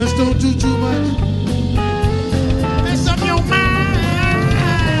Just don't do too much. Mess up your mind.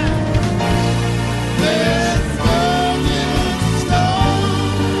 Let's go get started.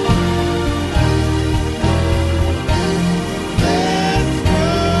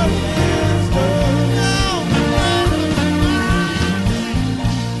 Let's go get started now.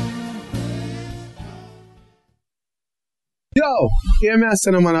 Yo, hear me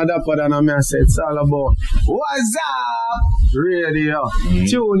say no man a dapper than a me say it's all about what's up radio.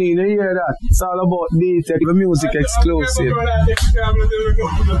 Tune in, you hear that? It's all about D-Tech, the music exclusive.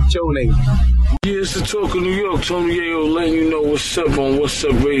 Tune in. Yeah, it's the talk of New York. Tony Yayo letting you know what's up on What's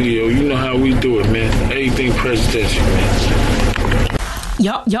Up Radio. You know how we do it, man. Everything presidential, man.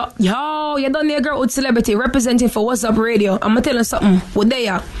 Yo, you done there, girl with celebrity representing for What's Up Radio. I'm gonna tell you something. What they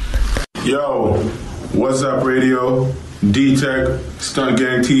are? Yo, What's Up Radio? D-Tech, Stunt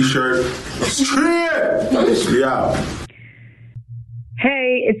Gang T-shirt. Straight! Yeah.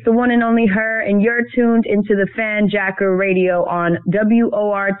 Hey, it's the one and only her, and you're tuned into the Fanjacker Radio on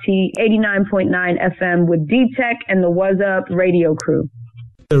WORT 89.9 FM with D-Tech and the What's Up Radio crew.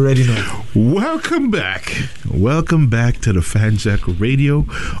 Already know. Welcome back to the Fanjacker Radio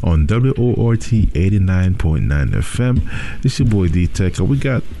on WORT 89.9 FM. It's your boy D-Tech. We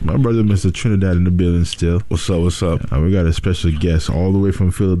got my brother Mr. Trinidad in the building still. What's up? And we got a special guest all the way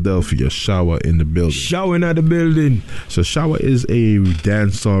from Philadelphia, Shower in the building. Showing at the building. So Shower is a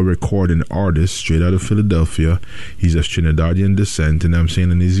dancehall recording artist straight out of Philadelphia. He's of Trinidadian descent, and I'm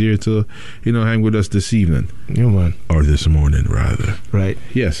saying, and he's here to, hang with us this evening. Yeah, man. Or this morning, rather. Right.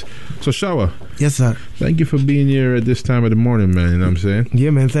 Yes. So Shower. Yes, sir. Thank you for being here at this time of the morning, man. You know what I'm saying? Yeah,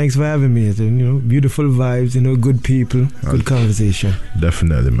 man. Thanks for having me. Beautiful vibes, good people, good conversation.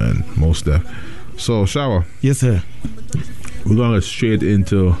 Definitely, man. Most definitely. So, Shower. Yes, sir. We're going to get straight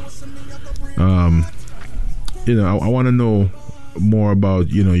into, I want to know more about,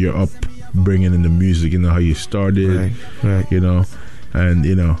 your upbringing in the music, how you started, right. And,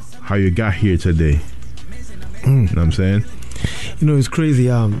 how you got here today. You know what I'm saying? It's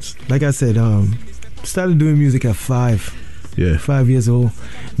crazy. Like I said, started doing music at 5. Yeah. 5 years old.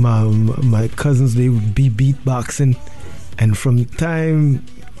 My cousins, they would be beatboxing, and from time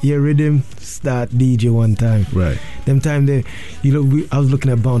hear rhythm, start DJ one time. Right. Them time I was looking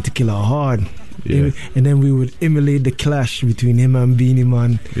at Bounty Killer hard. Yeah. And then we would emulate the clash between him and Beanie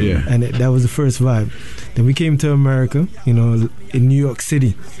Man. Yeah. And that was the first vibe. Then we came to America, in New York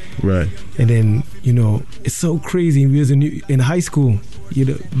City. Right. And then, it's so crazy. We was in high school,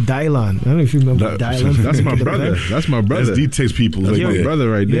 Dylan. I don't know if you remember Dylan. That's my brother. That's my brother. That's D-Takes people. That's my brother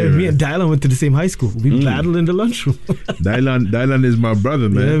right there. Yeah, me and Dylan went to the same high school. We battled in the lunchroom. Dylan is my brother,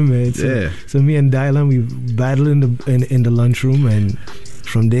 man. Yeah, man. So me and Dylan, we battled in the lunchroom, and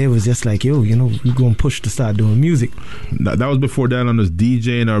from there it was just like, we're going to push to start doing music. That was before Dylan was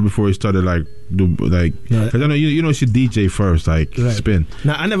DJing, or before he started because I know you should DJ first, spin.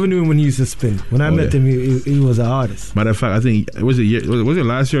 Now I never knew him when he used to spin. When I met him, he was an artist. Matter of fact, I think was it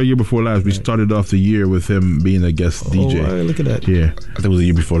last year or year before last? We started off the year with him being a guest DJ. Oh, look at that. Yeah, I think it was the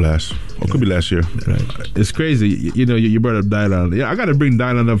year before last. Or it could be last year. Right. It's crazy. You brought up Dylan. Yeah, I got to bring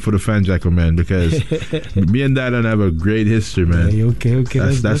Dylan up for the Fanjacker, man, because me and Dylan have a great history, man. Yeah, okay.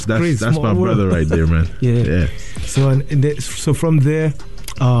 That's my brother right there, man. Yeah. So from there,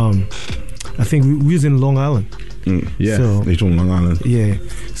 I think we was in Long Island. Yeah, so, they told Long Island. Yeah,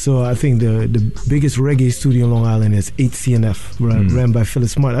 so I think the biggest reggae studio in Long Island is 8CNF, ran by Philip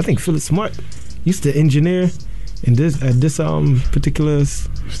Smart. I think Philip Smart used to engineer in this particular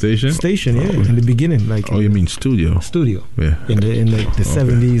station, yeah, in the beginning, you mean studio, yeah, in the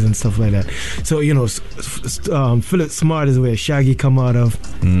 70s and stuff like that. So Philip Smart is where Shaggy come out of,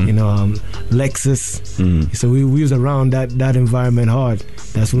 Lexus. So we was around that environment hard.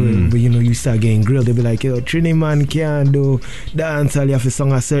 That's where you start getting grilled. They be like, Trini man can't do dance, you have to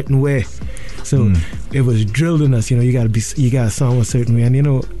sing a certain way. So it was drilled in us. You gotta sound a certain way, and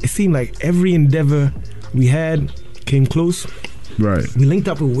it seemed like every endeavor we had came close. Right. We linked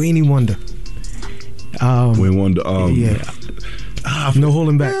up with Wayne Wonder. Wayne Wonder. Yeah. No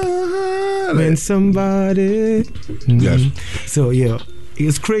holding back. When somebody. Yes. So it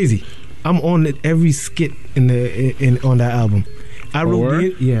was crazy. I'm on it every skit on that album. I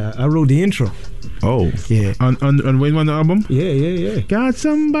wrote the intro. Oh. Yeah. On Wayne Wonder album? Yeah. Got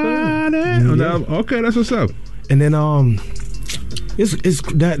somebody. Okay, that's what's up. And then it's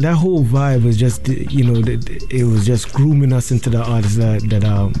that whole vibe was just it was just grooming us into the artist that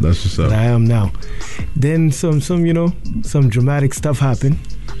that's what's up. that I am now. Then some dramatic stuff happened,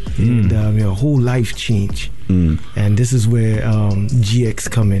 and a whole life change. And this is where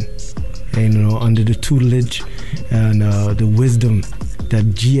GX come in, and under the tutelage and the wisdom that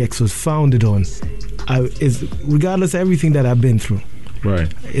GX was founded on is, regardless of everything that I've been through,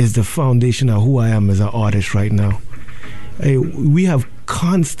 Right. is the foundation of who I am as an artist right now. We have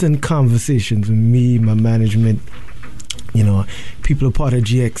constant conversations with me, my management, people are part of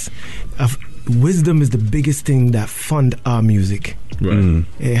GX. Wisdom is the biggest thing that fund our music. Right.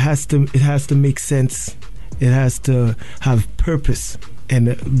 It has to make sense. It has to have purpose and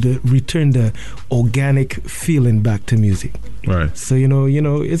return the organic feeling back to music. Right. So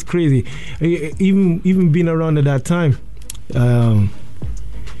it's crazy. Even being around at that time, when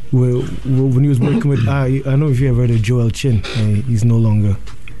he was working with, I don't know if you ever heard of Joel Chin. He's no longer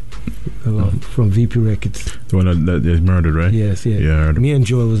from VP Records. The one that is murdered, right? Yes, yeah. Yeah, I heard. Me and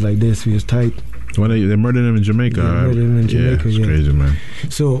Joel was like this. We was tight. When they murdered him in Jamaica. They murdered him in Jamaica, it's crazy, man.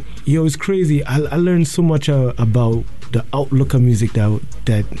 So, it's crazy. I learned so much about the outlook of music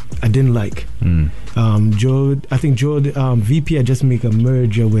that I didn't like. Joel, VP had just make a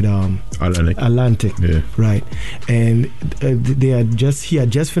merger with Atlantic. Yeah. Right. And he had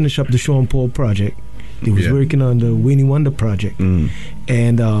just finished up the Sean Paul project. He was working on the Winnie Wonder project.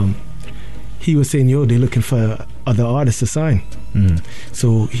 And he was saying, they're looking for other artists to sign.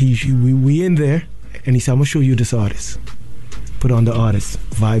 So we in there, and he said, I'm gonna show you this artist. Put on the artist,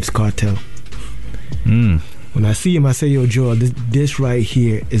 Vibes Cartel. When I see him, I say, yo, Joel, this right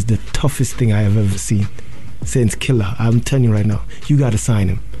here is the toughest thing I have ever seen since Killer. I'm telling you right now, you gotta sign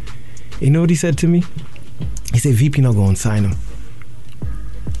him. You know what he said to me? He said, VP not gonna sign him.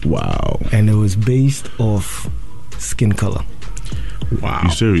 Wow. And it was based off skin color. Wow.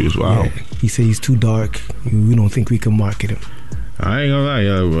 You serious? Wow. Yeah. He said he's too dark. We don't think we can market him. I ain't gonna lie,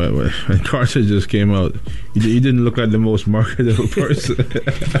 when Carter just came out, he didn't look like the most marketable person.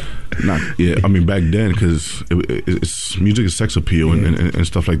 I mean, back then, because it's music is sex appeal and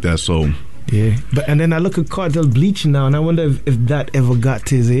stuff like that, so... Yeah, and then I look at Cartel bleaching now, and I wonder if that ever got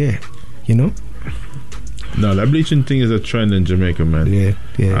to his ear, No, that bleaching thing is a trend in Jamaica, man. Yeah.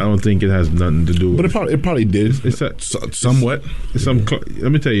 I don't think it has nothing to do with it. But it probably did. Somewhat.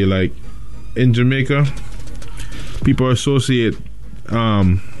 Let me tell you, like, in Jamaica, people associate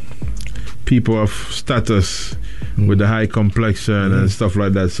people of status with the high complexion and stuff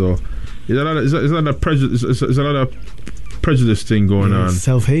like that. So it's a lot of prejudice. It's a lot of prejudice thing going on.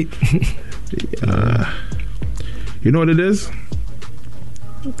 Self-hate. You know what it is?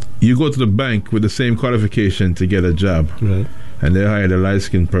 You go to the bank with the same qualification to get a job, right? And they hire the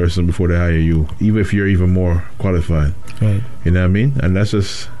light-skinned person before they hire you, even if you're even more qualified. Right. You know what I mean? And that's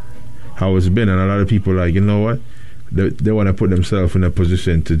just how it's been. And a lot of people are like, you know what? They want to put themselves in a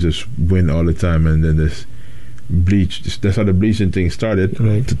position to just win all the time, and then this bleach. That's how the bleaching thing started.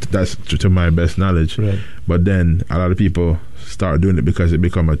 Right. That's to my best knowledge. Right. But then a lot of people start doing it because it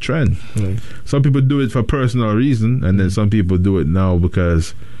become a trend. Right. Some people do it for personal reason, and then some people do it now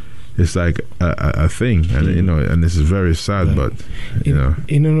because it's like a thing, and and this is very sad. Right.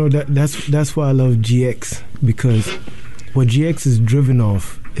 But that's why I love GX, because what GX is driven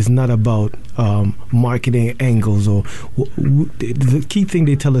off is not about marketing angles or the key thing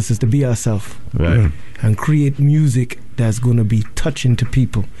they tell us is to be ourselves, right, and create music that's going to be touching to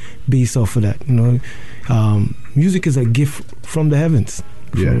people based off of that. Music is a gift from the heavens.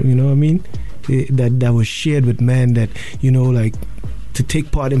 Yeah. You know what I mean? That was shared with man. That like to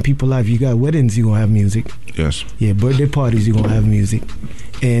take part in people's life. You got weddings, you gonna have music. Yes. Yeah, birthday parties, you gonna have music,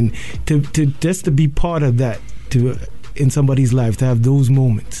 and to just to be part of that in somebody's life, to have those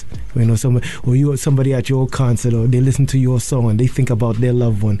moments, somebody at your concert, or they listen to your song and they think about their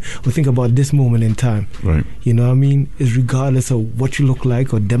loved one, or think about this moment in time. Right. You know what I mean? Is regardless of what you look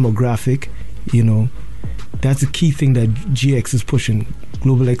like or demographic, that's the key thing that GX is pushing.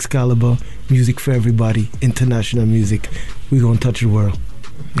 Global Excalibur, music for everybody, international music. We're gonna touch the world.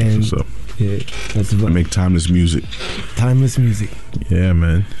 And so. Yeah, that's about make timeless music. Timeless music. Yeah,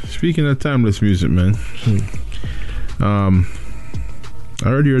 man. Speaking of timeless music, man. I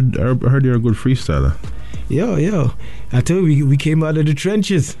heard you're a good freestyler. Yo. I told you we came out of the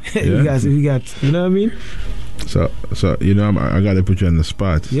trenches. Yeah. we got, you know what I mean? So I gotta put you on the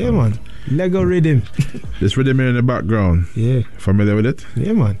spot. Yeah, man. Lego rhythm. This rhythm here in the background. Yeah. Familiar with it?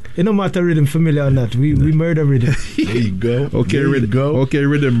 Yeah, man. It no matter rhythm familiar or not. We murder rhythm. There you go. Okay,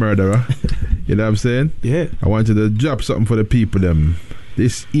 rhythm murderer. You know what I'm saying? Yeah. I want you to drop something for the people them.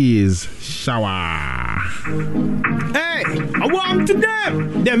 This is Shower. Hey, I want to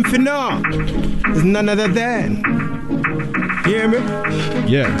them for now. There's none other than. You hear me?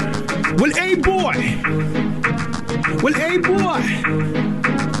 Yeah. Well, hey boy.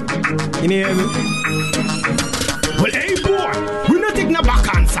 You hear me? Well, hey boy, we not take no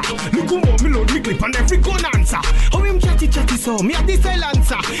back answer. Look how me load me clip on every gun answer. How him chatty so me have the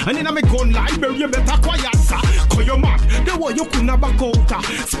silencer. And in a me gun library, you better quiet, sir. Call your mark, the way you couldn't back out.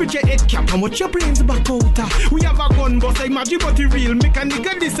 Spit your head cap and watch your brains back out. We have a gun, but I imagine what it real. Make a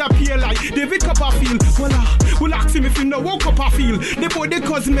nigga disappear like David Copperfield. Voila, we'll ask him if you know what Copperfield. The boy, the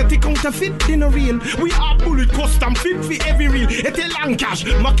cosmetic counterfeit in a real. We are bullet custom fit for every reel. It's a long cash,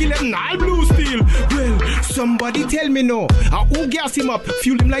 Mackillen, all blue steel. Well, somebody tell me no. Who gas him up,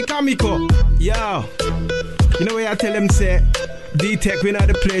 fuel him like Amico. Yo, you know what I tell him, say, D-Tech, we not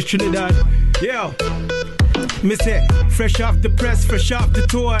the place, Trinidad. Yo, me say, fresh off the press, fresh off the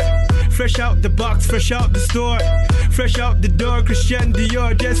tour. Fresh out the box, fresh out the store. Fresh out the door, Christian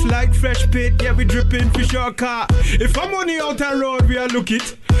Dior. Just like fresh pit, yeah, we dripping fish or car. If I'm money out the road, we are look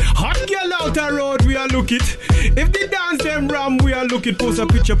it. Hot girl out the road, we are look it. If they dance them ram, we are look it. Post a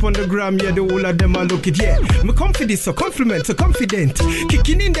picture up on the gram, yeah, the whole of them are look it. Yeah, me confident, so compliment, so confident.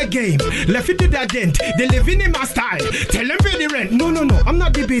 Kicking in the game, left it to that dent. They living in my style, tell them pay the rent. No, I'm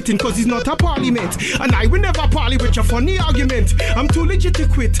not debating, cause it's not a parliament. And I will never parley with your funny argument. I'm too legit to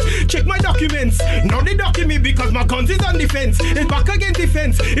quit, check my documents. Now they docking me because my guns is on defense. It's back against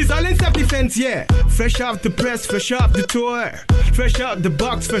defense, it's all in self-defense, yeah. Fresh off the press, fresh off the tour. Fresh out the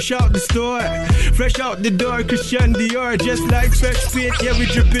box, fresh out the store. Fresh out the door, Christian Dior. Just like fresh paint, yeah, we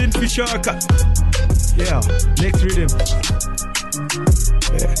dripping for shark. Yeah, next rhythm.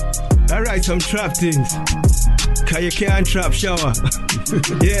 Yeah, I write some trap things, cause you can't trap shower.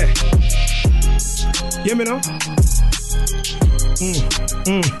 Yeah. Yeah, me know?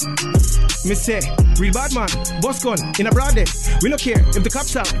 Me say, real bad man, boss gun in a broad day. We no care if the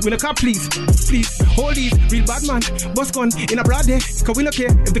cops out, we no cop please. Please, hold these, real bad man, boss gun in a broad day. Cause we no care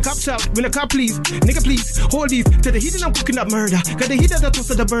if the cops out, we no cop please. Nigga please, hold these, to the heat and I'm cooking up murder. Cause the heat of the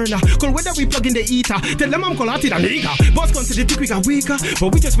toast of the burner. Call whether we plug in the eater, tell them I'm call out it a nigga. Boss gun to the dick we got weaker, but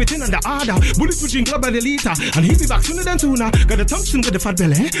we just waiting on the order. Bullets we drink club by the liter, and he'll be back sooner than sooner. Got the tungsten with the fat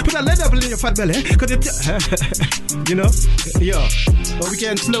belly, put a lead apple in your fat belly. Cause it, you know, yo, but we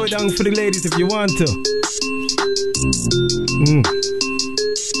can slow it down for the ladies if you want to.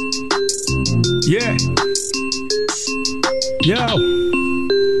 Yeah. Yo.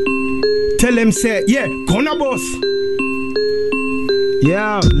 Tell them say, yeah, gonna boss.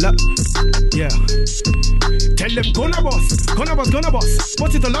 Yeah, yeah. Tell them gonna boss, gonna boss, gonna boss.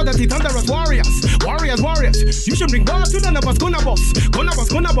 Put it a lot that it under us warriors, warriors, warriors. You should bring God to none of us, gonna boss, gonna boss,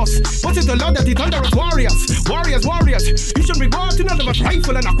 gonna boss. Put it a lot that it under us warriors, warriors, warriors. You should bring God to none of us.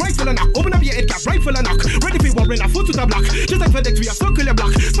 Rifle and knock, rifle and knock. Open up your head cap, rifle and knock. Ready for war in a foot to the block. Just like FedEx, we are circular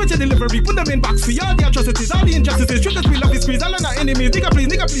block. Special delivery, put them in box. For all the atrocities, all the injustices. Shooters, we love is squeeze. All of our enemies, nigga please,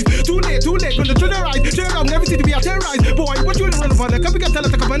 nigga please. Too late, on the trigger right. Turn around, everything to be a terrorized. Boy, what you run over the cup? We can tell us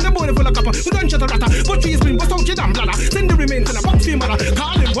to come and the morning full of copper. We don't shut a rata. But trees bring, bust out your damn bladder. Send the remains in a box for your mother.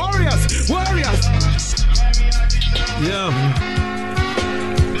 Call them warriors, warriors. Yeah.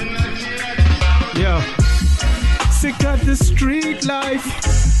 Yeah. Sick of the street life.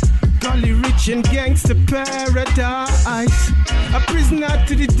 Gully rich and gangster paradise. A prisoner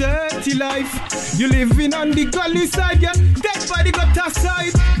to the dirty life. You living on the gully side, yeah. Dead by the gutter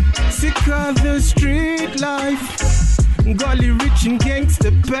side. Sick of the street life. Gully rich and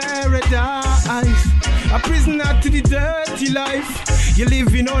gangster paradise. A prisoner to the dirty life. You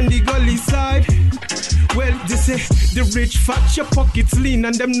living on the gully side. Well, they say the rich fat your pockets lean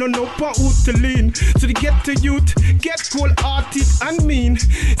and them no pa who to lean. So they get to youth, get cold-hearted and mean.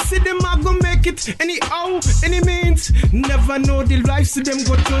 See them a go make it anyhow, any means. Never know the life, so them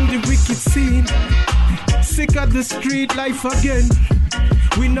go turn the wicked scene. Sick of the street life again.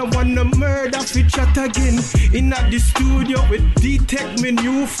 We no want no murder fi chat again. In the studio with D-Tech, my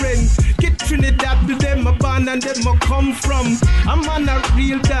new friend. Get Trinidad to them a band and them a come from. I'm on a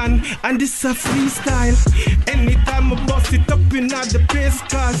real Dan and this a freestyle. Anytime I bust it up in the place,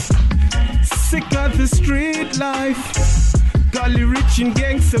 cause sick of the street life. Gully rich and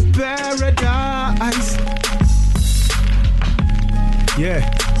gangster paradise. Yeah.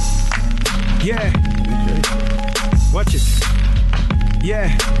 Yeah. Watch it.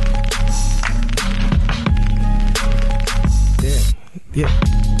 Yeah. Damn. Yeah.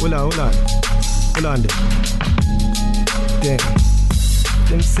 Hold on. Hold on there. Damn.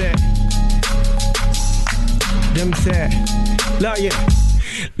 Them say. Like, yeah.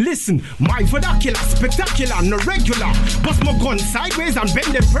 Listen, my vernacular, spectacular, no regular. Bust my gun sideways and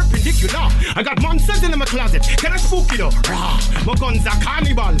bend them perpendicular. I got monsters in my closet, can I spook it up? Rah, my guns are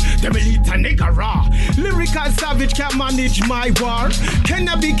cannibal, them elite a nigga raw. Lyrical savage can't manage my war. Can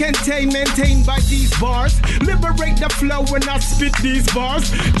I be contained, maintained by these bars? Liberate the flow when I spit these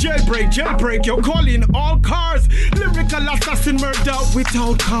bars. Jailbreak, you're calling all cars. Lyrical assassin murder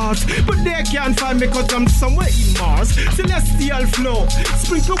without cause. But they can't find me cause I'm somewhere in Mars. Celestial flow,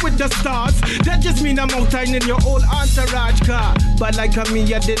 sprinkle with the stars. That just mean I'm outside in your old entourage car. Bad like a me,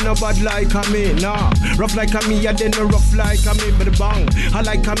 yeah, they no bad like a me, nah. Rough like a me, yeah, they no rough like a me. But bang, I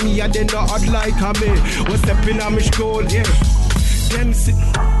like a me, yeah, they no hot like a me. What's up in a school, yeah. Them sit.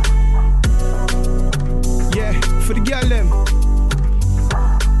 Yeah, for the girl them.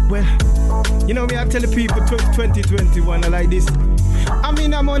 Well, you know me, I tell the people 2021 I like this. I'm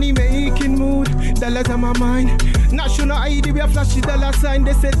in a money making mood, dollars on my mind. National ID, we a flashy dollar sign.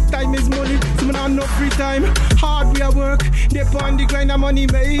 They said time is money, so we don't no free time. Hard we a work, they on the grind. A money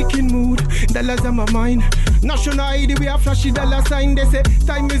making mood, dollars on my mind. National ID, we a flashy dollar sign. They say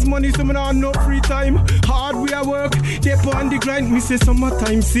time is money, so we don't no free time. Hard we a work, they on the grind. Me say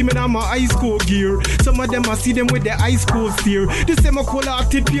summertime, see me now my high school gear. Some of them I see them with their high school steer. The same a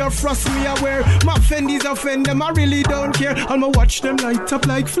collated pure frost me aware. My Fendi's offend them, I really don't care. I'ma watch them light up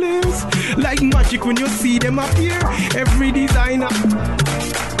like flares, like magic when you see them appear. Every designer,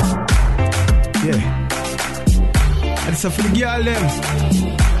 yeah. And so for the girl them,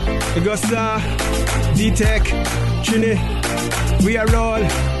 Augusta, D-Tech, Trini, we are all.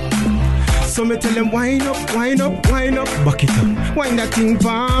 So me tell them wind up, wind up, wind up, back it up, wind that thing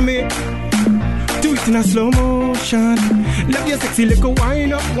for me. Do it in a slow motion. Love your sexy little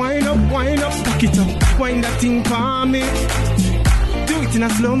wind up, wind up, wind up, back it up, wind that thing for me. Do it in a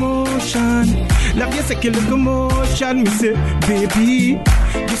slow motion. Love your second locomotion. Me say, baby,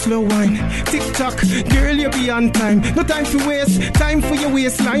 just slow wine. Tick tock, girl, you be on time. No time to waste, time for your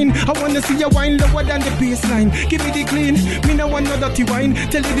waistline. I wanna see your wine lower than the baseline. Give me the clean, me no want no dirty wine.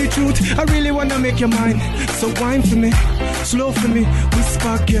 Tell you the truth, I really wanna make your mind. So wine for me, slow for me,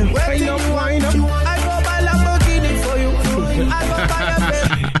 whisper girl. Wine up, wine up. I go buy Lamborghini for you. I go buy a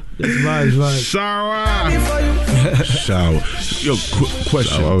bed. Right. Shower. Yo,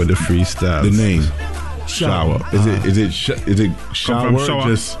 question. Shower with the freestyle. The name. Shower. Is it shower?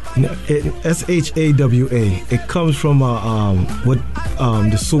 Just SHAWA. It comes from what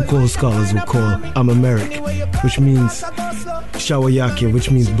the so-called scholars would call Amharic, which means Shawayake,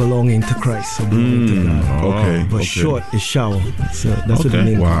 which means belonging to Christ. So belonging to God. Okay. But short is shower. So that's what the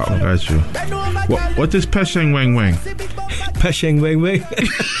name wow, got you. What is Pesheng Wang Wang? Pesheng Wang Wang?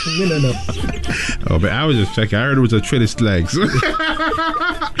 No. Oh, but I was just checking. I heard it was a Trinity legs. No.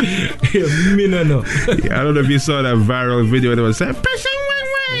 Yeah, I don't know if you saw that viral video that was saying Pesheng Wang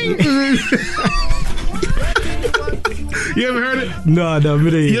Wang. You ever heard it? No.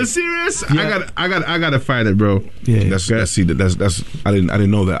 You're serious? Yeah. I gotta find it, bro. Yeah. That's I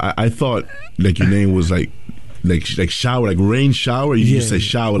didn't know that. I thought like your name was like shower, like rain shower. You just say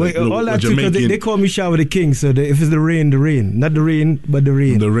shower. Wait, like all that because they call me Shower the King. So if it's the rain, not the rain, but the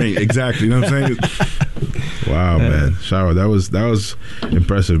rain. The rain, exactly. You know what I'm saying? Wow, man, Shower. That was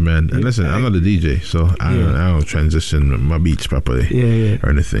impressive, man. And listen, I'm not a DJ, so I don't transition my beats properly, or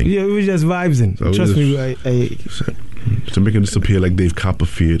anything. Yeah, we just vibes in. So trust me, to make him disappear like Dave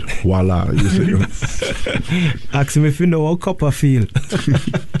Copperfield. Voila. Ask him if you know how Copperfield.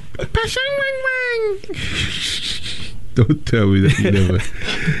 Don't tell me that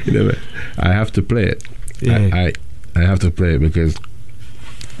you never. I have to play it. Yeah. I have to play it because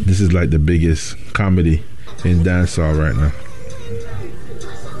this is like the biggest comedy in dancehall right now.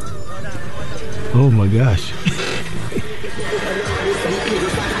 Oh my gosh.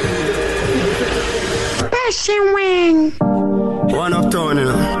 Passion Wing. One uptown, you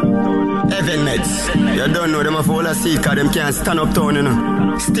know. Heaven Meds. You don't know them a full of seat, cause them can't stand uptown, you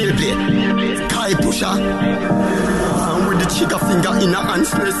know. Still play. Tie pusher. And with the trigger finger in a hand,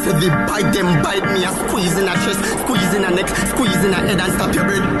 stress heavy. Bite me, a squeeze in a chest, squeeze in a neck, squeeze in a head and stop your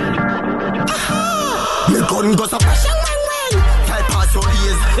breath. Aha! Me gun goes a passion wing. Fly past your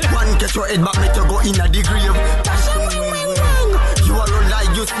ears. One get your head back, make you go in a the grave. Passion wing. You alone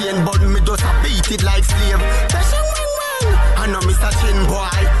like you seeing, but me just a beat it like slave. Passion wing. I know Mr. Chin boy.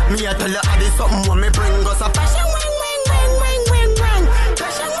 Me I tell you I did something when me bring us a passion wing.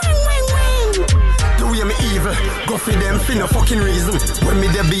 Passion wing. The way me evil, go for them for no fucking reason. When me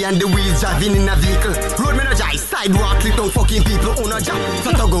there behind the wheels driving in a vehicle. Road me no jive, sidewalk lit down fucking people on a job.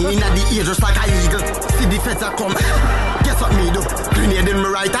 Flat a gun in a the ear just like a eagle. See the feds a come. guess what me do? Grenade in my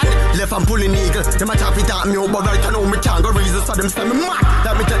right hand, left hand pulling eagle. Them a chop it at me, but right hand, me can't go reason. So them say me mad.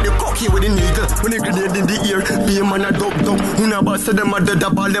 Let me take the cocky with the needle. When the grenade in the ear, be a man a dub. Who never say them a dead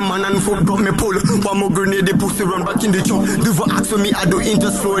up all them man and foot drop me pull. One more grenade, the pussy run back in the truck. Do for ask for me, I do in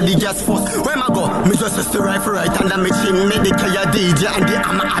just slow the gas first. Where I go? Me just the rifle right and me chin. Me the kaya DJ and the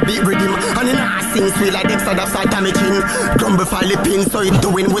hammer I beat rhythm. And in a sing sweet like Dexter, that's like me chin. Grumble file the pin, so it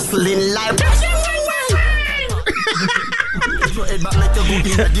doing whistling like.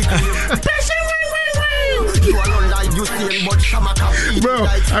 Bro,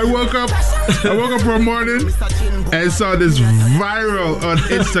 I woke up one morning and saw this viral on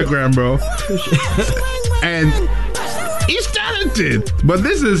Instagram, bro. And he's talented, but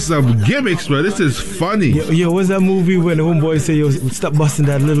this is some gimmicks, bro. This is funny. Yo, what's that movie when the homeboy say, yo, stop busting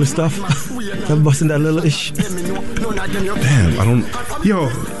that little stuff? Stop busting that little ish. Damn, I don't. Yo,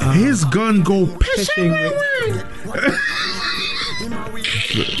 his gun go pishing.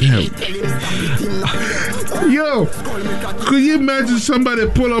 Damn. Yo, could you imagine somebody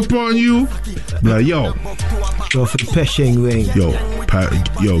pull up on you? Like, yo, go for the peshing wing.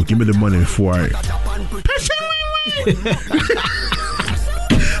 Yo, give me the money before I.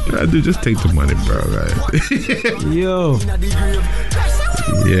 Nah, dude, just take the money, bro. Right? Yo.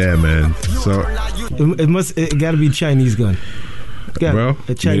 Yeah, man. So it gotta be Chinese gun. Bro,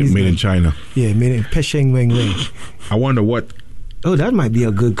 a Chinese made in China. Yeah, made in Pesheng Weng Weng. I wonder what. Oh, that might be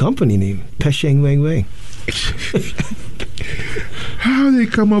a good company name. Pesheng Weng Weng. How they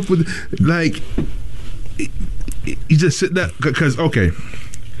come up with, like, you just sit there, because, okay.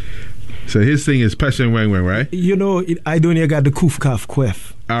 So his thing is Pesheng Weng Weng, right? You know, I don't even got the Kuf Kaf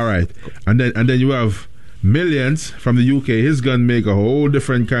Kwef. All right. And then you have Millions from the UK. His gun make a whole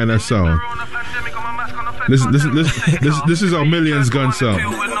different kind of sound. This is how Millions gun sound.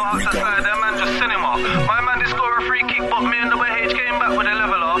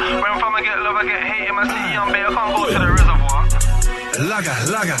 Lager.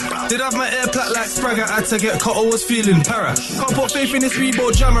 Did have my air plat like Spragger, had to get cut, I was feeling para. Can't put faith in this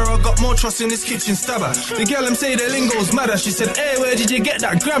Rebo jammer, I got more trust in this kitchen stabber. The girl them say the lingo's madder, she said, hey, where did you get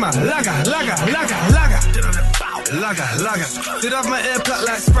that grammar? Lager. Did have my air plat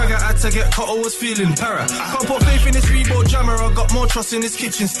like Spragger, had to get cut, I was feeling para. Can't put faith in this Rebo jammer, I got more trust in this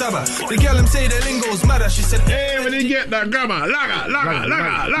kitchen stabber. The girl them say the lingo's madder, she said, hey, where did you get that grammar? Lager.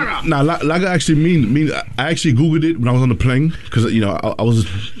 Nah, lager actually mean. I actually googled it when I was on the plane because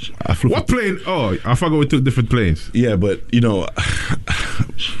I flew. What plane? Oh, I forgot we took different planes. Yeah, but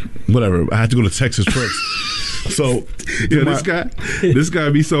whatever. I had to go to Texas first. So this guy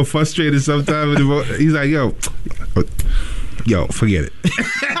be so frustrated sometimes. He's like, yo, forget it.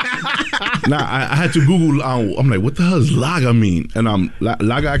 Nah, I had to Google. I'm like, what the hell does lager mean? And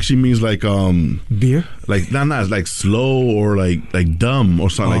lager actually means like beer. Like not like slow or like dumb or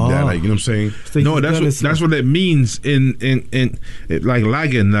something like that. Like, you know what I'm saying? So no, that's what it means in like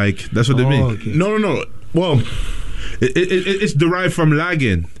lagging. Like that's what it means. Okay. No. Well, it's derived from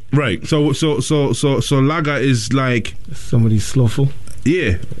lagging. Right. So lager is like somebody slothful.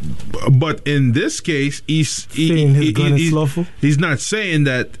 Yeah, but in this case, he's not saying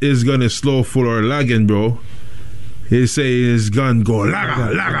that his gun is slowful or lagging, bro. He's saying his gun go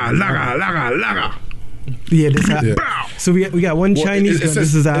laga. Yeah, so we got one Chinese gun.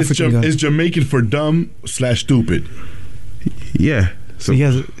 This is African gun. It's Jamaican for dumb / stupid. Yeah. So he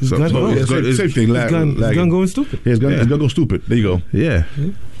has his gun. Same thing. His gun going stupid. Yeah, his gun go stupid. There you go. Yeah.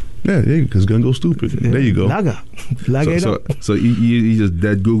 Yeah, because gun go stupid. Yeah. There you go. Laga it up. So you just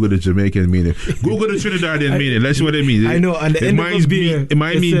dead Google the Jamaican meaning. Google the Trinidadian meaning. Let's see what it means. I know. And the end of beer, it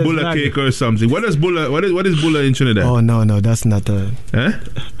might mean bulla cake or something. What is bulla? What is bulla in Trinidad? Oh no, that's not the. Huh?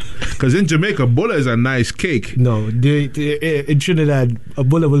 Because in Jamaica, bulla is a nice cake. No, in Trinidad, a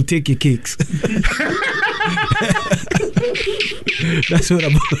bulla will take your cakes. That's what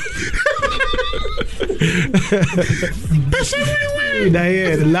I'm.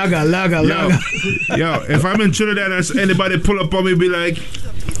 Lager. Yo, if I'm in Trinidad and anybody pull up on me, be like,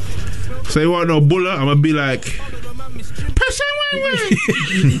 say you want no bulla, I'm gonna be like,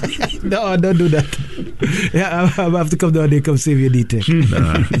 no, don't do that. Yeah, I have to come down there, come save your detail.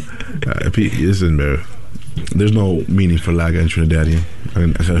 Listen, bro. There's no meaning for lager in Trinidadian. I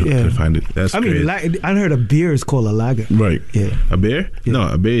couldn't find it. That's crazy. I heard a beer is called a lager. Right. Yeah. A beer? Yeah. No,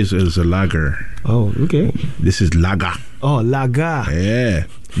 a beer is a lager. Oh, okay. This is lager. Oh, lager. Yeah.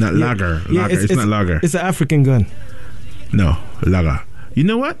 Not lager. Yeah, lager. It's not lager. It's an African gun. No, lager. You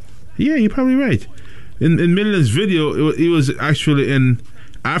know what? Yeah, you're probably right. In Millions' video, it was actually in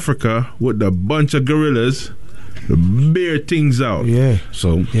Africa with a bunch of gorillas bear things out. Yeah.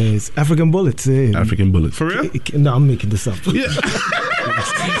 So yeah, it's African bullets. African bullets. For real? No, I'm making this up. Yeah.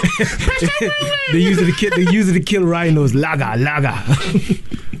 They use it to kill rhinos. Laga.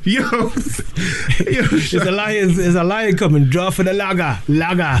 Yo, it's a lion coming. Draw for the laga.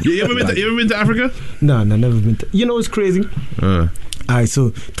 You ever been to Africa? No, never been to. You know what's crazy? All right, so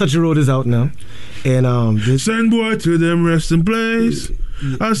Touch the Road is out now, and send boy to them resting place.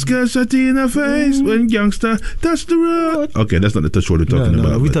 I scare shot in the face when gangster touch the road. Okay, that's not the touch road we're talking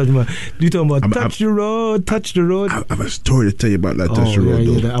about. We talking about touch the road. I have a story to tell you about that touch the road.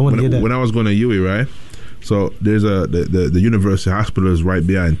 Yeah, I want to hear that. When I was going to UWI, right? So there's the university hospital is right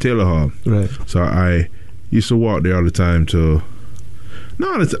behind Taylor Hall. Right. So I used to walk there all the time to.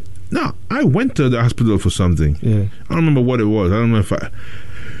 No, I went to the hospital for something. Yeah. I don't remember what it was. I don't know if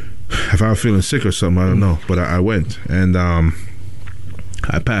I was feeling sick or something. I don't know, but I went and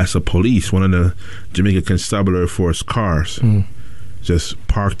I passed a police, one of the Jamaica Constabulary Force cars, just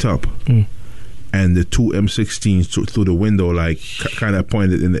parked up, and the two M16s through the window, like kind of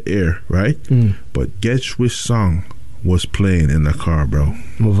pointed in the air, right? But guess which song was playing in the car, bro?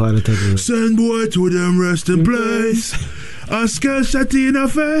 Send boy to them resting place. A skull shot in the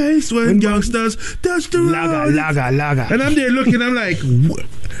face when youngsters touch the road. Laga. And I'm there looking, I'm like, what?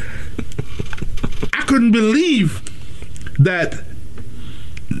 I couldn't believe that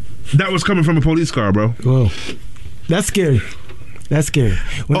was coming from a police car, bro. Whoa. That's scary.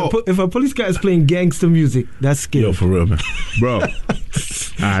 If a police car is playing gangster music, that's scary. Yo, for real, man. Bro.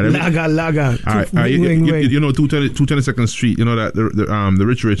 Laga. All right. You know 222nd Street, you know that the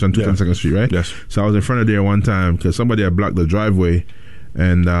Rich on 222nd Street, right? Yes. So I was in front of there one time because somebody had blocked the driveway,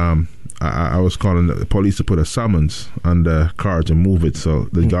 and I was calling the police to put a summons on the car to move it so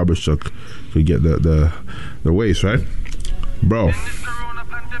the garbage truck could get the waste, right? Bro.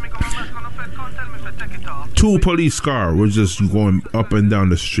 2 police cars were just going up and down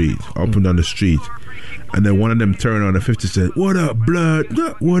the street. And then one of them turned on the 50 said, "What up, blood?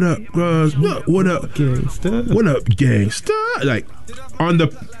 What up, girls? What up, gangster? What up, gangster?" Like on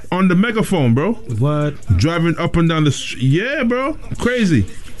the megaphone, bro. What? Driving up and down the street. Yeah, bro. Crazy.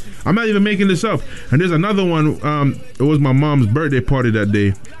 I'm not even making this up. And there's another one. It was my mom's birthday party that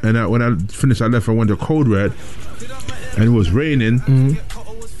day. And when I finished, I left. I went to Code Red. And it was raining.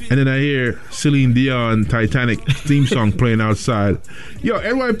 And then I hear Celine Dion Titanic theme song playing outside. Yo,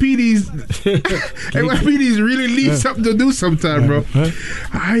 NYPD's really need something to do sometime, bro.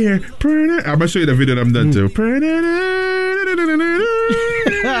 I hear, I'm gonna show you the video that I'm done to.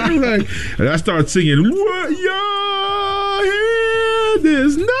 And I start singing, "What y'all hear?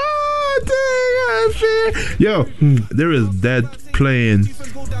 There's nothing I fear." Yo, there is Dead playing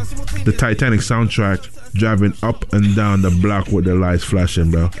the Titanic soundtrack, driving up and down the block with the lights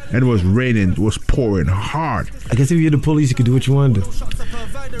flashing, bro. And it was raining, it was pouring hard. I guess if you're the police, you could do what you want to do.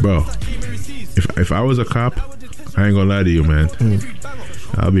 Bro, if I was a cop, I ain't gonna lie to you, man.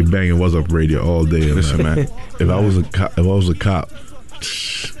 I'll be banging What's Up Radio all day. Listen, man. If I was a cop,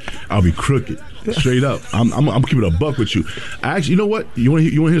 I'll be crooked. Straight up, I'm keeping a buck with you. Actually, you know what? You want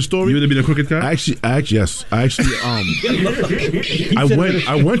to hear a story? You would have been a crooked cop? Actually, yes. I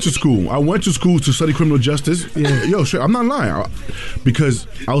went to school. I went to school to study criminal justice. Yeah. Yo, straight, I'm not lying. Because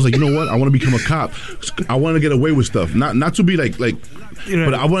I was like, you know what? I want to become a cop. I want to get away with stuff. Not to be like.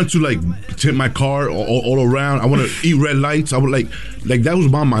 But I wanted to like tip my car all around. I want to eat red lights. I would like that was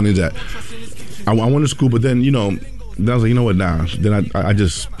my mind. Is that I went to school, but then then I was like, you know what? Nah. Then I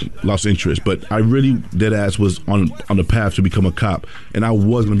just lost interest. But I really dead ass was on the path to become a cop, and I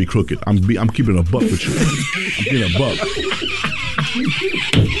was gonna be crooked. I'm keeping a buck with you. I'm keeping a buck.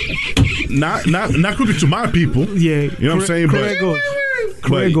 Not crooked to my people. Yeah, you know what I'm saying.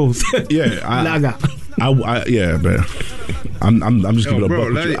 Correct goals. Yeah, Laga. Yeah, man. I'm just keeping a buck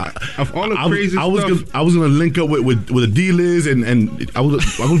with you. Of all the crazy stuff, I was gonna link up with the dealers, and I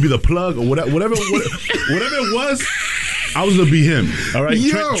was gonna be the plug or whatever it was. I was gonna be him. All right,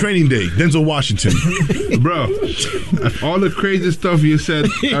 training day, Denzel Washington, bro. All the crazy stuff you said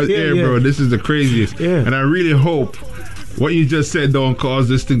out there, bro. This is the craziest, and I really hope what you just said don't cause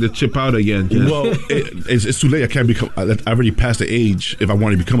this thing to chip out again. Well, it's too late. I can't become. I already passed the age if I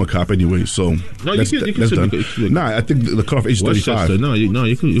want to become a cop anyway. So no, you can done. Nah, I think the cutoff age is 35. No, you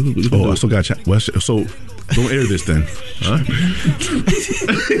can. Oh, I still got so Don't air this then. Huh?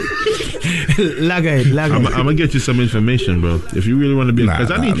 Lagay. I'm gonna get you some information, bro. If you really want to be,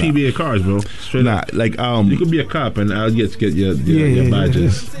 because I need PBA cards, bro. Straight up. Like you could be a cop, and I'll get your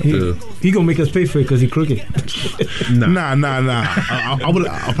badges. Yeah. He gonna make us pay for it because he crooked. Nah. I'll probably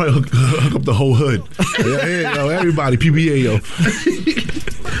hook up the whole hood. Yo, everybody, PBA, yo.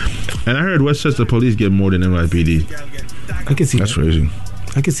 And I heard Westchester police get more than NYPD. I can see that's crazy.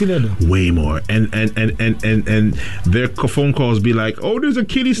 I can see that though. Way more. And their phone calls be like, oh, there's a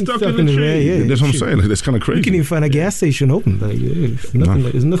kitty stuck in the tree. Yeah, that's what I'm saying. Like, that's kind of crazy. You can even find a gas station open. Like,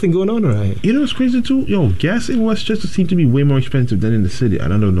 there's nothing going on around here. You know what's crazy too? Yo, gas in Westchester seems to be way more expensive than in the city. I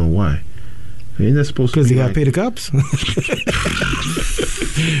don't know why. Ain't that supposed to be? Because you gotta pay the cops.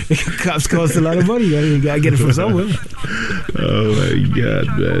 Cops cost a lot of money. You gotta get it from somewhere. Oh my God,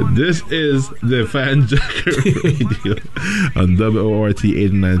 man. This is the Fanjacker Radio on WORT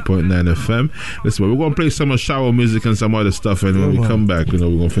 89.9 FM. Listen, we're gonna play some shower music and some other stuff, and when we come back, we're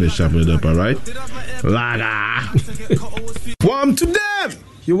gonna finish chopping it up, alright? Laga! Warm to them!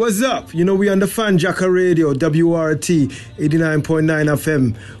 Yo, what's up? You know, we on the Fanjacker Radio, WRT 89.9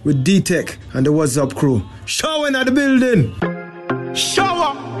 FM with D-Tech and the What's Up crew. Showing at the building.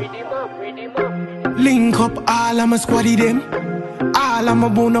 Shower! Link up all of my squaddy them. All of my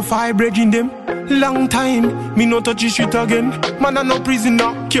bona fide bridging them. Long time, me no touch the shit again. Man, I no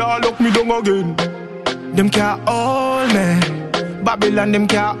prisoner, can't lock me down again. Them can't hold me. Babylon, them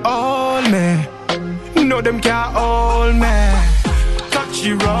can't hold me. No, them can't hold me. Touch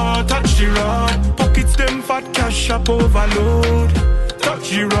the road, pockets them fat, cash up overload. Touch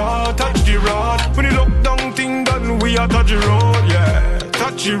the road, when the lockdown thing done, we are touch the road, yeah.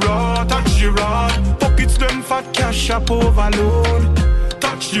 Touch the road, pockets them fat, cash up overload.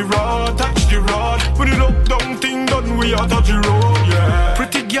 Touch the road, when the lockdown thing done, we are touch the road, yeah.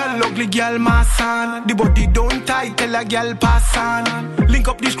 Pretty girl, ugly girl, my son. The body don't tight, tell a girl pass on. Link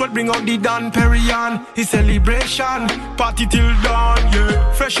up the squad, bring out the Dan Perrion. His celebration, party till dawn,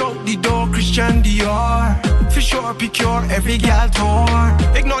 yeah. Fresh out the door, Christian Dior. For sure, picure, every girl tour.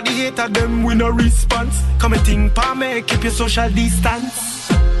 Ignore the hater, them with no response. Come and think, pa me, keep your social distance.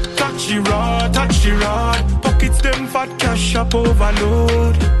 Touch the road, pockets them fat, cash up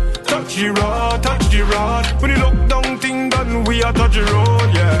overload. Touch the road, when the lockdown thing done, we are touch the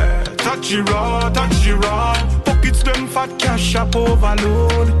road, yeah. Touch the road, pockets them fat, cash up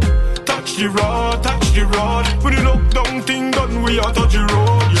overload. Touch the road, when the lockdown thing done, we are touch the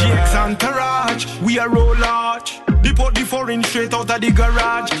road, yeah. GX Entourage, we are roll large. Deport the foreign straight out of the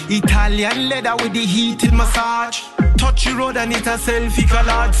garage. Italian leather with the heated massage. Touch the road and it a selfie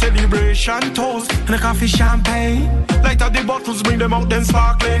collage. Celebration toast and a coffee champagne. Light up the bottles, bring them out then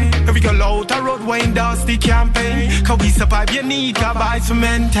sparkling. Every girl out the road, wind down the campaign. Cause we survive, you need a vibe to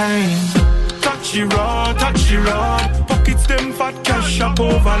maintain. Touch the road, pockets them fat, cash up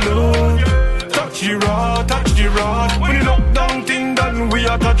overload. Touch the road, when the lockdown thing done, we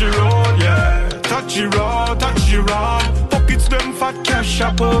are touch the road, yeah. Touch the road, pockets them fat, cash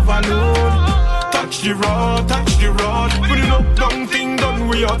up overload. Touch the road, when the lockdown thing done,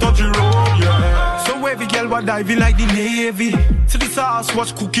 we are touch the road, yeah. So every girl was diving like the Navy. So the sauce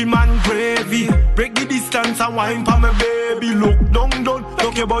was cooking man gravy. Break the distance and wine for my baby. Look down,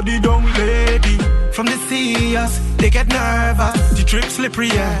 look your body down, lady. From the seas, they get nervous. The trip slippery,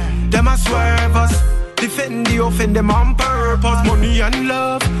 yeah. Them a swerve us. Defend the offend them on purpose. Money and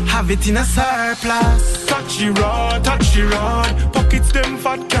love, have it in a surplus. Touch the road, pockets them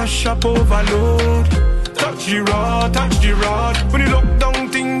fat, cash up overload. Touch the road, when the lockdown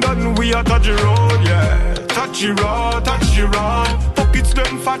thing done, we are touch the road, yeah. Touch the road, pockets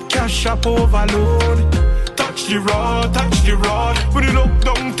them fat, cash up overload. Touch the road, when the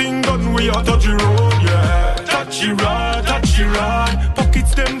lockdown thing done, we are touch the road, yeah. Touch the road,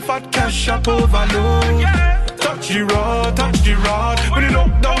 pockets them fat, cash up overload. Touch the road, when the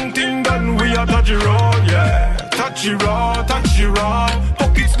lockdown thing done, we are touch the road, yeah. Touch the road,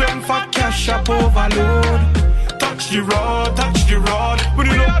 pockets them fat, cash up overload. Touch the road, when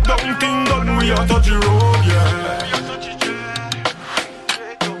the lockdown thing done, we are touch the road, yeah.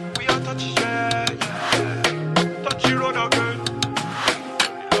 We are touch the road, yeah. Touch the road again.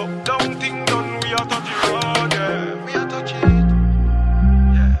 Lockdown thing done, we are touch the road, yeah. We are touch it,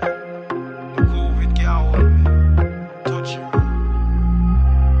 yeah. The COVID can't hold me. Touch it.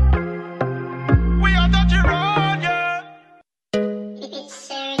 We are touch the road, yeah.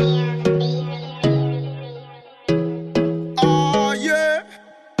 Oh yeah.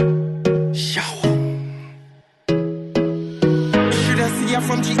 Shower. Should I see her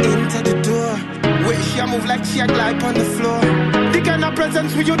from the end to the door? Where she a move like she a glide on the floor. The kind of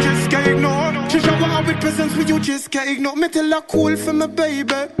presence we you just can't ignore. She shower her with presence we you just can't ignore. Me tell her cool for my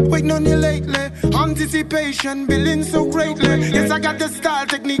baby. Waiting on you lately. Anticipation building so greatly. Yes, I got the style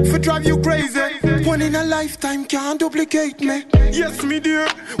technique for drive you crazy. One in a lifetime can't duplicate me. Yes, me dear,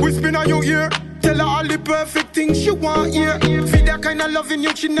 whispering on your ear. Tell her all the perfect things she want here. Feed that kind of loving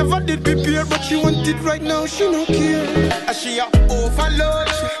you she never did prepare. But she want it right now, she no care. And she a overload,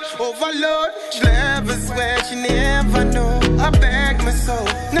 overload. She never swear, she never know. I beg my soul,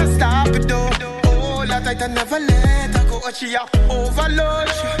 now stop it though. Oh, that I never let her go. And she a overload,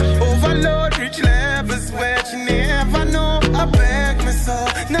 overload. Rich never swear, she never know. I beg my soul,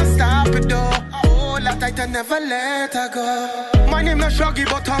 now stop it though. That I never let her go. My name not Shaggy,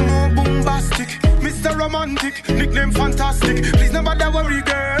 but I'm more bombastic. Mr. Romantic, nickname fantastic. Please nobody worry,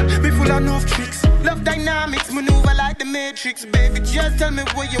 girl. Me full of enough tricks. Love dynamics, maneuver like the Matrix. Baby, just tell me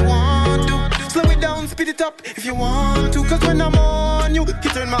what you want to. Slow it down, speed it up if you want to. Cause when I'm on you, you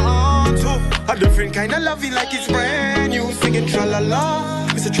turn my on to a different kind of loving like it's brand new. Singing tra-la-la,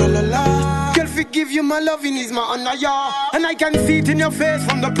 Mr. Tra-la-la. Girl, forgive you, my loving is my honor, yeah. And I can see it in your face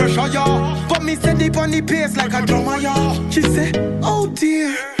from the pressure, yeah. But me steady on the pace like a drummer, yeah. She say, oh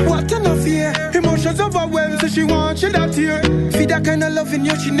dear, what an affair. Emotions overwhelmed, so she wants you that here. Feed that kind of loving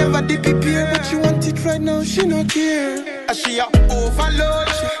you, she never did prepare. But she want it right now, she no care. And she a overload,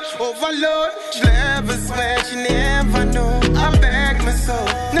 overload. She never swear, she never know. I beg my soul,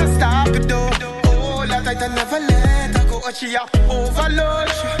 now stop it though. Oh, that I never let her go. And she a overload,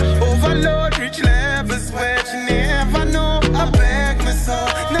 overload. Rich never swear, she never know. I beg my soul,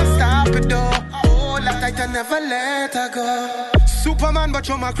 now stop it though. That I never let her go. Superman, but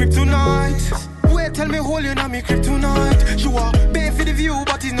you're my kryptonite. Wait, tell me, hold you, now me kryptonite. She want pay for the view,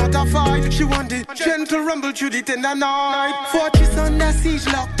 but it's not a fight. She want the gentle rumble through the tender night. Fortress under siege,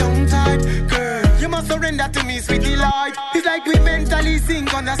 locked down tight. Girl, you must surrender to me, sweet delight. It's like we mentally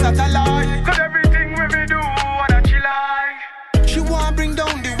sync on the satellite. Cause everything we do, what she like. She want bring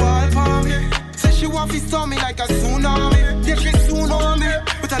down the wall for me. Say she want to storm me like a tsunami. Yeah, she soon on me,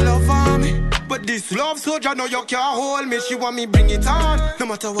 with a love on me. But this love soldier, no you can't hold me. She want me bring it on, no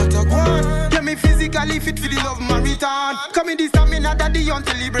matter what I want. Yeah, me physically fit for the love marathon. Come in this time, me not daddy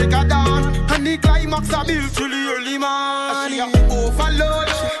until the break of dawn. And the climax are built to the early man. She a overload,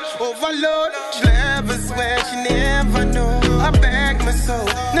 overload. She never swear, she never know. I beg my soul,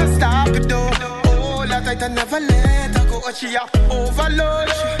 now stop it though. Oh, that I never let her go. She a overload,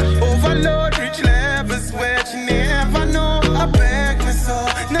 overload. Rich never swear, she never know. I beg my soul,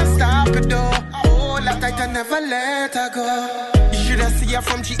 now stop it though. Oh, that I never let her go. You should have seen her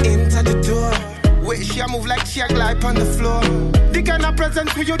from she entered the door. Wait, she a move like she a glide on the floor. The kind of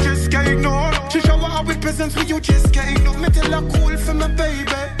presence we you just can't ignore. She shower her with presence we you just can't ignore. Me tell her cool for my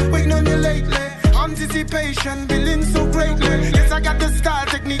baby. Waiting on you lately. Anticipation building so greatly. Yes, I got the style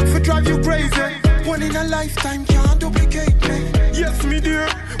technique for drive you crazy. One in a lifetime can't duplicate me. Yes, me dear,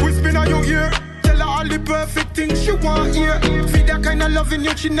 whispering on your ear. Tell her all the perfect things she want here. Feed that kind of loving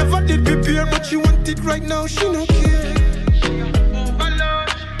you, she never did prepare. But she want it right now, she no care. Overload,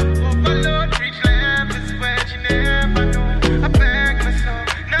 overload. Reach levels where she never know. I beg my soul,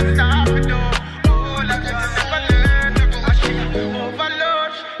 now stop it though. Oh, like I never learned to go. She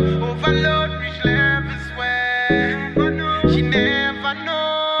overload, overload. Reach levels where she never know.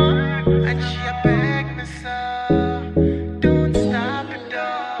 And she a beg me so. Don't stop it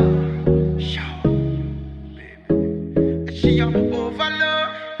though. She a overload,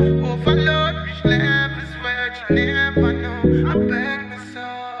 overload. Reach levels where she never know. I beg me so,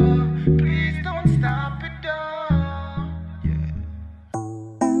 please don't stop it though.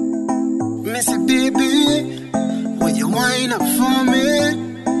 Missy baby, when you wind up for me,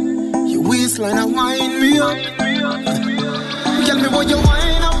 your waistline a wind me up. Tell me what you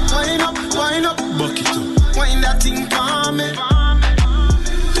wind up, wind up, wind up. Buck it up. Wind that thing for me.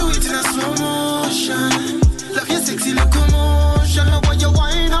 Do it in a slow motion. Love your sexy locomotion. Now when you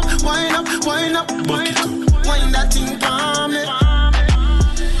wind up, wind up, wind up. Buck it up. Wind that thing for me.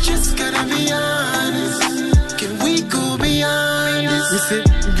 Just gotta be honest. Can we go beyond this? We say,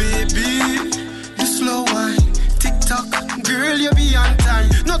 baby, the slow wine. Tick-tock, girl, you be on time.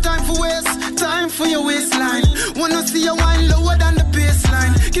 No time for waste, time for your waistline. Wanna see your wine lower than the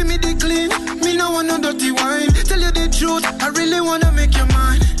baseline. Give me the clean, me no want no dirty wine. Tell you the truth, I really wanna make you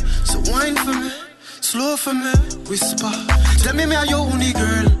mine. So wine for me, slow for me, whisper. Tell me are your only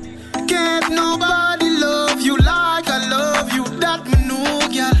girl. Can't nobody love you like I love you. That me know,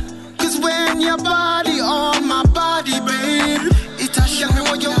 girl. Cause when your body on my body, babe, it a show me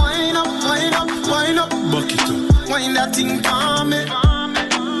what you wind up, wind up, wind up. Buck it up. Wind that thing for me.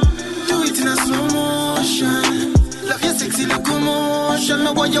 Do it in a slow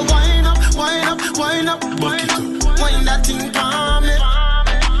know what you wind up, wind up, wind up, wind up. Wind that thing for me.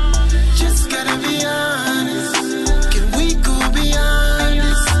 Just gotta be honest. Can we go beyond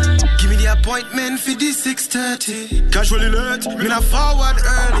this? Give me the appointment for the 6:30. Casually late, me not forward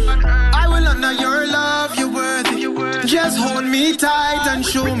early. I will honor your love, you're worthy. Just hold me tight and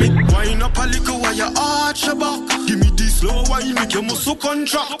show me. Wind up a little while you arch your back. Give me this slow wine, make your muscle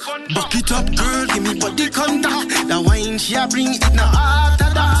contract. Back it up, girl, give me body contact. The wine she a bring it now after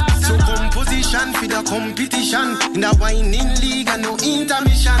that. So composition for the competition. In the whining league and no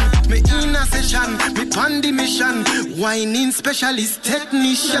intermission. Me in a session, me pan the mission. Whining specialist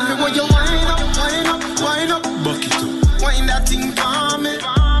technician. Me want you wind up, wind up, wind up. Back it up. Wind that thing for me.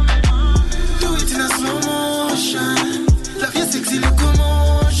 Do it in a slow motion. Love your sexy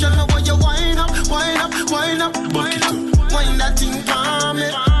locomotion. I want you wind up, wind up, wind up, wind up. Wind that thing for me.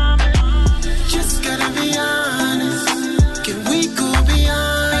 Just gotta be honest. Can we go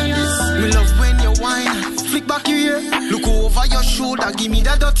beyond this? Me love when you whine. Flick back your ear. Look over your shoulder. Give me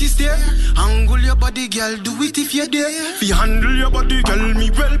that dirty stare. Angle your body, girl. Do it if you're there. If you handle your body, girl, me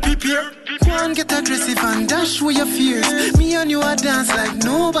well prepare. Go and get aggressive and dash with your fears. Me and you a dance like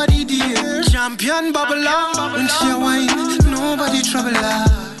nobody dear. Champion bubble up. When she a whine, nobody trouble her.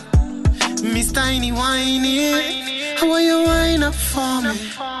 Miss Tiny whiny. How are you wine up for me?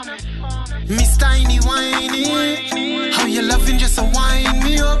 Miss Tiny whiny. How you loving just a wine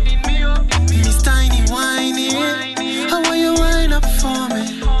me up? Miss Tiny whiny. How are you wine up for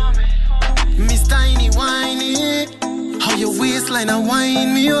me? Miss Tiny whiny. How your waistline a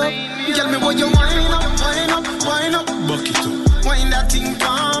wine me up? Tell me what you wine up, wine up, wine up. Buck it up. Wine that thing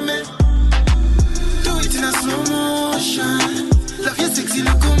for me. Do it in a slow motion. Love your sexy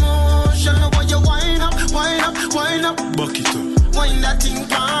locomotion. Know what you wine up, wine up, wine up. Buck it up. Wine that thing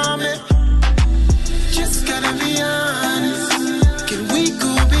for me. Just gotta be honest. Can we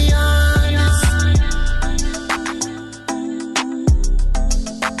go beyond this?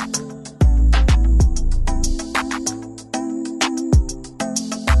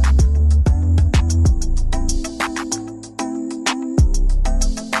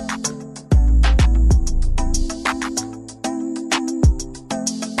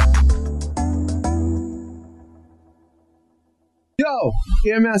 Yo,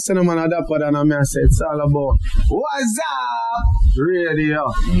 hear me a say no man a dapper than a me a say it's all about what's up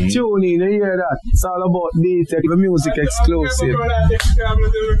radio. Tune in, you hear that? It's all about D-Tech, the music exclusive.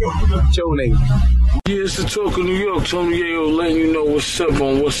 Tuning. Yeah, it's the Talk of New York. Tony Yayo letting you know what's up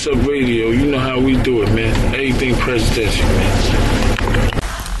on What's Up Radio. You know how we do it, man. Everything presidential, man.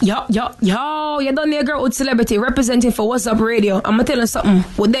 Yo, you done the girl with celebrity representing for What's Up Radio. I'ma tell you something.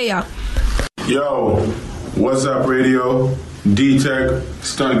 What they are? Yo, What's Up Radio? D-Tech,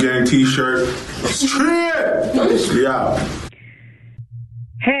 Stunt Gang T-shirt. Straight! Yeah.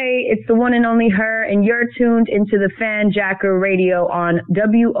 Hey, it's the one and only her, and you're tuned into the Fanjacker Radio on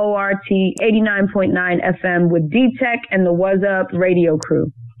WORT 89.9 FM with D-Tech and the What's Up Radio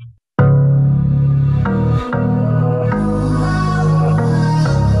crew.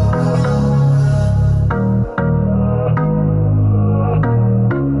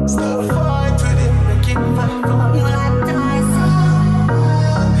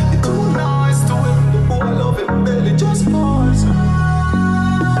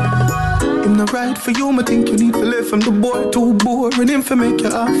 Right for you, I think you need to live from the boy too boring him for make you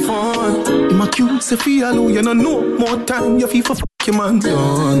have fun. In my cute say feel you know no more time you feel for fuck your man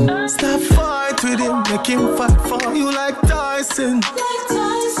done. Stop fight with him, make him fight for you like Tyson.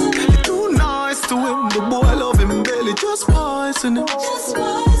 You're too nice to him, the boy love him barely, just poison him.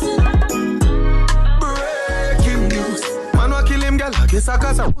 Breaking news, man wa kill him girl, I guess I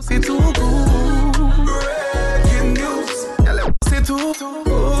got some pussy too good. Breaking news, girl I pussy too good.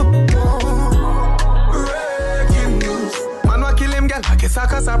 I guess I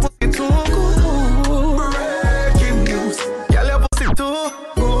cause I pussy too good. Breaking news, girl your pussy too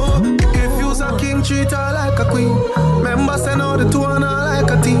good. If you's a king, treat her like a queen. Remember say now the two and her like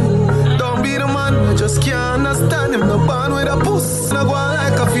a team. Don't be the man, I just can't understand him. No band with a puss, no go on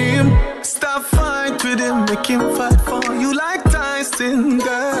like a film. Stop fight with him, make him fight for you like Tyson,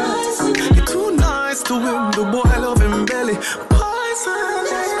 girl. You're too nice to him, the boy love him belly. Poison.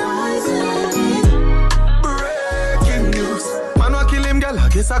 I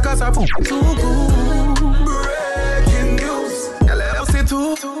guess I cause I put too good. Breaking news, girl I pussy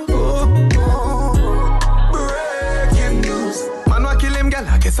too good. Breaking news, man wa kill him, girl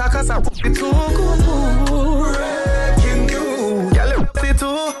I guess I cause I put too good. Breaking news, girl I pussy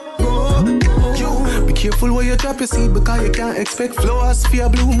too good. You be careful where you drop your seed because you can't expect flowers for your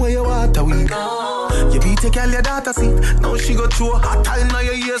bloom where your water weed. You beat a girl your daughter seat. Now she go through a hot time now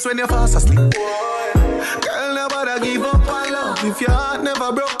your ears when you fast asleep. Girl, never give up on love. If your heart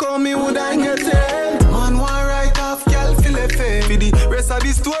never broke on me, would I get it? Man, one right off, girl, feel it fair. For the rest of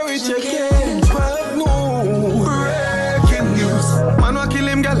the story, check it. 12 no breaking news. Man, wa kill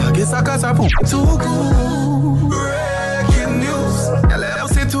him, girl, I guess I cause I put too good. Breaking news. Girl, I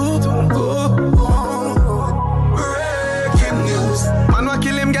say too good. Breaking news. Man, wa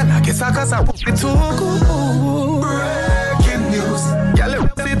kill him, girl, I guess I cause I put it too good. Breaking news. Girl, I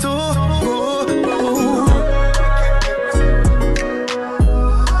say too good.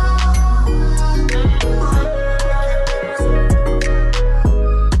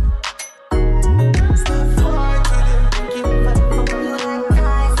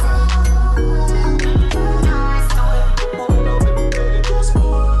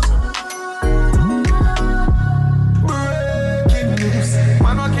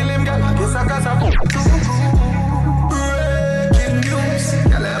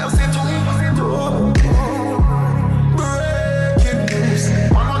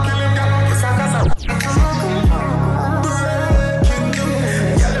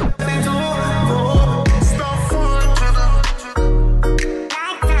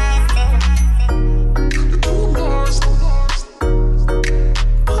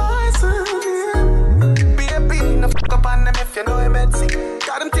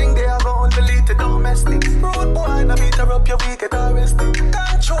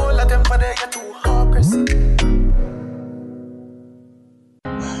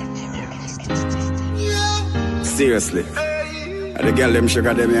 Seriously. The girl them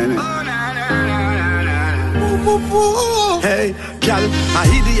sugar them, yeah. Hey, girl, I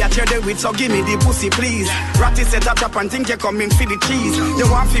idiot you there with, so give me the pussy, please. Ratty set a trap and think you coming for the cheese. You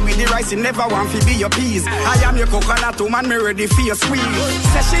want to be the rice, you never want to be your peas. I am your coconut woman, me ready for your squeeze.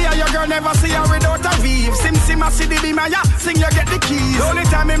 Say she and your girl never see her without a weave. Sim sim, I see the beam, yeah, sing you get the keys. The only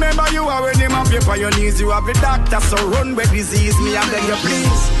time I remember you are when him up you on your knees. You have the doctor, so run with disease. Me and beg you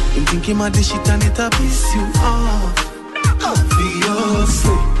please. You think him at the shit and it a piss you off.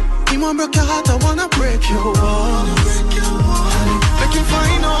 Obviously. Him want break your heart, I wanna break your walls. Make you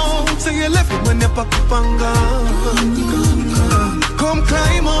find out, say you left it when you pack up and gone. Come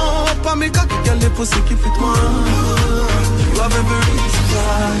climb up and make a kick your lip pussy if it want. You have every reason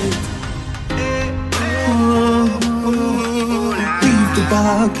why. Leave the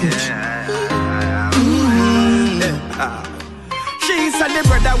baggage. She said the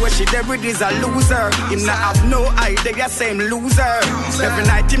brother where she there with is a loser. Him not have no idea, same loser. Every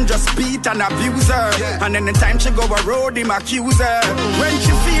night him just beat and abuse her. And anytime she go a road, him accuse her. When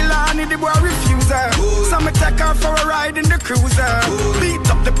she feel honey, the boy refuse her. So me take her for a ride in the cruiser. Beat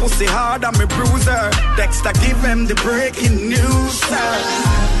up the pussy hard and me bruise her. Dexter give him the breaking news, sir.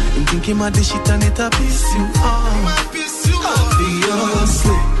 You think him at the shit and it a piss you off.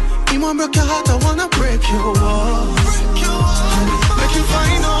 Obviously. Him want break your heart, I wanna break your walls. Make you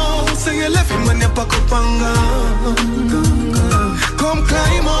find out, say you left him when you pack up and gone. Come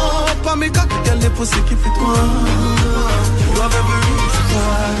climb up and make a kick your lip pussy if it want. You have every reason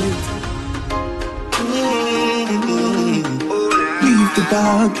why. Leave the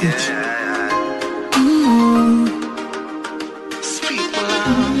baggage.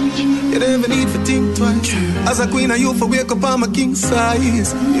 You don't even need to think twice. As a queen, I you for wake up on my king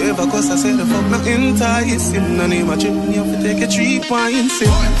size. You ever cause I say the fuck not entice. You don't imagine you have to take a 3 points.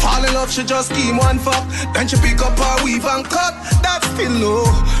 Fall in love, she just scheme one fuck. Then she pick up her weave and cut. That's still low.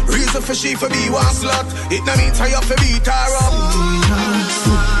 Reason for she for be one slut. It no means I have to beat her up.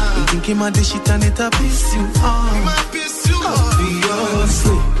 You think him at the shit and it a piss you off. Obviously.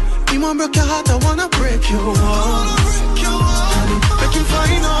 Him want break your heart, I wanna break your walls. Make you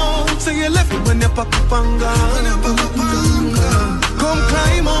find out, say you left it when you pack up and gone. Come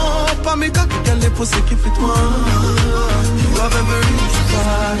climb up and make a kick your lip pussy if it want. You have every reason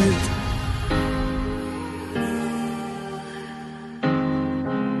why.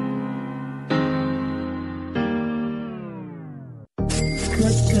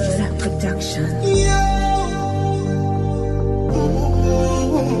 Good production.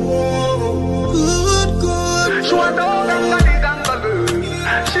 Good. She want all them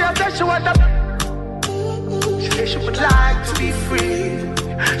she said she want she said she would like to be free.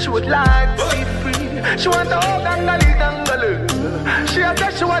 She would like to be free. She want the whole gangali. She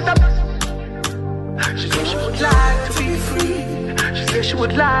said she want she said she would like to be free. She said she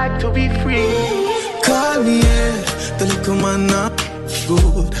would like to be free. Call me, yeah. The little man not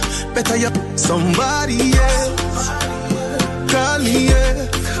good. Better you somebody else. Call me, yeah.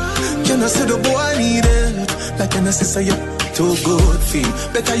 Can I say the boy need it? Like can I say you to too good feel.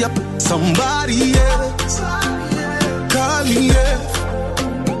 Better you somebody else. Call me, yeah.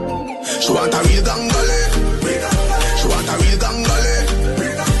 She want a real gangale. She want a real gangale.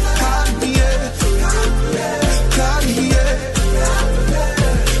 Call me, yeah. Call me, yeah.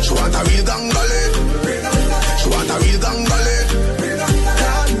 She want a real gangale. She want a real gangale.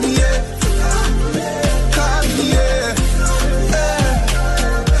 Call me, yeah. Call me, yeah.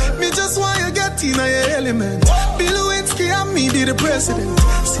 Me just want you get in your element. Bill Lewinsky and me be the president.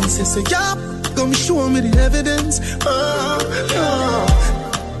 Since you say, yeah, come show me the evidence.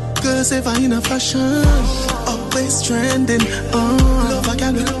 Girls ever in a fashion, always trending. Love a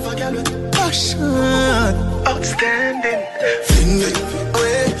gal with passion, outstanding. Fling it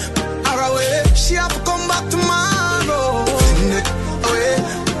away, or away. She have to come back tomorrow. Fling it away,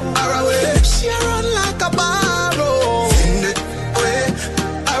 or away. She run like a barrow. Fling it away,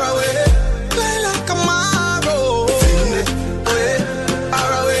 or away. Play like a marrow. Fling it away,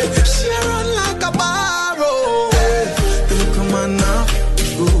 or away. She run like a barrow. Hey, look at man now.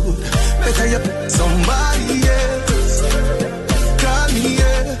 Somebody else. Call me,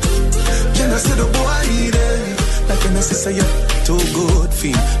 yeah. Can I see the boy there? Like can I say you're too good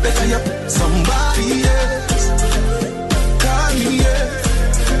feel. Better you somebody else. Call me, yeah.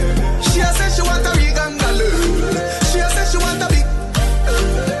 She said she want a big angle. She said she want a big.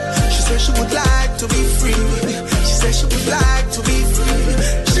 She said she would like to be free. She said she would like to be free.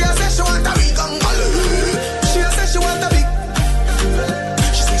 She said she want a big angle. She said she want a big.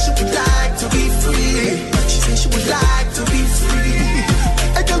 Like to be free. She said she would like to be free.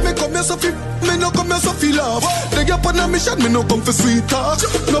 I tell me come here so feel, me no come here so feel love. They get on a mission, me no come for sweet talk.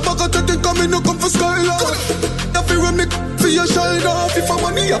 No bag of think me no come for skylark. If you run me for your shine off, if I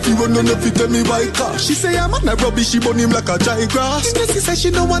money if you run on if you tell me why car. She say I'm not rubbish, she burn him like a dry grass. She say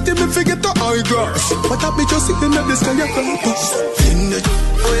she don't want him to forget the high grass. But I be just sitting in the sky of campus. Fling it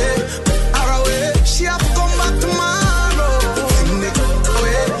away, or away. She have to come back tomorrow.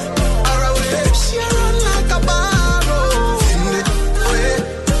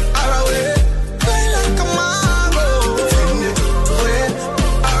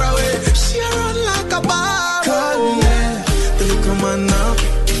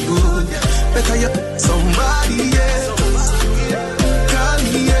 Somebody else. Call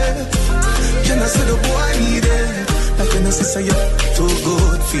me, yeah. Can I see the boy need it? Like can I say you're too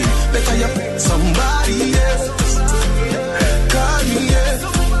good feel. Better you somebody else. Call me, yeah.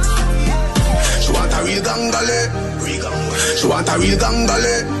 She want a real gangale. She want a real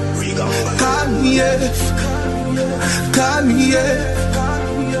gangale. Call me, yeah. Call me, yeah.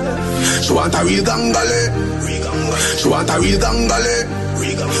 She want a real gangale. She want a real gangale.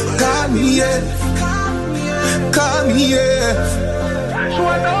 Call me, yeah. Call me, yeah. She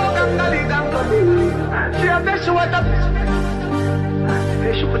want a gangale. She said she want a. She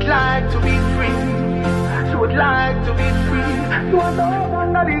said she would like to be free. She would like to be free. She want a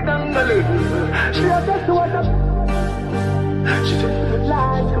gangale. She said she want a. She said she would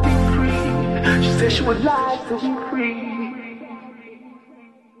like to be free. She said she would like to be free.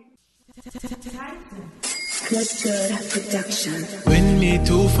 Good production. When me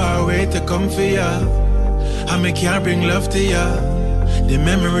too far away to come for ya, and me can't bring love to ya. The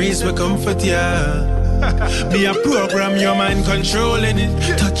memories will comfort ya. Be a program, your mind controlling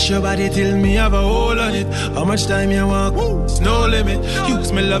it. Touch your body till me have a hold on it. How much time you walk? It's no limit.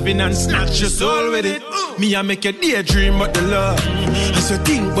 Use me loving and snatch your soul with it. Me I make a daydream about the love. As you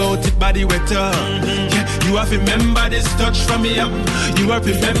think about it, body wetter. Yeah, you have to remember this touch from me up. You have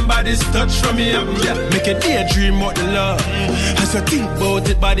to remember this touch from me up. Yeah, make a daydream about the love. As you think about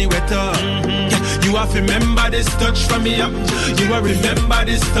it, body wetter. Yeah, you have to remember this touch from me up. You have to remember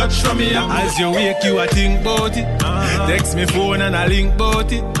this touch from me up. As you wake, you are think about it. Text me phone and I link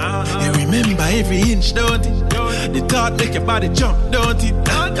about it. You remember every inch, don't it? The thought make your body jump, don't it?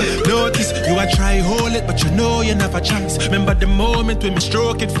 Notice you a try hold it, but you know you never chance. Remember the moment when me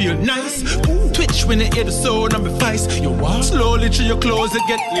stroke it feel nice. Twitch when you hear the sound of my voice. You walk slowly through your clothes and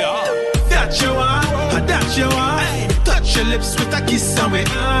get that you want, that you want. Touch your lips with a kiss away.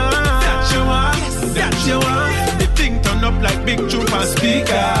 That you want, that you want. The thing turn up like big trooper speaker.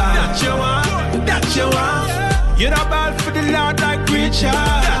 That you want, that you want. You're not bad for the Lord like preacher.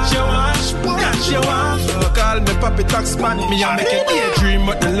 That you want, that you want. So call me Papi Tax Man. Me I make a daydream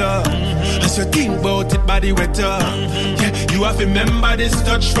about the love. As you think about it, body wetter. Yeah, you have to remember this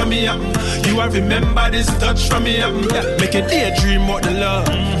touch from me up. You have to remember this touch from me up. Yeah, make a daydream about the love.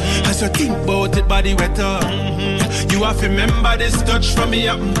 As you think about it, body wetter. Yeah, you have to remember this touch from me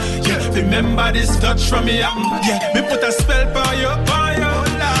up. Yeah, remember this touch from me up. Yeah, me put a spell for you.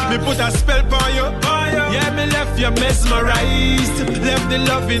 Me put a spell for you. Yeah, me left you mesmerized. Left the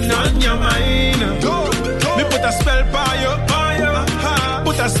loving on your mind. Me put a spell by you.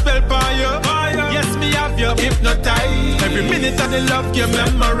 Put a spell by you. Yes, me have you hypnotized. Every minute of the love you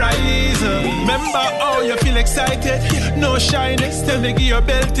memorize. Remember how you feel excited. No shyness. Tell me give your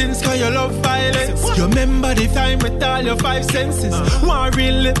beltings cause you love violence. You remember the time with all your five senses. Want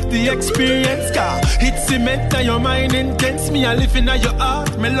relive the experience. Cause it's cement in your mind intense. Me a living in your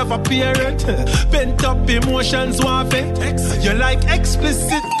heart. Me love apparent. Pent up emotions want vent. You like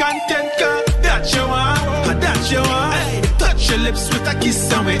explicit content. Cause that you want. That you want. Touch your lips with a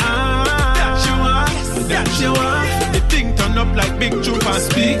kiss and we that you want. That you want. The thing turn up like big troop and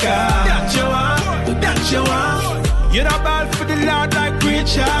speaker. That you want. That you want. You're the ball for the Lord like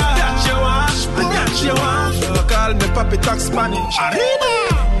preacher. That you want. That you want. So call me Papi talk Spanish.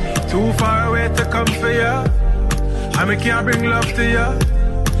 Arriba. Too far away to come for you. And me can't bring love to you.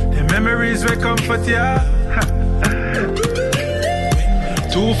 The memories will comfort you.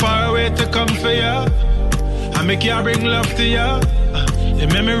 Too far away to come for you. And me can't bring love to you. The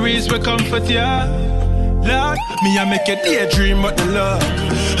memories will comfort you. Lord, me I make a daydream about the love.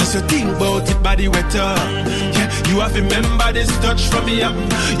 As you think about it, body wetter. Yeah, you have remember this touch from me up.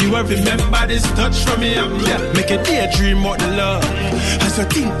 You have remember this touch from me up. Yeah, make a daydream about the love. As you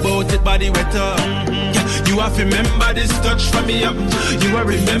think about it, body wetter. Yeah, you have remember this touch from me up. You have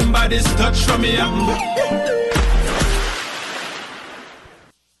remember this touch from me up.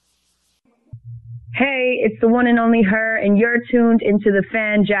 Hey, it's the one and only her, and you're tuned into the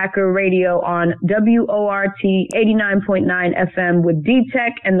Fanjacker Radio on WORT 89.9 FM with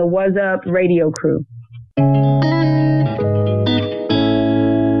D-Tech and the Was Up radio crew. You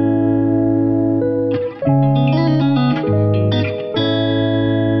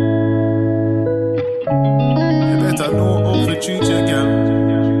better know how to treat your girl.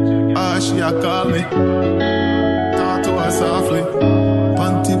 She a call me. Talk to her softly.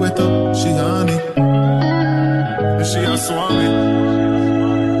 Panty wet up, she honey. She a swami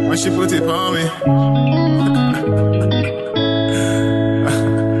when she put it on me.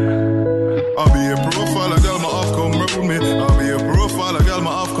 I'll be a profile, a girl my off come round me. I'll be a profile, a girl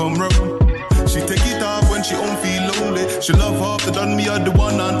my off come round. She take it off when she don't feel lonely. She love half the done me are the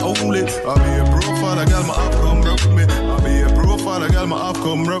one and only. I'll be a profile, a girl my off come round me. I'll be a profile, a girl my off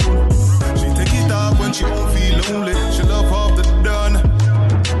come round. She take it off when she don't feel lonely. She love half the done.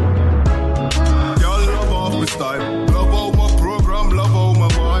 My style. Love how my program, love how my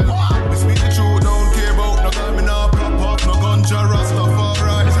vibe. Me speak the truth, don't care about no girl, me nah pop up, no ganja,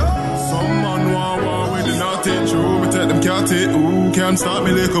 Rastafari. Some man want with the naughty true. Me tell them can't take, ooh, can't stop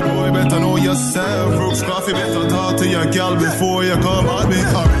me like a boy. Better know yourself, Brooks Coffee. Better talk to your girl before you come at me.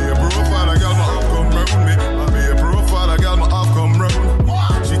 I'll be a profile, a girl my off come round me. I'll be a profile, a girl my off come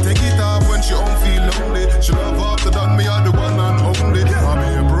round. She take it off when she don't feel lonely. She love half the done me are the one and only. I'll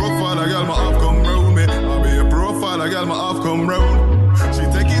be a profile, a girl my off come round me. A girl my off come round. She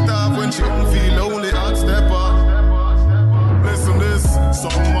take it off when she don't feel lonely. Hot stepper. Listen this.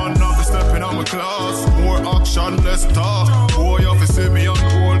 Some man have to step in on my class. More action, less talk. Boy, you fi see me and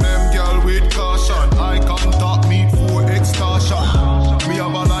hold them girl with caution. I can't talk meat for extortion. Me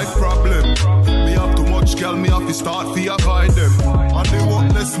have a life problem. Me have too much girl. Me have to start fi avoid them. And they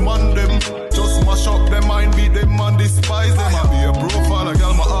worthless man them. Just mash up them mind, beat them and despise them. I be a profile, a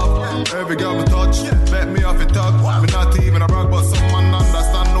girl my off. Every girl me touch, let me off it talk. Me not even a brag, but some man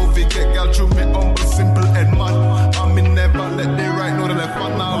understand. No fake get girl through me humble, simple head man. And me never let the right know the left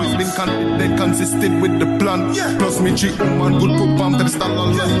one. Now it's been confident, consistent with the plan. Plus me treat woman good, put palm to the style.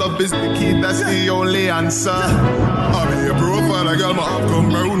 All love is the key, that's the only answer. I be a profile, a girl my off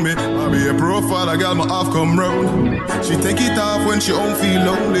come round me. I be a profile, a girl my off come round. She take it off when she don't feel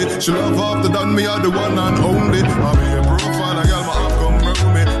lonely. She love half the done me are the one and only. I be a profile, a girl my off come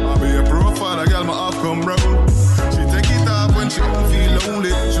round me. I be a profile, a girl my off come round. She take it off when she don't feel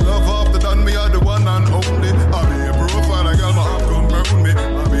lonely. She love half the done me are the one and only. I be a profile, a girl my off come round me.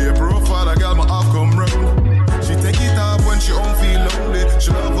 I be a profile, a girl my off come round. She take it off when she don't feel lonely.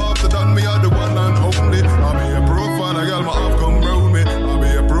 She love half the done me are the one and only. I be a profile, a girl my off come round me. I be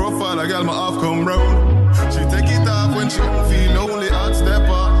a profile, a girl my off come round. She take it off when she don't feel lonely. Hot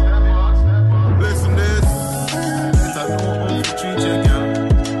stepper. Listen this. Better know how to treat your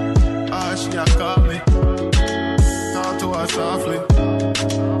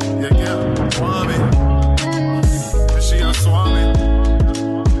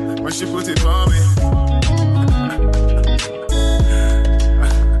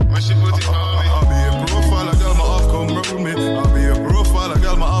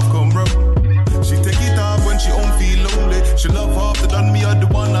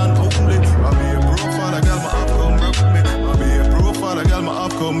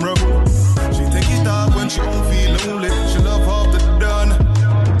come round. She take it off when she don't feel lonely. She love half the done.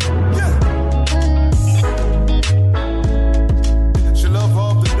 Yeah. She love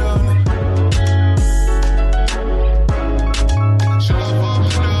half the done. She love half the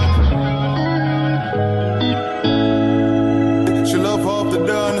done. She love half the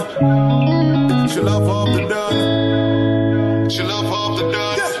done. She love half the done. She love half the done.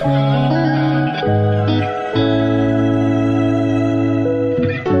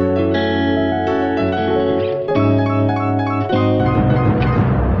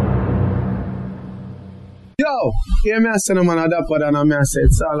 Yo, hear me a say no man a dapper than a me a say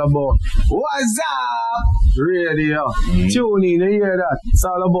it's all about what's up radio. Tune in, you hear that? It's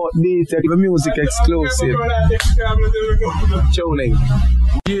all about D-Tech, the music exclusive. Tuning.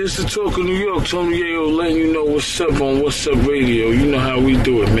 Yeah, it's the Talk of New York. Tony Yayo letting you know what's up on What's Up Radio. You know how we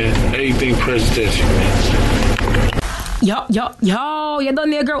do it, man. Everything presidential, man. Yo, you done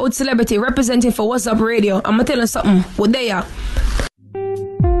the girl with celebrity representing for What's Up Radio. I'ma tell you something. What they are?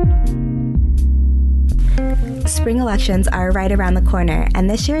 Spring elections are right around the corner, and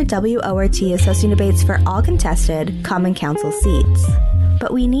this year WORT is hosting debates for all contested Common Council seats.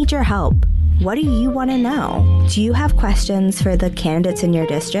 But we need your help. What do you want to know? Do you have questions for the candidates in your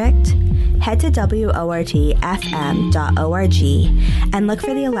district? Head to WORTFM.org and look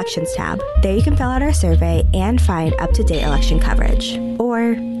for the Elections tab. There you can fill out our survey and find up-to-date election coverage.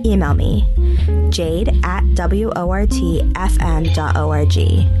 Or email me,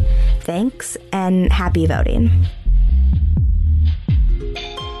 jade@WORTFM.org. Thanks, and happy voting.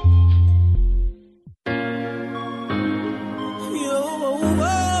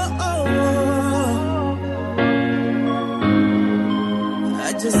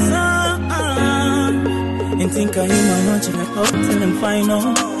 And think of him and not check out till him find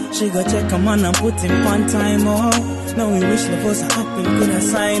out. She go check a man and put him one time out. Now we wish love was happen, could I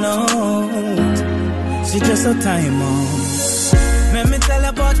sign out? She just a time out. Let me tell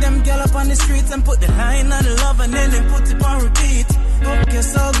about them girl up on the streets and put the line on the love and then they put it on repeat. Okay,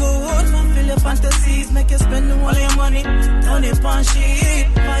 so good, fulfill your fantasies, make you spend all your money, turn it on shit,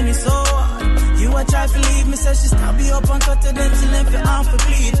 find it so hard. You a try to leave me, say she stab you up and cut it, then she left you off for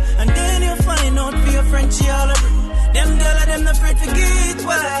bleed. And then you find out for your friend she all over. Them girl are them afraid to get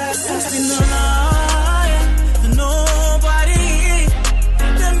why. Just in the lie, to nobody.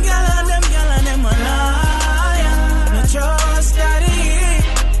 Them girl and them a liar. No trust daddy.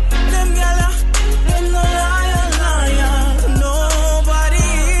 Them girl are them no liar.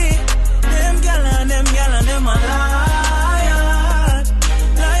 Nobody. Them girl and them a liar.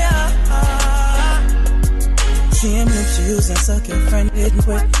 Shame if she use and suck your friend it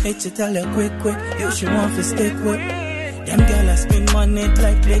quick. Hate you tell her quick. You should want to stick with. Them gyal spend money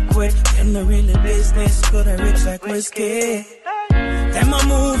like liquid. Them no really business, could I rich like whiskey. Them a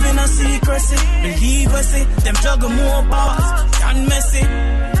move in a secrecy. Believe us it. Them juggle more bars than messy.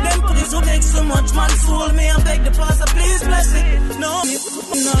 Them police who take so much man soul. Me I beg the pastor please bless it. No, me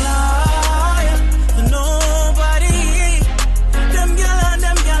no lie to nobody. Them gyal and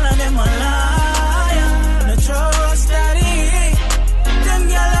them a liar. No trust daddy. Them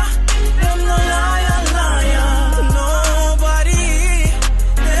gyal them no liar. Nobody.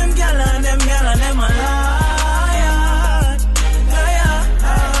 Them gyal and them a liar.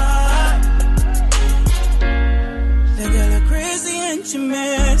 The girl are crazy and she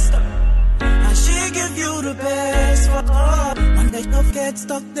messed up. And she give you the best for all. When they don't get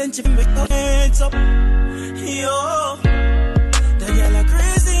stuck, then she make her heads up. Yo, the girl are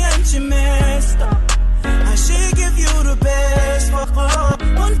crazy and she messed up. And she give you the best for all.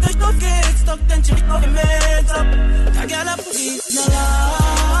 When they don't get stuck, then she make her heads up. The girl are please no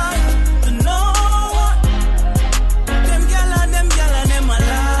lie to no one. Them gyal and them a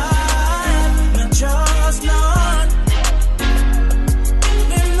liar. No trust none.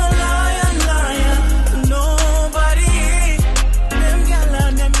 Them no liar. Nobody. Them gyal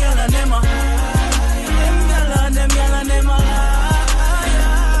and them a liar. Them gyal and them a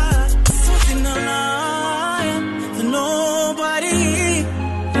liar. Sweet no liar to nobody.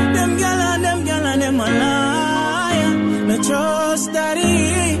 Them gyal and them a liar. No trust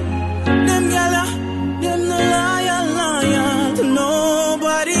daddy. Them gyal them no liar to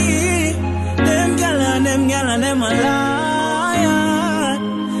nobody. Them gyal and them a liar.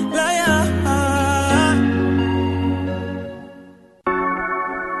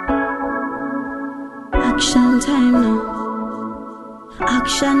 Action time now.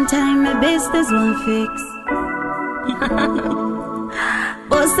 Action time, my business won't fix.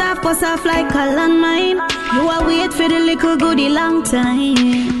 Bust off like a landmine. You are wait for the little goodie long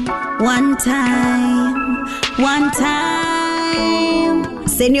time. One time.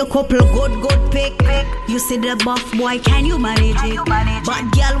 Send your couple good pick. You see the buff boy, can you manage it? But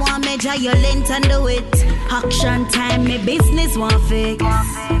girl want measure your length and do it. Action time, me business want fix.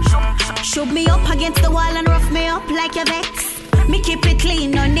 Shove me up against the wall and rough me up like your vex. Me keep it clean,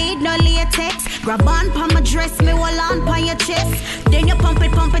 no need no latex. Grab on pa my dress, me hold on pa your chest. Then you pump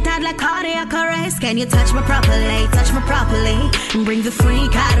it out like cardiac arrest. Can you touch me properly, and bring the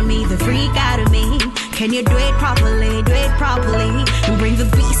freak out of me, Can you do it properly, and bring the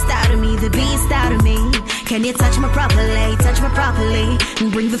beast out of me, Can you touch me properly,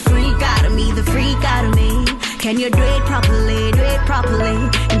 and bring the freak out of me, Can you do it properly,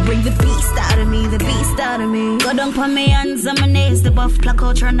 and bring the beast out of me, Go down for me hands on my knees, the buff pluck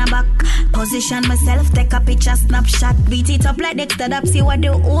out run back. Position myself, take a picture, snapshot, beat it up like Dexter Dap, see what the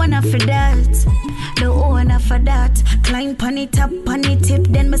owner for that. Climb pon it up, pon the tip,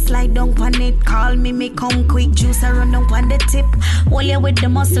 then me slide down pon it. Call me come quick, juice I run down pon the tip. Hold you with the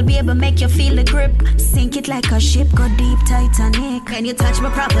muscle, baby, make you feel the grip. Sink it like a ship, go deep, Titanic. Can you touch me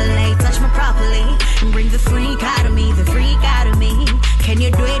properly, and bring the freak out of me, Can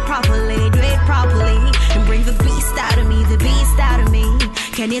you do it properly, and bring the beast out of me,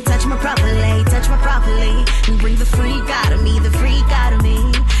 Can you touch me properly, and bring the freak out of me,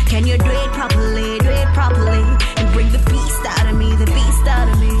 Can you do it properly, and bring the beast out of me,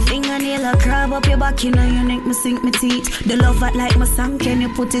 Fingernail a crab up your back, you know you make me sink my teeth. The love that like my song, can you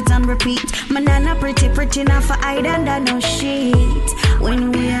put it on repeat? My nana pretty now for hide under no sheet.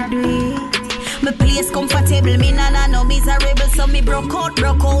 When we are do it, my place comfortable, me nana no miserable. So me broke out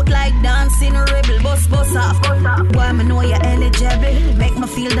like dancing rebel. Bust off. Boy, me know you're eligible. Make me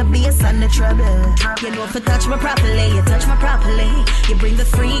feel the bass and the treble. You know if you touch me properly, You bring the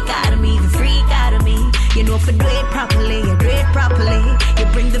freak out of me, You know if you do it properly, You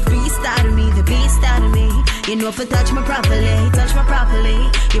bring the beast out of me, You know if you touch me properly,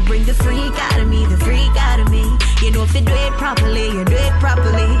 You bring the freak out of me, You know if you do it properly,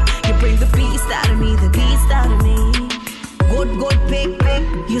 You bring the beast out of me, Good pick.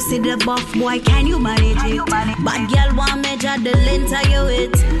 You see the buff boy, can you manage it? Bad girl want measure the length of your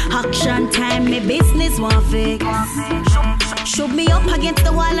it. Action time, me business want fix. Shove me up against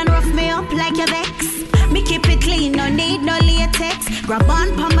the wall and rough me up like your vex. Me keep it clean, no need no latex. Grab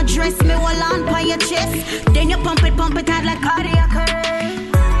on pa my dress, me hold on pa your chest. Then you pump it out like cardiac arrest.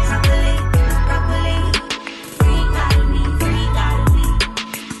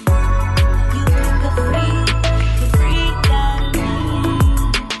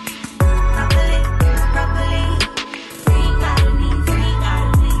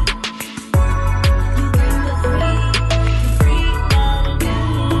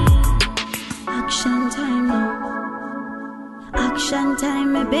 Action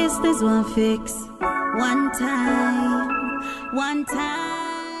time, my business one fix. One time.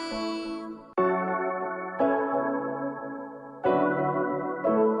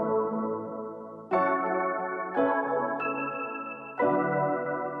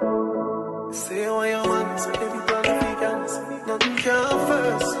 Say what you want, so every time you dance, nothing can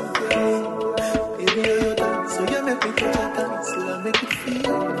first you, girl. Baby, you dance, so you make me touch your dance, so I make it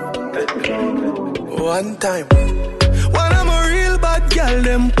feel. One time. When I'm a real bad girl,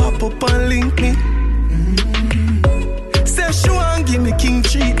 them pop up and link me. Say she want give me king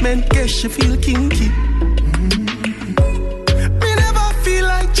treatment, guess she feel kinky. Me never feel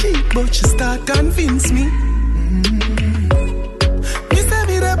like cheap, but she start convince me. Me say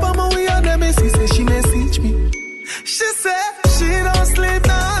me there on my way and them she say she message me. She say she don't sleep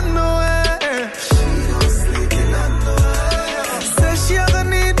nowhere. Say she ever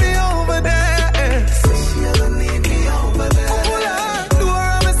need me over there.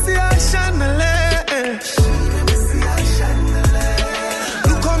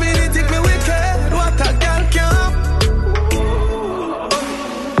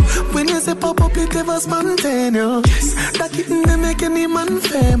 Pop up, it ever spontaneous. Yes. That kitten, they make any man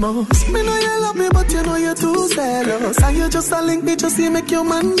famous. Me know you love me, but you know you're too zealous. And you just a link me, just see make your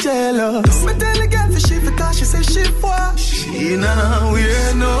man jealous. Me tell the girl for she because she say she for. She now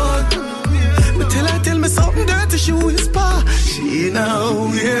we're not. Me tell me something dirty, she whisper. She now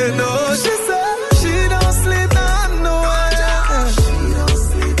we're not. She say she don't sleep nowhere. She don't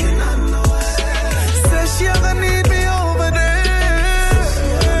sleep nowhere. Say she ever need me over there.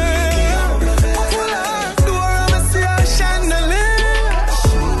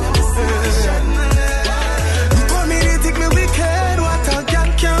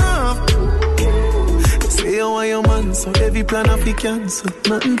 So every plan of the cancel,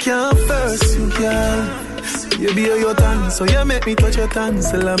 nothing can first you, girl. You be your turn, so you make me touch your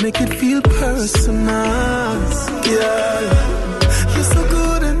tonsil. I make it feel personal, girl. You're so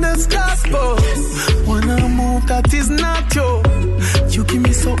good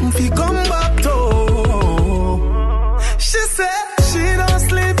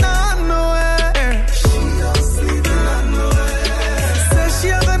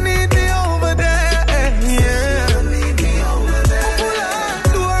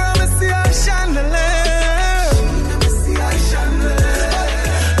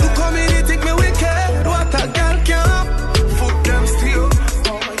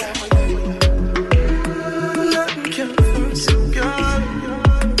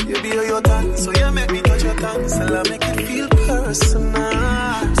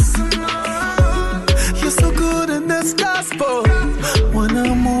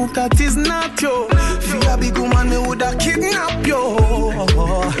if that is not you. If you a big woman, me woulda kidnap you.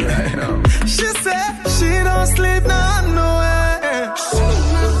 She said she don't sleep nowhere.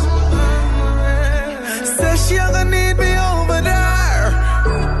 Say she gonna need me over there.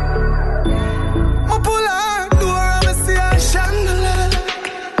 Ma pull her door and me see her chandelier.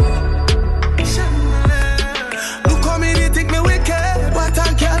 Look how me they think me wicked, but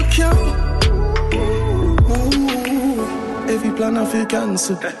I can't kill. Every plan I feel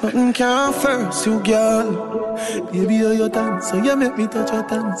cancel. Nothing can first you, girl. Baby, you're your dance, so you make me touch your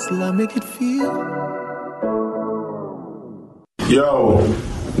dance till I make it feel. Yo,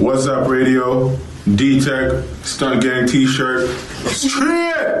 what's up, radio? D-Tech, Stunt Gang T-shirt.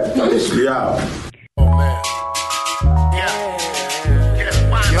 Straight! Yeah. Oh, man.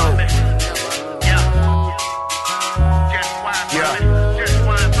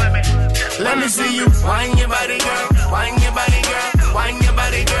 Let me see you wind your body, girl. Wind your body, girl. Wind your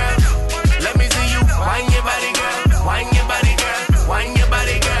body, girl. Let me see you wind your body, girl. Wind your body, girl. Wind your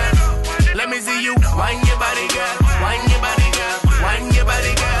body, girl. Let me see you wind your body, girl. Wind your body, girl. Wind your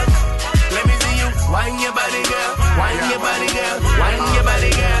body, girl. Let me see you wind your body, girl. Wind your body, girl. Wind your body,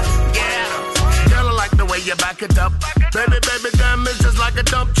 girl. Yeah. Girl, I like the way you back it up. Baby, baby, damn, it's just like a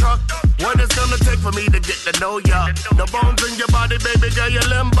dump truck. What it's gonna take for me to get to know ya? The bones in your body, baby girl, you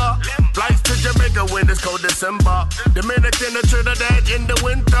limber. Flights to Jamaica when it's cold December. Dominican to Trinidad in the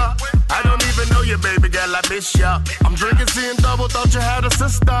winter. I don't even know you, baby girl, I miss ya. I'm drinking, seeing double, thought you had a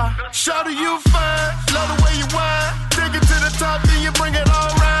sister. Shawty, you fine, love the way you whine. Take it to the top, then you bring it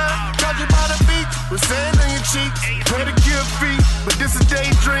all round. Got you by the beach, with sand on your cheeks. Pedicure feet, but this is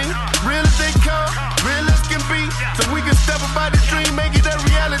daydream. Real as they come, real as can be. So we can step up by the dream, make it a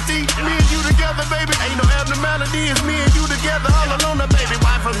reality. Me and you together, baby, ain't no abnormality. It's me and you together, all alone, now, baby,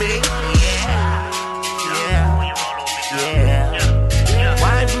 why for me? Yeah, yeah, yeah.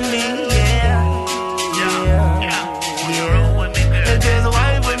 Why for me? Yeah, yeah, yeah. And just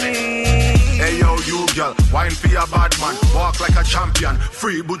why for me? Hey yo, you girl, wine for your bad man. Walk like a champion,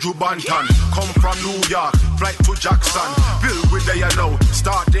 free Buju Banton. Come from New York, flight to Jackson. Bill with the yellow,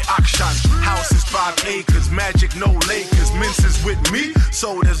 start the action. House is 5 acres, magic no Lakers. Minces with me,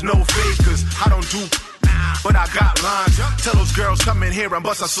 so there's no fakers. I don't do, but I got lines. Tell those girls come in here and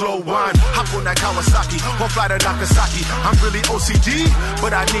bust a slow wine. Hop on that Kawasaki, or fly to Nagasaki. I'm really OCD,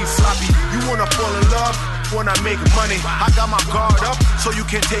 but I need sloppy. You wanna fall in love? Wanna make money? I got my guard up, so you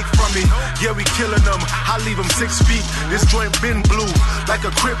can't take from me. Yeah, we killing them. I leave them 6 feet. This joint been blue, like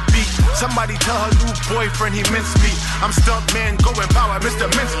a crib beat. Somebody tell her new boyfriend he minced me. I'm stunt man, going power, Mr.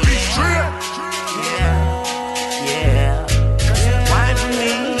 Mince Beat. Yeah, yeah. Why for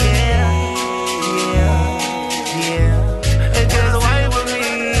me? Yeah, yeah, yeah. And just why for me?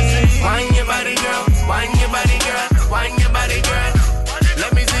 Wind your body, girl. Wind your body, girl. Wind your body, girl.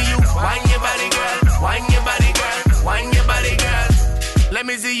 Let me see you. Wind your body, girl. Wind your body, girl. Wind your body, girl. Let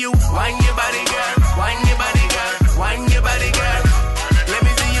me see you. Wind your body, girl. Wind your body, girl. Wind your body, girl. Let me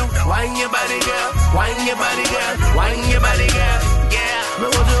see you. Wind your body, girl. Wind your body, girl. Wind your body, girl. Yeah.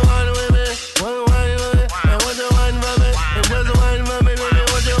 But what you want with me? What you want with me? And what you want for me? And just wine for me, baby.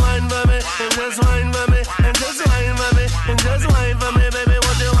 What you want for me? And just wine for me. And just wine for me. And just wine for me, baby.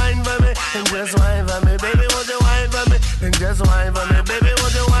 What you wine for me? And just wine for me, baby. What you wine for me? And just wine for me, baby.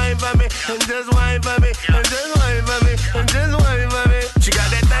 What you wine for me? And just wine for me. And just wine for me. And just wine for me. She got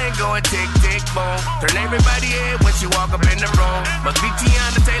that thing going tick, tick, boom. Turn everybody head when she walk up in the room. Must be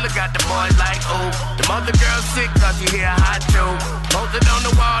Tiana Taylor, got the boys like, ooh. The mother girl sick cause she hear a hot tune. Posted on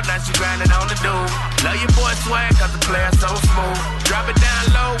the wall, now she grinding on the dude. Love your boy swag cause the player so smooth. Drop it down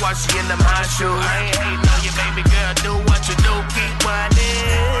low while she in them high shoes. I ain't hating on you, baby girl, do what you do. Keep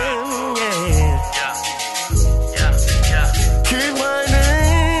whining, yeah. Keep whining.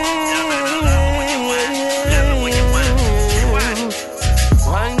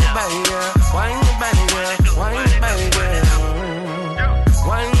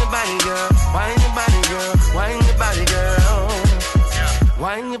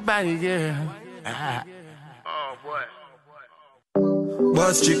 Wine your body, girl. Oh boy.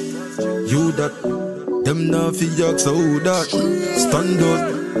 Boss chick, you that. Them now fi yak so that. Stand out,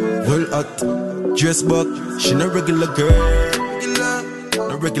 well hot. Dress back, she no regular girl.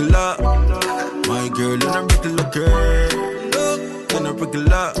 No regular. My girl, no regular girl. No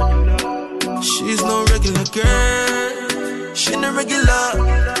regular. She's no regular girl. She no regular.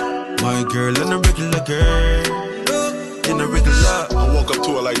 My girl, no regular girl. In a regular. I walk up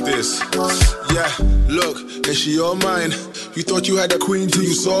to her like this. Yeah, look, is she all mine? You thought you had a queen till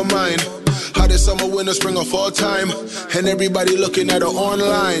you saw mine. Hottest summer, winter, spring, or fall time. And everybody looking at her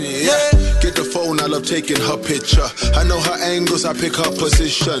online. Yeah, get the phone, I love taking her picture. I know her angles, I pick her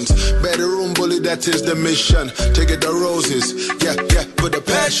positions. Bedroom bully, that is the mission. Take it the roses, yeah, with the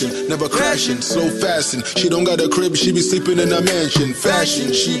passion. Never crashing, slow fasting. She don't got a crib, she be sleeping in a mansion.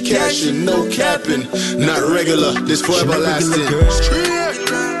 Fashion, she cashing, no capping. Not regular, this forever lasting.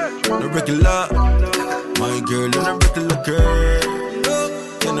 No regular, my girl, and a regular girl.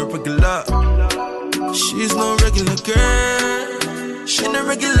 And a regular, she's no regular girl. She no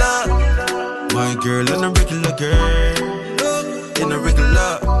regular, my girl, and a regular girl. And a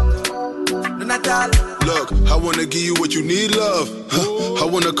regular, not all. Look, I wanna give you what you need, love. I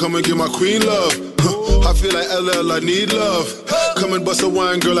wanna come and give my queen love. I feel like LL, I need love. Come and bust a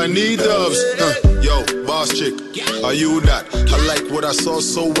wine, girl, I need doves. Yo, boss chick, are you that? I like what I saw,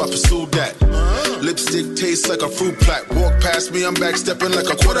 so I pursued that. Lipstick tastes like a fruit plat. Walk past me, I'm back stepping like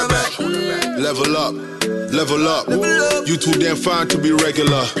a quarterback. Level up, level up. You too damn fine to be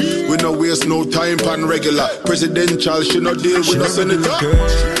regular. We no waste no time pan regular. Presidential should not deal with us in the dark.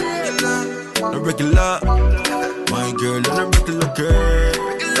 No regular, my girl, and a regular girl.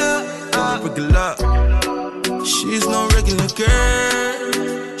 Regular, she's no regular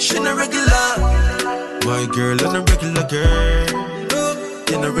girl. She no regular, my girl, and a regular girl.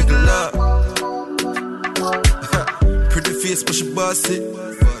 In a regular, pretty face, but she bossy.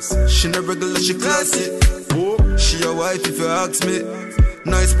 She no regular, she classy. She a wife if you ask me.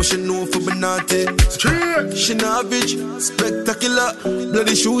 Nice, but she know for banati. She not average, spectacular.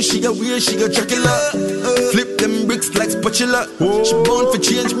 Bloody shoes, she a weird, she a Dracula. Flip them bricks like spatula. She born for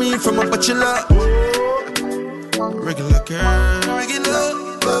change me from a bachelor. Regular girl, regular,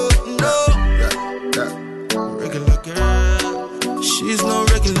 no. Regular girl, she's no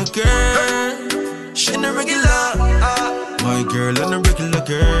regular girl. She no regular, my girl and a regular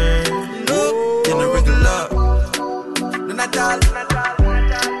girl. In a regular, not all.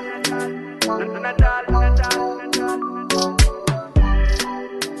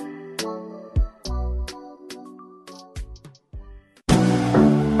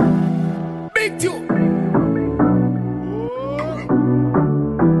 Big tune.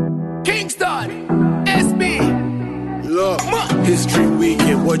 Kingston. SB. Look, history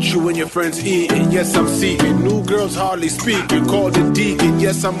weekend, what you and your friends eating? Yes, I'm seeking. New girls hardly speaking. Call the deacon.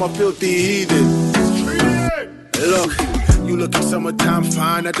 Yes, I'm a filthy heathen. Look. You looking summertime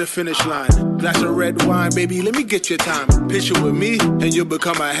fine at the finish line. Glass of red wine, baby, let me get your time. Picture with me, and you'll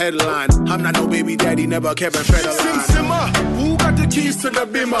become a headline. I'm not no baby daddy, never kept a fed line. Simmer, who got the keys to the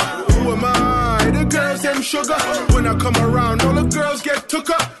Beamer? Who am I? The girls, them sugar. When I come around, all the girls get took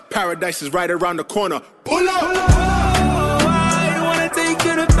up. Paradise is right around the corner. Pull up! Oh, I wanna take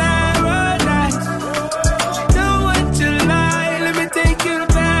you to paradise. Do what you like, let me take you to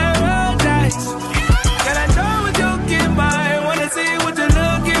paradise. Girl, I know what you give my, wanna see what you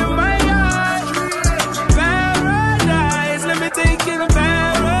look in my eyes. Paradise, let me take you to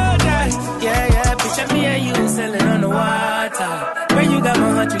paradise. Yeah, picture me and you sailing on the water. When you got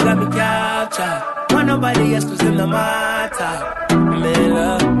my heart, you got me captured. Want nobody else to in the matter. Me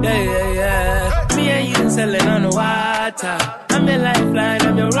love, yeah. Me and you sailing on the water. I'm your lifeline,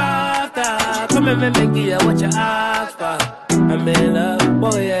 I'm your rafter. Come and make me give you what you ask for. I'm in love,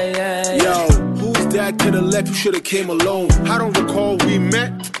 boy, yeah. Yo, who's that to the left? You should've came alone. I don't recall we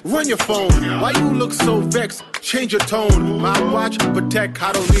met. Run your phone. Why you look so vexed? Change your tone. My watch, protect,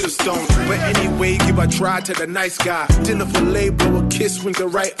 I don't need a stone. But anyway, give a try to the nice guy. Dinner filet, blow a kiss, wink the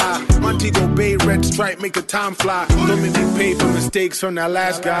right eye. Montego Bay, red stripe, make the time fly. Don't make me pay for mistakes from that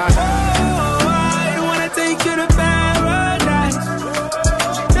last guy. Oh, I wanna take you to paradise.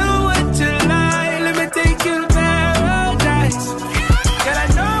 Do what you like, let me take you to paradise. Girl, I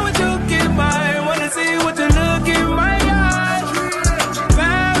know what you give my, wanna see what you look in my eyes.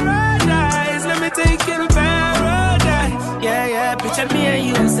 Paradise, let me take you to paradise. Yeah, picture me and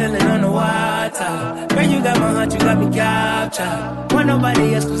you sailing on the water. When you got my heart, you got me captured. Want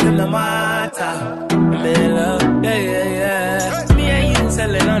nobody else to in the matter. I'm in love, yeah. Me and you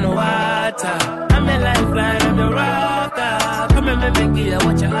sailing on the water. I'm a lifeline, I'm your rocker. Come and make me give you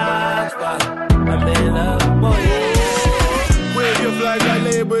what you ask for. I'm in love, boy, yeah. Wave your flag like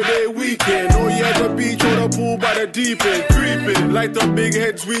Labor Day weekend. Oh yeah, the beach or the pool by the deep end. Creeping, like the big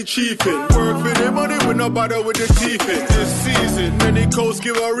heads we chiefin'. Work for the money, we no bother with the teeth in. This season, many coasts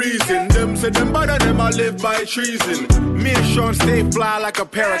give a reason. Them say them bother, them I live by treason. Me and Sean stay fly like a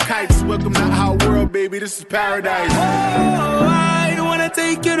pair of kites. Welcome to our world, baby, this is paradise. Oh, I wanna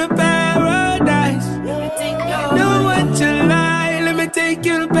take you to paradise. Do what you like, let me take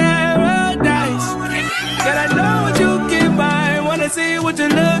you to paradise. Girl, I know what you give my, wanna see what you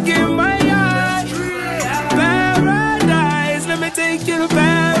look in my eyes. Paradise, let me take you to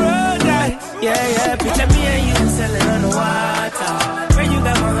paradise. Yeah, picture me and you selling on the water. When you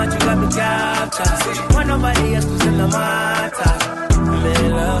got my heart, you got me captured. Want nobody else to sell the matter. I'm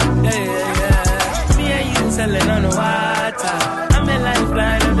in love, yeah. Me and you selling on the water. I'm a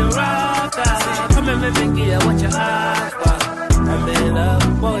lifeline on the rocker. Come and make me get what you ask for. I'm in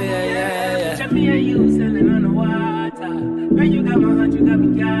love, oh yeah. Picture me and you selling on the water. When you got my heart, you got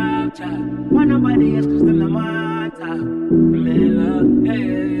me captured. Want nobody else to sell the matter. I'm in love,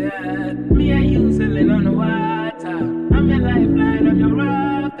 yeah. Me and you sailing on the water. I'm your lifeline, I'm your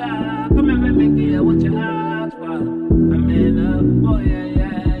rocker. Come and make me get what you ask for. I'm in love, oh yeah.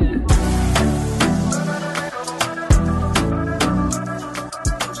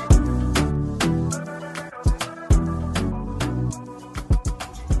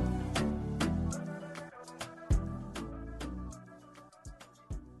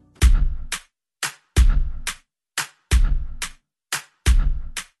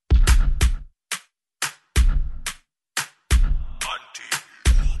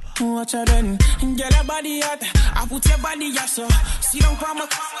 Watch her then, get her body hot. I put your body up so. See don't come up.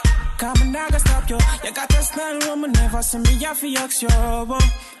 Come and I can stop you. You got a style woman, never see me off your ask you.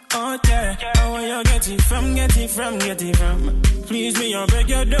 Oh yeah, where you get it from, get it from. Please me, I beg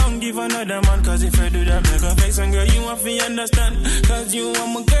you, don't give another man. Cause if I do that, make a face and girl, you want to understand. Cause you are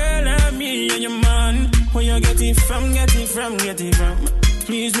my girl and me and your man. Where you get it from, get it from.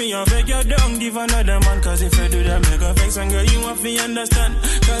 Please me, I beg you, don't give another man. Cause if I do that, make a face and girl, you want to understand.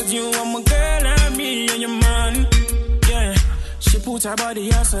 Cause you are my girl and me and your man. Yeah, she put her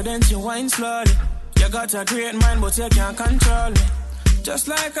body out so then she whine slowly. You got a great mind but you can't control me. Just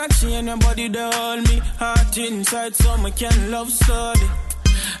like a chain, your body they hold me. Heart inside so I can love slowly.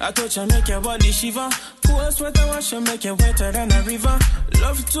 I touch and make your body shiver. Cool sweat and wash and make you wetter than a river.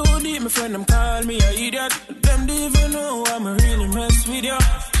 Love too deep, my friend them call me a idiot. Them don't even know I'm really mess with you.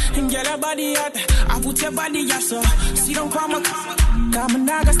 And get your body hot, I put your body up so. See don't come and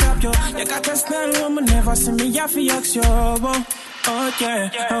I can stop you. You got a style woman, never see me off your ask you.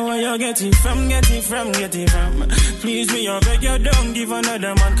 Okay, how where you get it from? Please me, I beg you, don't give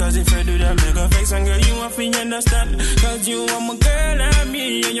another man. Cause if I do that, make a face and girl, you want to understand. Cause you are my girl and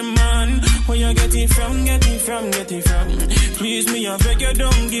me and your man. Where you get it from? Please me, I beg you,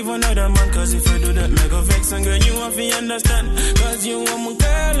 don't give another man. Cause if I do that, make a face and girl, you want to understand. Cause you are my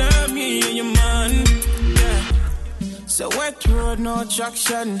girl and me and your man. Yeah. So wet road, no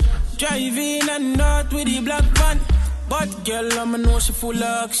traction. Driving and not with the black van. But girl, I'ma know she full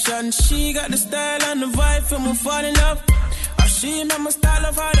of action. She got the style and the vibe for me fall in love. She make my style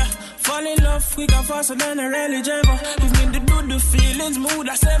of harder. Fall in love quick and faster than a rally driver. If me to do the feelings, me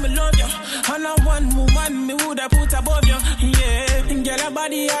woulda say me love you. And I one woman, me woulda put above you. Yeah, and get her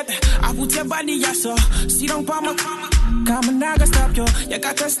body hot, I put your body up so. See don't palm my come and I can stop you. You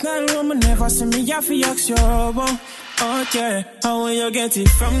got a style woman, never see me off your ask you. Okay, how will you get it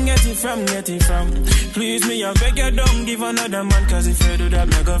from? Please me, I beg you, don't give another man. Cause if you do that,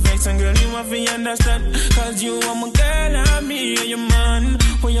 make a vex and girl, you have to understand. Cause you are my girl and me and your man.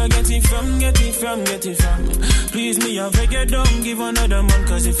 Where you get it from? Please me, I beg you, don't give another man.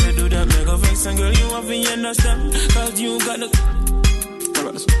 Cause if you do that, make a vex and girl, you have to understand. Cause you got the...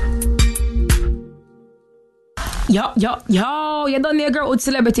 Yo, you done the girl with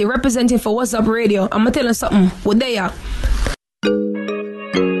celebrity representing for What's Up Radio. I'ma tell you something. What they are?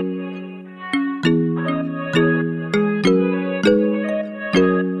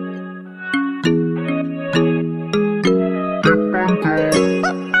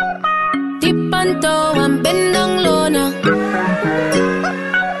 Tipanto, I'm bend down low now.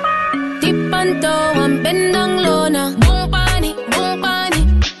 Tipanto, I'm bend down low now. Boom pani.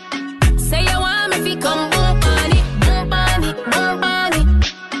 Say you want me fi come.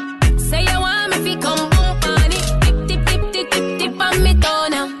 Say you want me fi come boom pani. Tip on me toe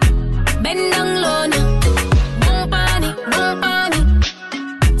now. Bend down low now. Boom pani.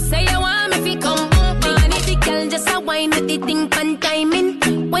 Say you want me fi come boom pani. The girl just a wine with the thing pan timing.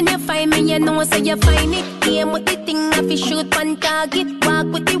 When you find me, you know say you find it. Aim with the thing, I fi shoot pan target. Walk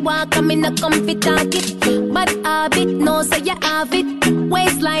with the walk, I'm in a comfy target. But habit, no say you have it.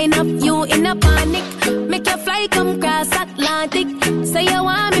 Waistline of you in a panic. Make you fly come cross Atlantic. Say you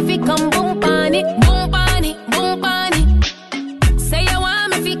want me fi come boom pani. Say you want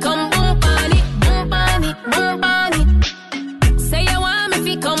me fi come boom pani. Say you want me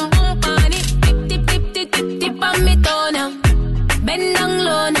fi come boom pani. Tip on me toe now. Bend down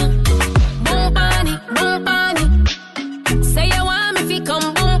low now. Boom pani. Say you want me fi come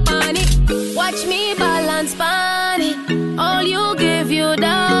boom pani. Watch me balance pani. All you give you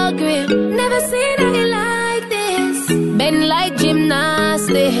dog grip. Never seen nothing like this. Bend like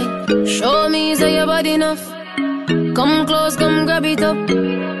gymnastics. Show me say your body enough. Come close, come grab it up.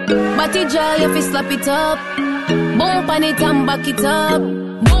 Body jaw, you fi slap it up. Boom pan it and back it up.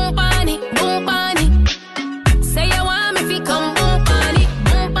 Boom pan it, boom pan it. Say you want me fi come boom pan it,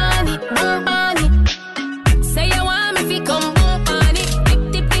 boom pan it, boom pan it. Say you want me fi come boom pan it. Tip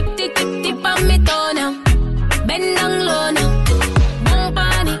tip tip tip tip tip on me toe now. Bend down low now. Boom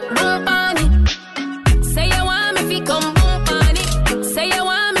pan it, boom pan it. Say you want me fi come boom pan it. Say you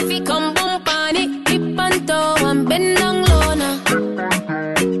want me fi come boom pan it. Tip and toe and bend down low now.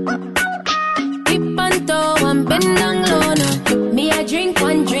 Tip and toe and bend down low now. Me I drink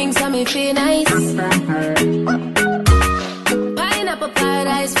one drink so me feel nice. Pineapple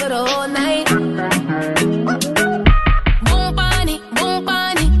paradise for the whole night. Boom pan it, boom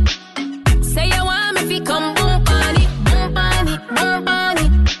pan it. Say you want me fi come boom pan it, boom pan it, boom pan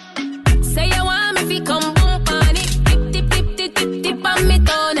it. Say you want me fi come boom pan it. Tip tip tip tip tip tip on me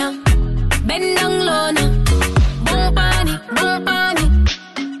toe now. Bend down low now. Boom pan it, boom pan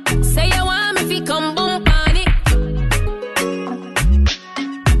it. Say you want me fi come boom pan it.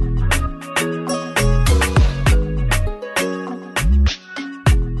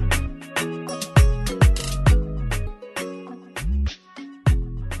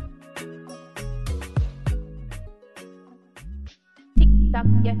 Tick-tock,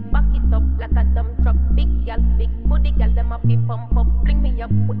 yeah, back it up like a dumb truck. Big gal, big booty gal, them a fi pump up. Fling me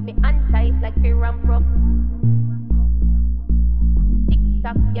up with me hand tight like fear and rough.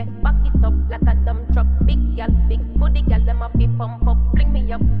 Tick-tock, yeah, back it up like a dumb truck. Big gal, big booty gal, them a fi pump up. Fling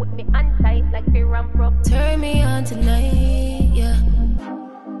me up with me hand tight like fear and rough. Turn me on tonight, yeah.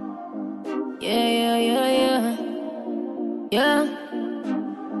 Yeah, yeah, yeah, yeah.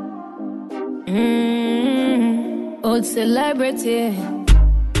 Yeah. Old celebrity.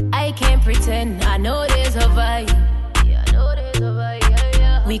 I can't pretend. I know there's a vibe. Yeah, I know there's a vibe. Yeah,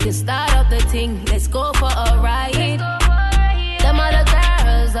 yeah. We can start up the thing. Let's go for a ride. Them other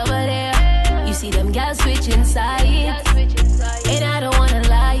girls over there. You see them girls switching sides. And I don't wanna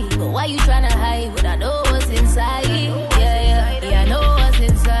lie, but why you tryna hide? But I know what's inside. Yeah, yeah, yeah. I know what's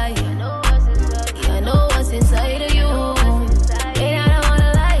inside. Yeah, I know what's inside of you. And I don't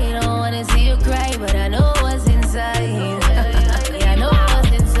wanna lie, don't wanna see you cry, but I know what's inside. Yeah, I know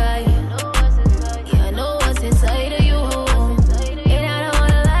what's inside. Yeah, I know what's inside of you. And I don't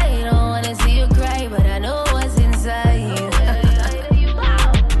wanna lie, don't wanna see you cry, but I know what's inside.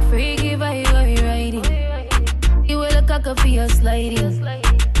 Freaky vibe, where we riding? You will look cock up for your sliding.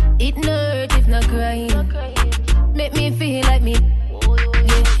 It no hurt if not crying. Make me feel like me.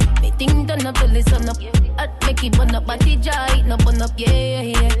 Yeah, me think done up to listen up. Make it burn up, but the jaw it no burn up. Yeah,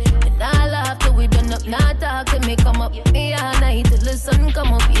 yeah. And I laugh till we done up. Now talk to me come up. Me all night till the sun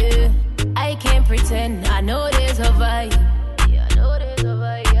come up. Yeah, I can't pretend. I know there's a vibe. Yeah, I know there's a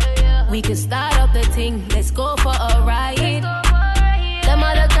vibe. Yeah, yeah. We can start up the thing. Let's go for a ride. Them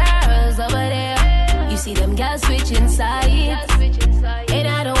other girls over there. You see them girls switching sides. And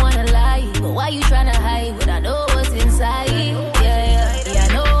I don't wanna lie, but why you tryna hide? But I know what's inside. Yeah, yeah, yeah.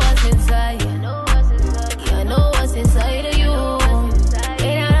 I know what's inside. Yeah, I know what's inside of you.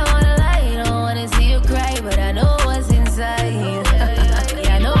 And I don't wanna lie, don't wanna see you cry, but I know what's inside.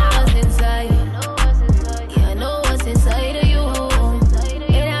 Yeah, I know what's inside. Yeah, I know what's inside of you.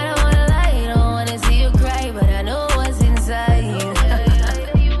 And I don't wanna lie, don't wanna see you cry, but I know what's inside.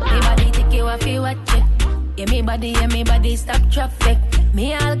 Me body take you off you watch it. Yeah, me body stop traffic.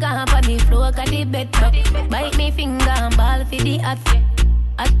 Me all gone on the floor, cause the bed top. Bite me finger and ball for the hot.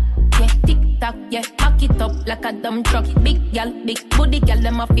 Yeah, tick-tock, yeah, back it up like a dumb truck. Big gal, big booty gal,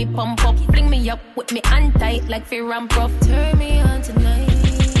 them a fi pump up. Fling me up with me hand tight like fear and rough. Turn me on tonight,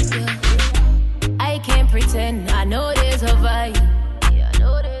 yeah. I can't pretend, I know there's a vibe. Yeah, I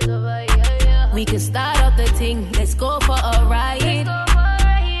know there's a vibe, yeah, yeah. We can start up the thing, let's go for a ride.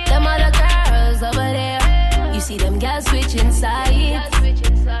 Them other girls over there. You see them girls switching sides.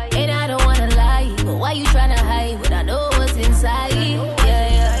 And I don't wanna lie, but why you tryna hide? But I know what's inside. Yeah,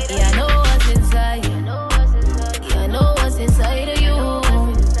 yeah, yeah, I know what's inside. Yeah, I know what's inside of you.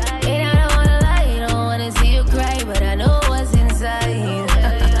 And I don't wanna lie, don't wanna see you cry, but I know what's inside.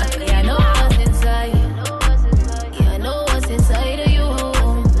 Yeah, I know what's inside. Yeah, I know what's inside of you.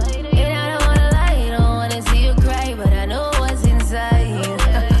 And I don't wanna lie, don't wanna see you cry, but I know what's inside.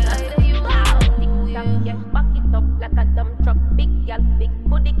 Like a dumb truck, big gal, big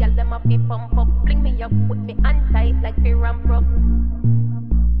booty gal, them a fi pump up. Fling me up with me hand tight like fear and rough.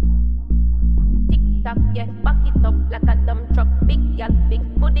 Tick-tock, yeah, back it up like a dumb truck. Big gal, big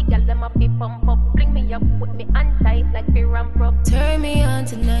booty gal, them a fi pump up. Fling me up with me hand tight like fear and rough. Turn me on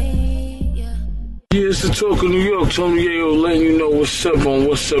tonight, yeah. Yeah, it's the talk of New York. Tony Yayo letting you know what's up on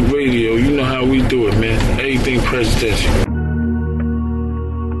What's Up Radio. You know how we do it, man. Everything presidential.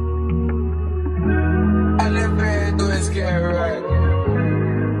 I never do it scary, right?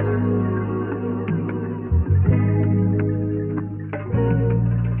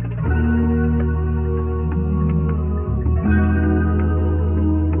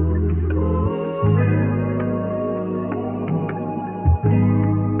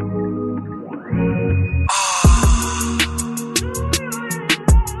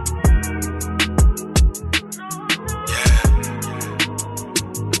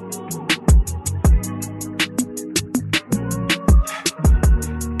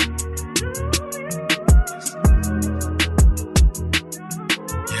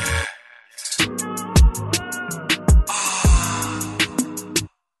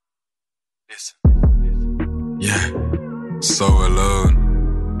 So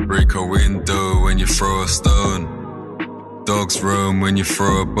alone, break a window when you throw a stone. Dogs roam when you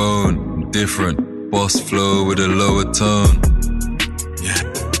throw a bone. Different, boss flow with a lower tone. Yeah,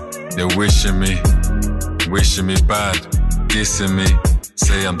 they're wishing me bad, dissing me.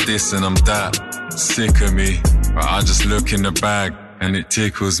 Say I'm this and I'm that, sick of me. But I just look in the bag and it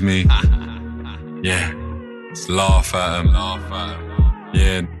tickles me. Yeah, just laugh at 'em.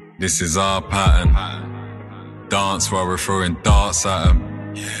 Yeah, this is our pattern. Dance while we're throwing darts at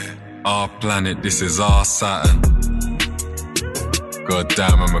 'em. Yeah. Our planet, this is our Saturn. God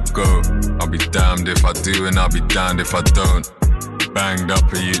damn, I'm a goat. I'll be damned if I do and I'll be damned if I don't. Banged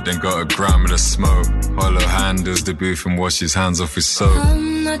up a youth, then got a gram of the smoke. Hollow handles the booth and wash his hands off his soap.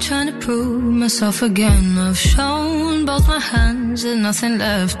 I'm not trying to prove myself again. I've shown both my hands, there's nothing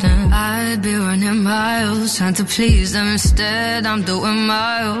left, and I'd be running miles trying to please them. Instead, I'm doing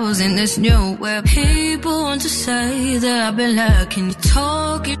miles in this new web. People want to say that I've been lacking. You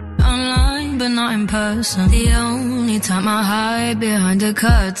talk it online, but not in person. The only time I hide behind the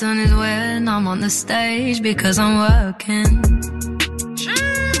curtain is when I'm on the stage because I'm working.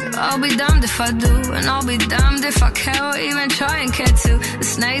 I'll be damned if I do, and I'll be damned if I care or even try and care to. The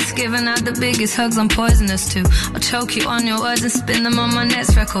snake's giving out the biggest hugs, I'm poisonous too. I'll choke you on your words and spin them on my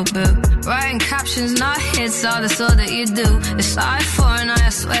next record book. Writing captions, not hits, all the sort that you do. It's eye for an eye, I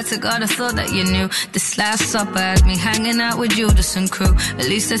swear to God I thought that you knew. This last supper had me hanging out with Judas and crew. At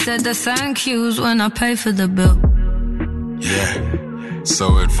least I said the thank yous when I pay for the bill. Yeah,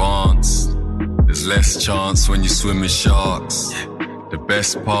 so advanced. There's less chance when you swim with sharks. The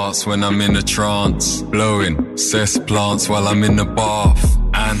best parts when I'm in a trance. Blowing cess plants while I'm in the bath.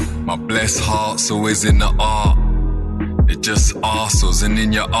 And my blessed heart's always in the art. It just arseholes and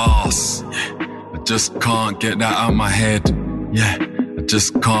in your arse. I just can't get that out my head. Yeah, I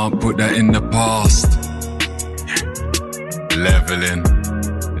just can't put that in the past. Leveling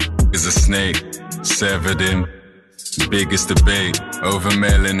is a snake, severed him. Biggest debate over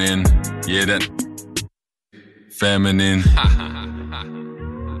melanin. Yeah, that feminine.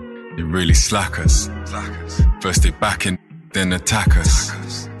 They really slackers. First they back in, then attack us.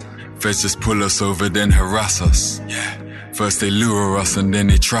 First just pull us over, then harass us. First they lure us and then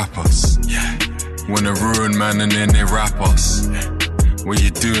they trap us. Wanna ruin man and then they rap us. What you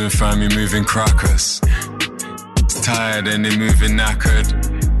doing, fam? You moving crackers. It's tired and they moving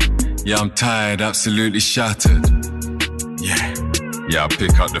knackered. Yeah, I'm tired, absolutely shattered. Yeah, I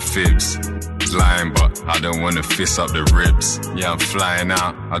pick up the fibs. Lying, but I don't wanna fist up the ribs. Yeah, I'm flying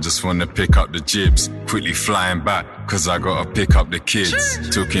out, I just wanna pick up the jibs. Quickly flying back, cause I gotta pick up the kids.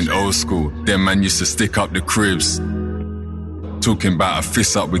 Talking old school, them man used to stick up the cribs. Talking about a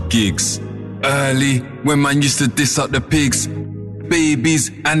fist up with gigs. Early, when man used to diss up the pigs. Babies,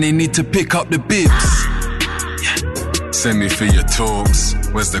 and they need to pick up the bibs. Send me for your talks,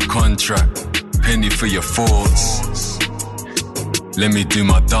 where's the contract? Penny for your thoughts. Let me do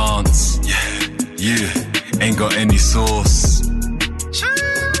my dance. Yeah, ain't got any sauce.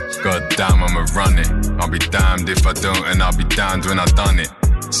 God damn, I'ma run it. I'll be damned if I don't, and I'll be damned when I done it.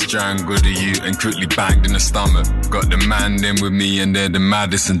 Strangled the youth and quickly banged in the stomach. Got the man in with me and they're the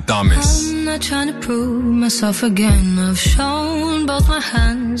maddest and dumbest. I'm not trying to prove myself again. I've shown both my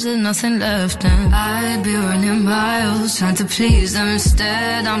hands, there's nothing left, and I'd be running miles trying to please them.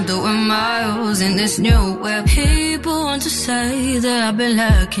 Instead, I'm doing miles in this new web. People want to say that I've been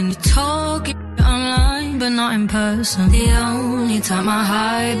lacking. You talk online, but not in person. The only time I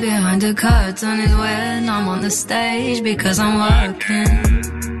hide behind the curtain is when I'm on the stage because I'm working.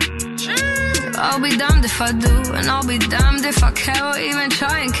 I'll be damned if I do, and I'll be damned if I care or even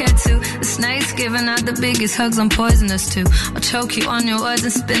try and care to. The snake's giving out the biggest hugs, I'm poisonous too. I'll choke you on your words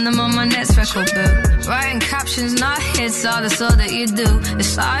and spin them on my next record bill. Writing captions, not hits, all that's all that you do.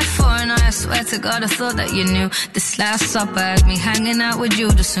 It's I for an eye, I swear to God I thought that you knew. This last supper had me hanging out with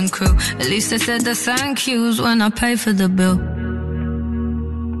Judas and crew. At least I said the thank yous when I pay for the bill.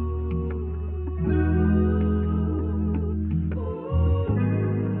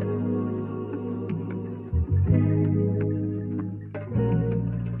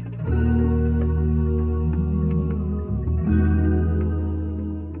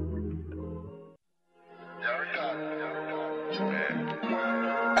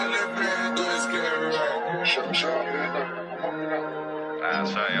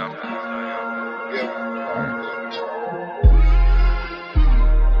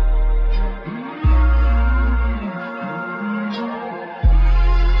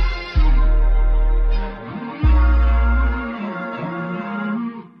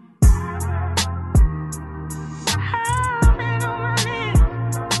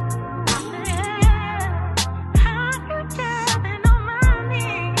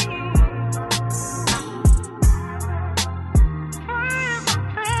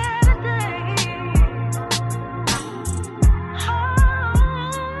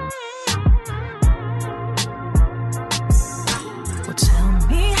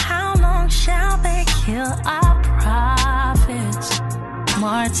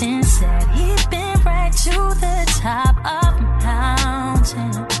 Martin said he'd been right to the top of the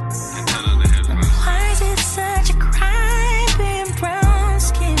mountain. Why is it such a crime being brown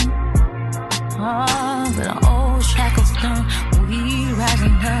skin? Oh, but the old shackles done, we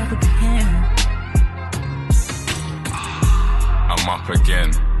rising up again. I'm up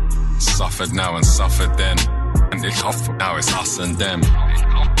again, suffered now and suffered then. And it's off, now it's us and them.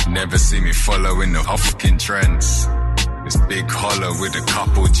 Never see me following the fucking trends. It's big hollow with a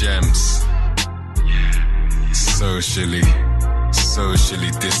couple gems. Socially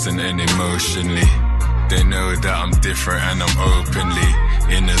distant and emotionally. They know that I'm different and I'm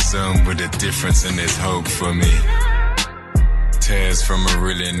openly in a zone with a difference and there's hope for me. Tears from a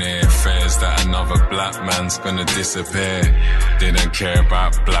millionaire, fears that another black man's gonna disappear. They don't care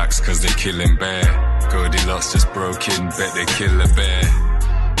about blacks cause they're killing bear. Goldilocks just broke in, bet they kill a bear.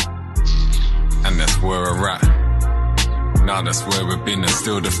 And that's where we're at. Now that's where we've been and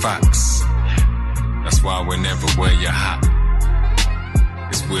still the facts. That's why we never wear your hat.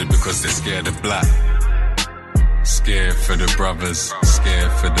 It's weird because they're scared of black. Scared for the brothers,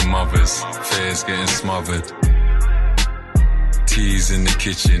 scared for the mothers. Fears getting smothered. Teas in the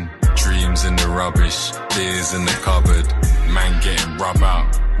kitchen, dreams in the rubbish. Beers in the cupboard. Man getting rub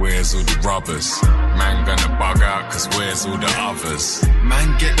out, where's all the rubbers? Man gonna bug out, cause where's all the others?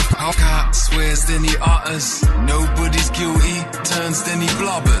 Man get the fuck out, swears then he utters. Nobody's guilty, turns then he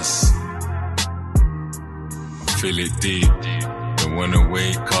blubbers. I feel it deep, don't wanna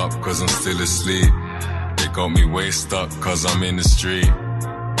wake up cause I'm still asleep. They got me way stuck cause I'm in the street.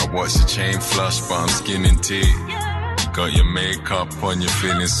 I watch the chain flush but I'm skinning teeth. You got your makeup on, you're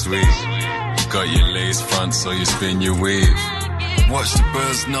feeling sweet. You got your lace front so you spin your weave. Watch the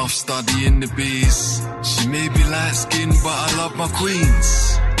birds nuff, studying the bees. She may be light skinned but I love my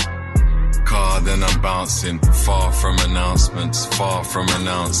queens. Car then I'm bouncing, far from announcements, far from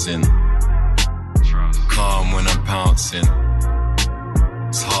announcing. Calm when I'm pouncing.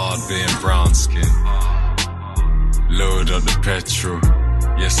 It's hard being brown skin. Load up the petrol.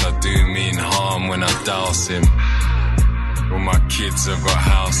 Yes, I do mean harm when I douse him. All my kids have got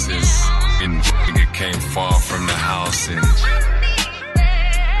houses. It came far from the housing.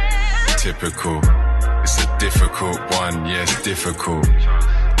 Typical. It's a difficult one, yes, difficult.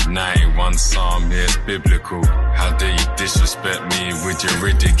 91 Psalm, yes, biblical. How dare you disrespect me with your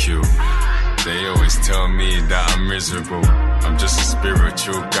ridicule? They always tell me that I'm miserable. I'm just a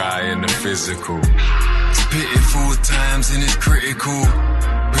spiritual guy in the physical. It's pitiful times and it's critical.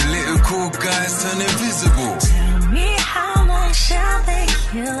 Political guys turn invisible. Tell me how long shall they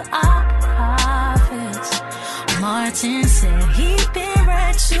kill our prophets? Martin said he'd been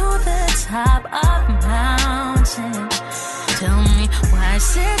right to the top of the mountain. Tell me why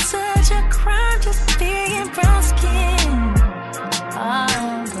is it such a crime just being brown skin?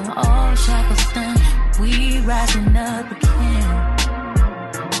 Oh, the old shackles done, we rising up again.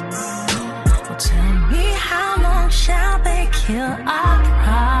 Well, tell me how long shall they kill our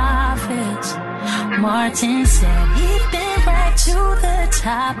prophets? Martin said he'd been right to the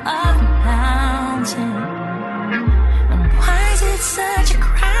top of the mountain. And why is it such a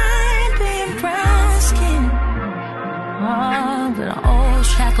crime being brown skin? Oh, but the old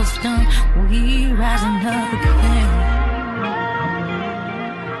shackles done, we rising up again.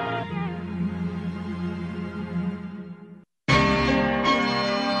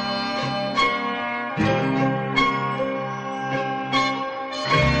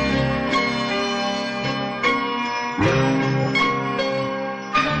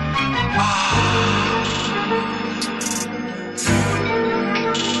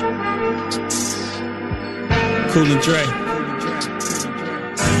 Cool and Dre.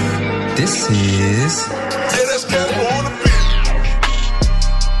 This is. Yeah, that's Cannibal on the beat.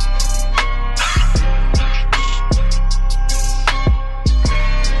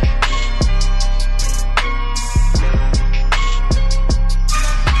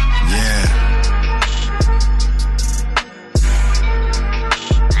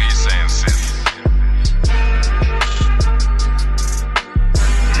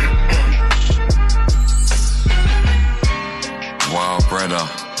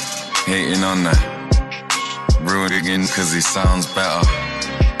 Hating on that, ruining cause he sounds better.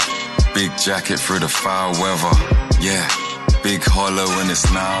 Big jacket through the foul weather, yeah. Big hollow and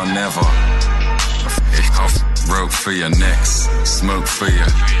it's now or never. Rope for your necks, smoke for your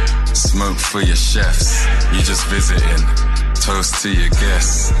chefs. You just visiting, toast to your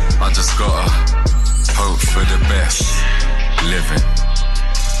guests. I just gotta hope for the best. Live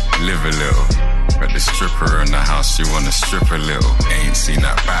a little. Got the stripper in the house, she wanna strip a little. Ain't seen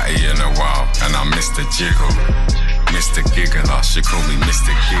that batty in a while, and I missed the jiggle. Mr. Giggler, she called me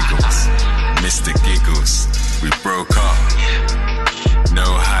Mr. Giggles. Mr. Giggles, we broke up. No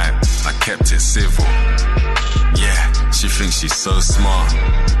hype, I kept it civil. Yeah, she thinks she's so smart.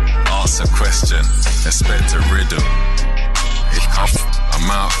 Ask a question, expect a riddle. I'm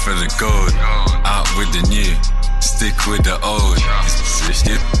out for the gold, out with the new, stick with the old.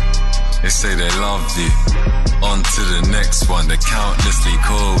 They say they loved you. On to the next one, they're countlessly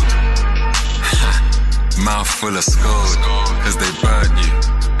cold. Mouth full of scold, cause they burnt you.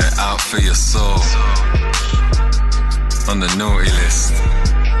 They're out for your soul. On the naughty list.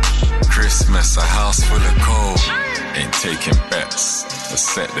 Christmas, a house full of coal. Ain't taking bets, the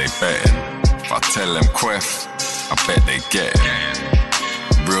set they betting. If I tell them queff, I bet they get it.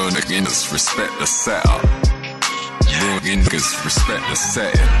 Real niggas respect the setup. Real niggas respect the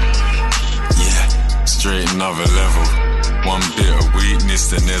setting. Yeah, straight another level. One bit of weakness,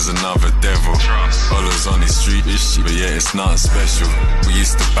 then there's another devil. Follows on the street issue, but yeah, it's nothing special. We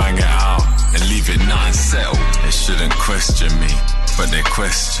used to bang it out and leave it nothing settled. They shouldn't question me, but they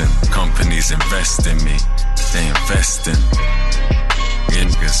question. Companies invest in me, they investing.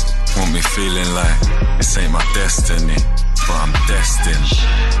 Niggas want me feeling like this ain't my destiny, but I'm destined.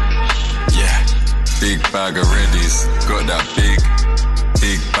 Yeah, big bag of readies, got that big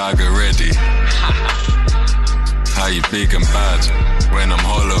bag of ready. How you big and bad when I'm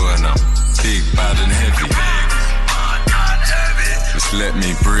hollow and I'm big, bad and heavy. Just let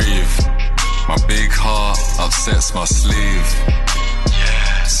me breathe. My big heart upsets my sleeve.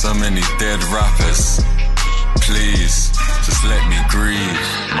 So many dead rappers. Please, just let me grieve.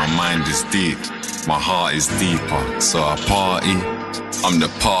 My mind is deep, my heart is deeper. So I party, I'm the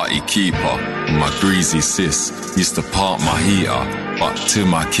party keeper. My greasy sis used to park my heater, but to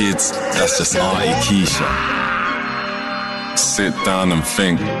my kids, that's just Auntie Keisha. Sit down and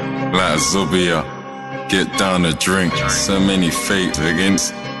think, like a Zubia. Get down a drink, so many fake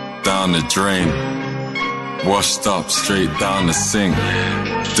against down the drain. Washed up, straight down the sink.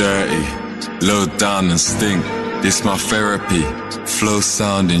 Dirty, low down and stink. This my therapy, flow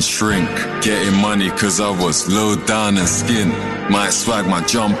sound and shrink. Getting money cause I was low down and skin. Might swag my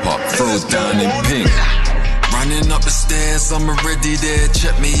jumper, throw down in pink. Running up the stairs, I'm already there.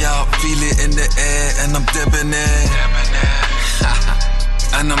 Check me out, feel it in the air, and I'm debonair.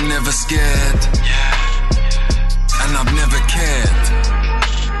 And I'm never scared. And I've never cared.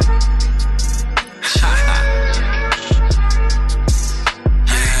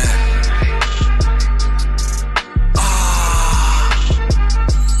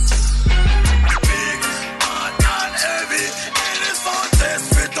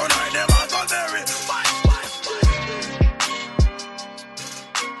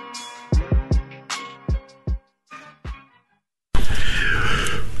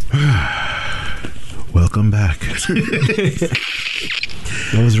 Welcome back.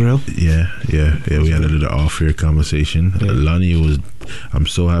 That was real? Yeah. We had a little off-air conversation. Yeah. Lonnie I'm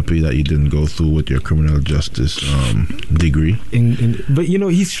so happy that you didn't go through with your criminal justice degree. But you know,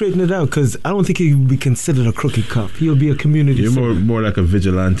 he straightened it out because I don't think he would be considered a crooked cop. He'll be a community. You're more like a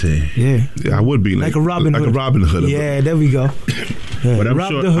vigilante. Yeah, I would be like a Robin Hood. Yeah, there we go. Yeah, But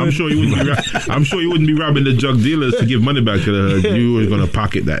I'm sure you wouldn't be robbing the drug dealers to give money back to the hood. You were gonna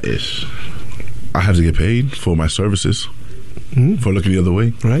pocket that ish. I had to get paid for my services for looking the other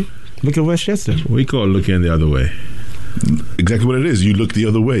way. Right. Look at Westchester. We call looking the other way. Exactly what it is. You look the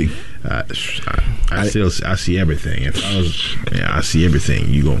other way. I see everything. If I see everything.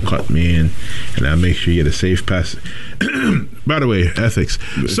 You gonna cut me in, and I make sure you get a safe pass. By the way, ethics.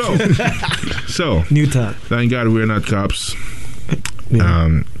 So new talk. Thank God we're not cops.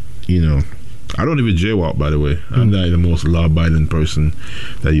 Yeah. I don't even jaywalk. By the way, I'm not the most law-abiding person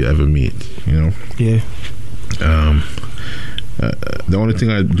that you ever meet. Yeah. The only thing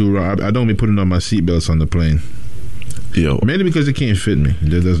I do, I don't be putting on my seatbelts on the plane. Mainly because it can't fit me. It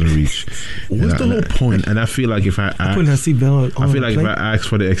doesn't reach. What's the whole point? And I feel like if I ask, putting a seatbelt on, I feel like if I ask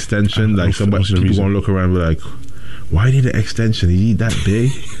for the extension, like people gonna look around and be like, "Why do you need an extension? You need that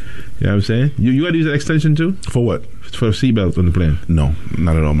big?" You know what I'm saying? You got to use an extension too? For what? For a seatbelt on the plane? No,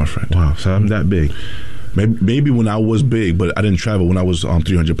 not at all, my friend. Wow, so I'm that big. Maybe when I was big, but I didn't travel when I was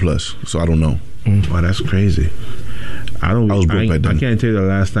 300 plus, so I don't know. Wow, that's crazy. I was broke back then. I can't tell you the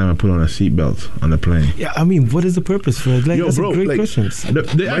last time I put on a seatbelt on the plane. Yeah, I mean, what is the purpose for it? That's a great question.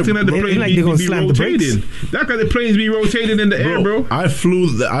 They're acting like the planes be rotating. That's like the planes be rotating in the air, bro. I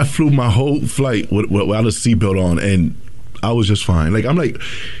flew my whole flight without a seatbelt on, and I was just fine. I'm like,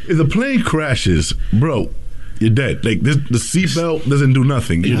 if the plane crashes, bro, you're dead. The seatbelt doesn't do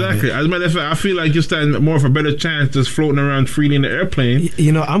nothing. Exactly. As a matter of fact, I feel like you stand more of a better chance just floating around freely in the airplane.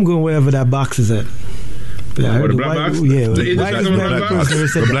 I'm going wherever that box is at. Yeah, the black box? Yeah, the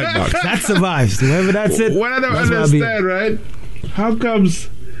black box. That survives. Wherever that's it. What I don't understand, right? How comes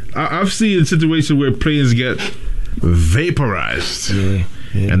I've seen situations where planes get vaporized. Yeah.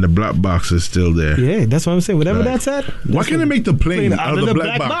 And the black box is still there. Yeah, that's what I'm saying. Whatever that's at. Why can't they make the plane out of the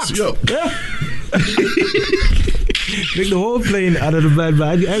black box? Yo. Yeah. Make the whole plane out of the black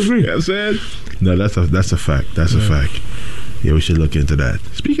box. I agree. You know what I'm saying? No, that's a fact. That's a fact. Yeah, we should look into that.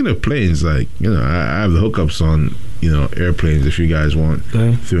 Speaking of planes, I have the hookups on, airplanes if you guys want.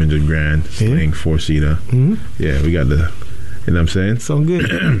 300 grand, sling, 4-seater. Mm-hmm. Yeah, we got the, you know what I'm saying? Sound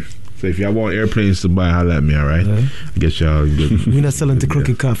good. So if y'all want airplanes to buy, holla at me, all right? I guess y'all good. We're not selling to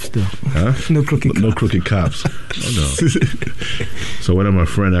crooked cops, though. Huh? No crooked cops. No crooked cops. Oh, no. So one of my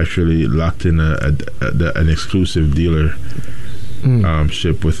friends actually locked in an exclusive dealer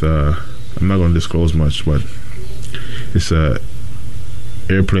ship with, I'm not going to disclose much, but it's a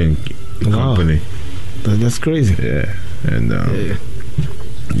airplane company. That's crazy. Yeah. And,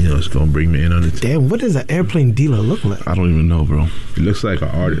 it's going to bring me in on it. Damn, what does an airplane dealer look like? I don't even know, bro. It looks like an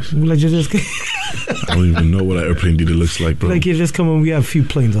artist. I don't even know what an airplane dealer looks like, bro. Like you just come and we have a few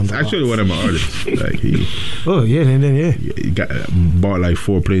planes on the Actually, one of my artists. He got bought like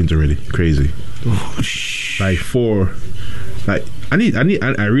 4 planes already. Crazy. Oh, like 4. Like I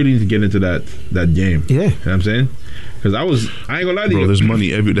really need to get into that game. Yeah. You know what I'm saying? Because I ain't gonna lie to you. Bro, there's money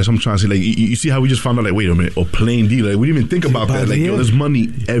that's what I'm trying to say. You see how we just found out, wait a minute, or plane dealer. We didn't even think about that. There's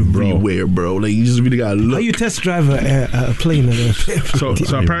money everywhere, bro. You just really gotta look. How you test drive a plane? So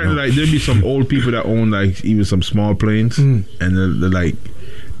apparently, there'd be some old people that own even some small planes, and they're like,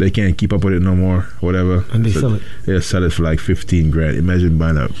 they can't keep up with it no more, whatever. And they sell it. They'll sell it for like 15 grand. Imagine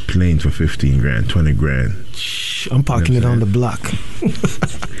buying a plane for 15 grand, 20 grand. I'm parking it on the block.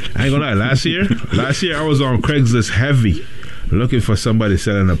 I ain't gonna lie. Last year I was on Craigslist heavy, looking for somebody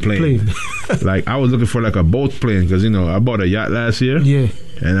selling a plane. Like I was looking for like a boat plane because I bought a yacht last year. Yeah.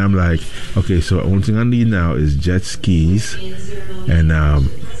 And I'm like, okay, so the only thing I need now is jet skis and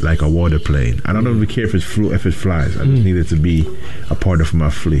like a water plane. I don't even care if it flies. I just need it to be a part of my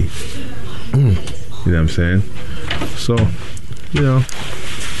fleet. You know what I'm saying? So,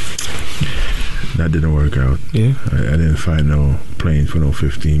 that didn't work out. Yeah. I didn't find no plane for no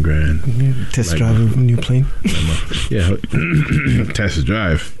 15 grand. Test drive a new plane. Yeah. Test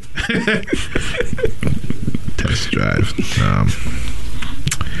drive. Test drive.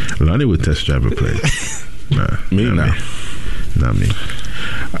 Lonnie would test drive a plane. Not me.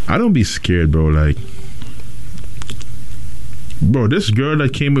 I don't be scared, bro. Like, bro, this girl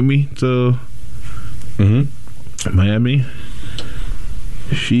that came with me to Miami,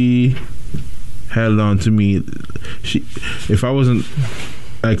 she held on to me. If I wasn't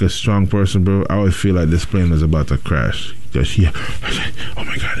like a strong person, bro, I would feel like this plane was about to crash. Oh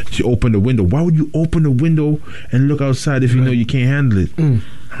my God, she opened the window. Why would you open the window and look outside if you know you can't handle it? I'm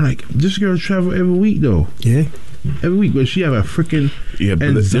like, this girl travel every week though. Yeah. Every week, but she have a freaking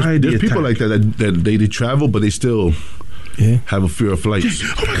anxiety there's people like that they travel, but they still have a fear of flights.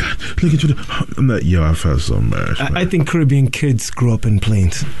 Oh my God, look at you. I'm like, yo, I felt so embarrassed. I think Caribbean kids grow up in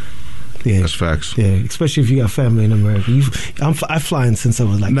planes. Yeah, that's facts. Yeah, especially if you got family in America. I've flying since I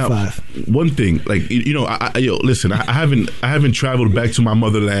was like now, 5. One thing, like listen, I haven't traveled back to my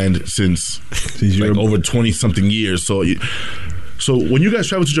motherland since like over 20 something years. So when you guys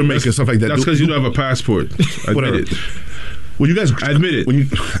travel to Jamaica and stuff like that, that's because you don't have a passport. Whatever. Admit it. When you guys admit it,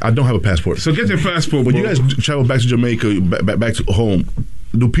 I don't have a passport. So get your passport. When you guys travel back to Jamaica, back to home,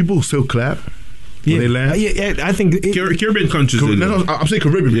 do people still clap? When they land? Yeah, I think Caribbean countries. I'm saying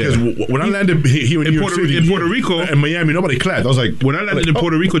Caribbean because when I landed here in New York City, in Puerto Rico and Miami, nobody clapped. I was like, when I landed in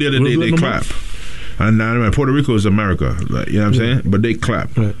Puerto Rico the other day, they clap. And now Puerto Rico is America, like, you know what I'm saying? But they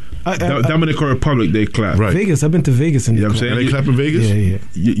clap. Right. Dominican Republic, they clap. Right. Vegas, I've been to Vegas and you know what I'm saying? And they clap in Vegas. Yeah.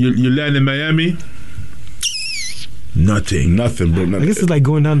 You land in Miami. Nothing, bro. Nothing. I guess it's like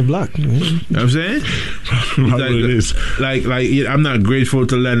going down the block. You know what I'm saying? It is. Like I'm not grateful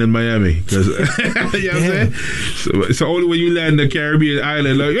to land in Miami because you know what I'm saying. So only when you land in the Caribbean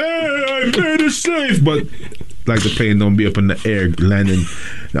island, like, I made it safe, but like the plane don't be up in the air landing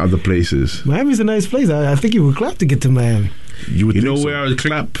in other places. Miami's a nice place. I think you would clap to get to Miami. You know where I would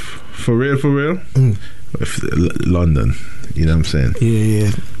clap for real? London. You know what I'm saying?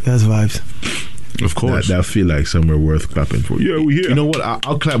 Yeah. That's vibes. Of course, that feel like somewhere worth clapping for. Yeah, we here. You know what?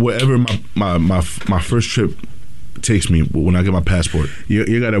 I'll clap wherever my first trip takes me when I get my passport.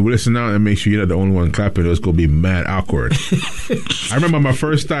 You gotta listen out and make sure you're not the only one clapping. It's gonna be mad awkward. I remember my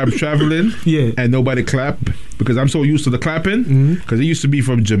first time traveling, and nobody clapped because I'm so used to the clapping. Because it used to be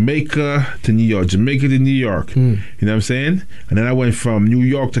from Jamaica to New York, You know what I'm saying? And then I went from New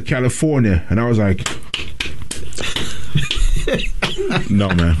York to California, and I was like. No,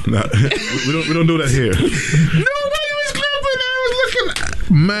 man. No. We don't do that here. Nobody was clapping. I was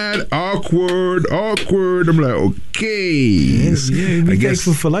looking mad awkward. I'm like, okay. Yeah, be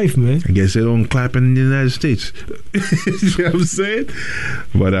thankful for life, man. I guess they don't clap in the United States. You know what I'm saying?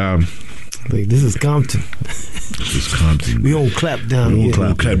 But like, this is Compton. It's Compton. We don't clap down here. We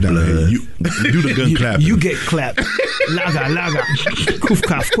don't clap down here. You do the gun clap. You get clapped. Laga. Koof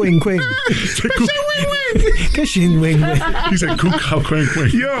kaf quing quing. Kashin wing. He said koof kaf quing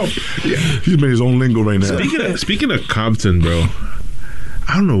quing. Yo, he's made his own lingo right now. Speaking of Compton, bro,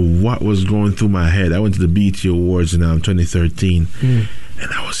 I don't know what was going through my head. I went to the BET Awards in 2013, and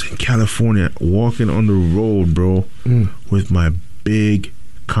I was in California walking on the road, bro, with my big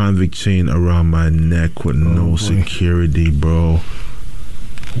convict chain around my neck with no security, bro.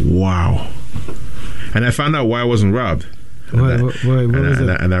 Wow. And I found out why I wasn't robbed.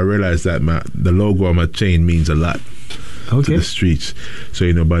 And I realized that the logo on my chain means a lot to the streets.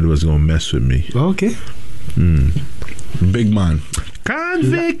 So nobody was going to mess with me. Okay. Big man.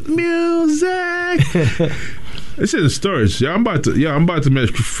 Convict music. This is storage. I'm about to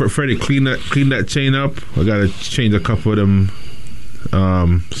make Freddie clean that chain up. I got to change a couple of them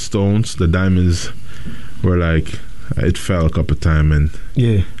stones. The diamonds were like, it fell a couple of times and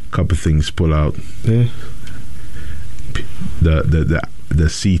a couple of things pull out. Yeah. The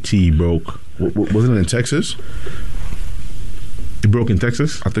CT broke. Wasn't it in Texas? It broke in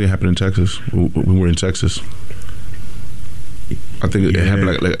Texas? I think it happened in Texas. We were in Texas. I think it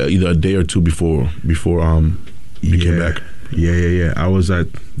happened like either a day or two before you came back. Yeah. I was at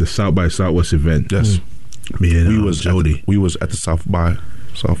the South by Southwest event. Yes. We was at the South by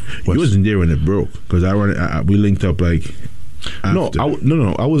Southwest. You wasn't there when it broke because we linked up like after.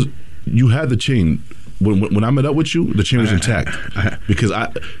 No. I was. You had the chain. When I met up with you, the chain was intact because I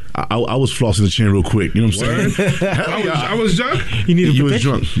was flossing the chain real quick. You know what I'm saying? I was drunk. You was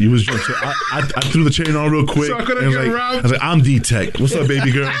drunk. So I threw the chain on real quick. So I couldn't get robbed. I was like, I'm D-Tech. What's up,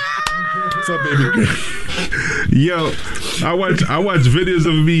 baby girl? What's up, baby girl? Yo, I watch videos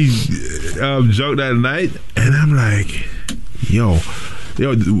of me drunk that night, and I'm like, yo,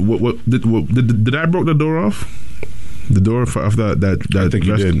 what did I broke the door off? The door of that I think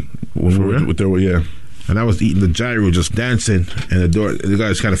you did. With there, yeah. And I was eating the gyro, just dancing, and the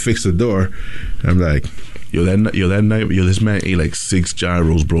guys kind of fixed the door. And I'm like, that night, this man ate like 6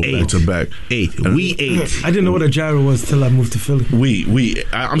 gyros, bro, back to back. 8. We ate. I didn't know what a gyro was till I moved to Philly.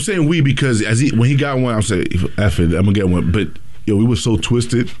 I'm saying we because when he got one, I'm saying, F it, I'm gonna get one. But we were so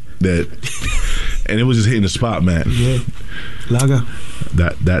twisted that, and it was just hitting the spot, man. Yeah, Laga.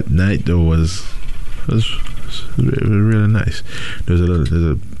 That night though was really nice. There's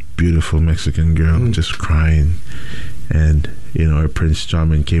a beautiful Mexican girl just crying, and her Prince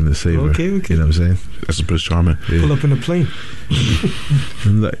Charming came to save her. Okay. You know what I'm saying? That's a Prince Charming. Yeah. Pull up in a plane.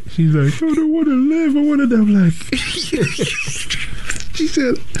 She's like, I don't want to live. I want to die. I'm like, she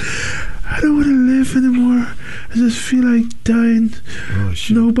said, I don't want to live anymore. I just feel like dying. Oh,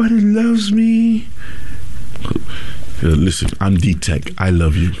 shit. Nobody loves me. Listen, I'm D-Tech. I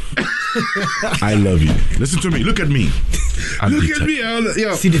love you. I love you. Listen to me. Look at me. Look at me.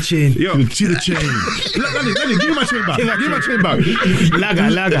 Yo. See the chain. Yo, see the chain. Let me give me my chain back. Give me my chain back. Laga.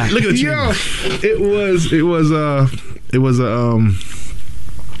 Look at the chain. Yo, it was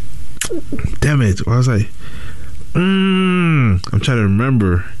damn it. What was I? I'm trying to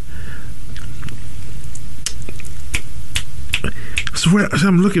remember. So what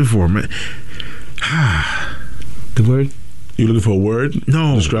I'm looking for, man. The word? You looking for a word?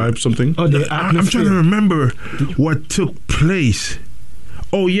 No. Describe something? Oh, the I'm trying to remember what took place.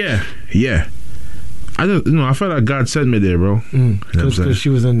 Oh yeah. I don't know. I felt like God sent me there, bro. Because she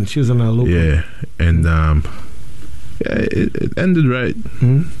was on our local. Yeah, and it ended right.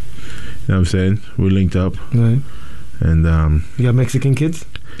 You know what I'm saying? We linked up. Right. And you got Mexican kids?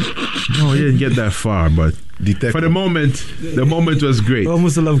 No, I didn't get that far, but for the moment was great.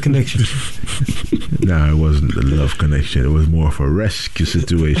 Almost a love connection. No, it wasn't a love connection. It was more of a rescue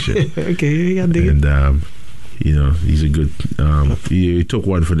situation. Okay, I dig it. And you know, he's a good. He took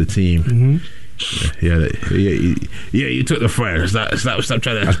one for the team. Yeah, you took the fire. Stop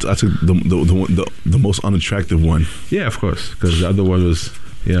trying to. I took the most unattractive one. Yeah, of course, because the other one was.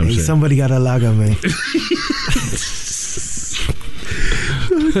 Yeah, hey, somebody got a lager, man.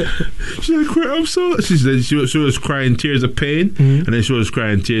 She said she was crying tears of pain, and then she was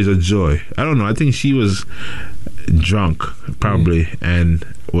crying tears of joy. I don't know. I think she was drunk, probably, and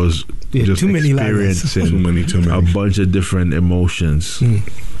was just too many experiencing too many. A bunch of different emotions.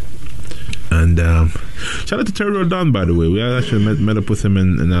 And shout out to Terry Don, by the way. We actually met up with him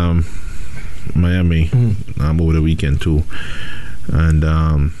in Miami over the weekend too, and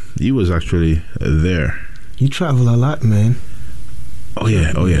he was actually there. You travel a lot, man. Oh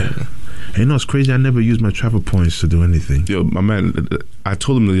yeah. You know, it's crazy. I never used my travel points to do anything. Yo, my man, I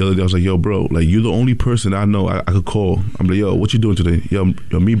told him the other day, I was like, yo, bro, like, you're the only person I know I could call. I'm like, yo, what you doing today? Yo,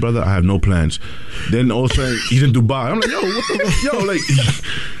 me, brother, I have no plans. Then all of a sudden, he's in Dubai. I'm like, yo, what the yo, like,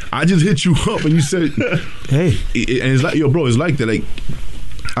 I just hit you up and you said, hey. And it's like, yo, bro, it's like that, like,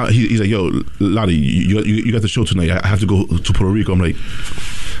 he's like, yo, Lottie, you got the show tonight. I have to go to Puerto Rico. I'm like,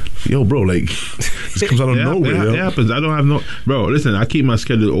 yo, bro, like, this comes out of nowhere. It happens. I don't have no... Bro, listen, I keep my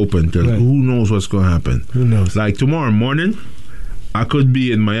schedule open because who knows what's going to happen. Who knows? Like, tomorrow morning, I could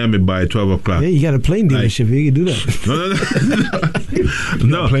be in Miami by 12 o'clock. Yeah, you got a plane dealership. You can do that.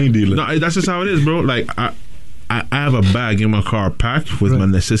 No. Plane dealer. No, that's just how it is, bro. Like, I have a bag in my car packed with my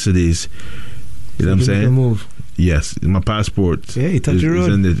necessities. You know what I'm saying? Move. Yes, my passport. Yeah, you touch your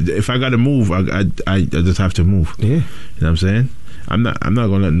road. If I got to move, I just have to move. Yeah. You know what I'm saying? I'm not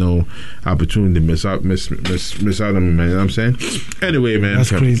gonna let no opportunity miss out on me, man. You know what I'm saying? Anyway, man, that's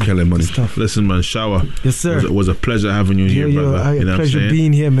crazy. Kelly money. Listen, man, Shower. Yes, sir. It was a pleasure having you here, brother. You know pleasure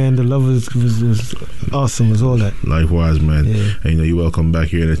being here, man. The love was awesome. Was all that. Likewise, man. Yeah. And you're welcome back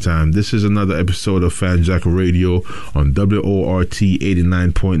here anytime. This is another episode of Fanjacker Radio on WORT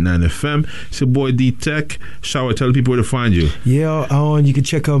 89.9 FM. It's your boy D Tech. Shower, tell people where to find you. Yeah, you can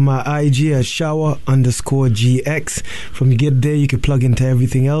check out my IG at shower_GX. From you get there, you can plug into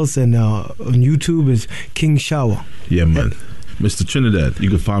everything else, and on YouTube is King Shower. Yeah, man. Mr. Trinidad. You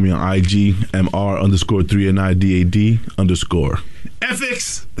can find me on IG MR_3NIDAD_.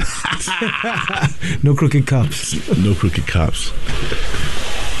 Ethics. No crooked cops. No crooked cops.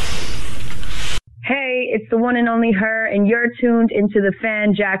 Hey, it's the one and only her, and you're tuned into the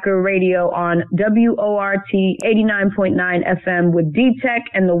Fanjacker Radio on WORT 89.9 FM with D-Tech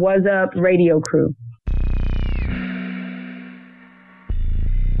and the Was Up radio crew.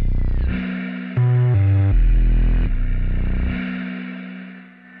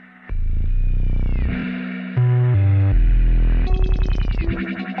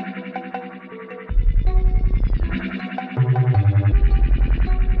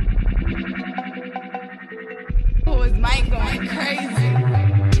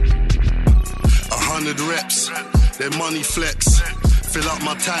 Their money flex, fill up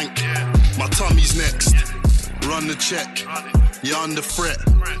my tank, my tummy's next. Run the check, you're under threat.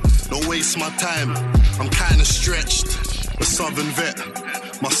 Don't waste my time, I'm kinda stretched. A southern vet,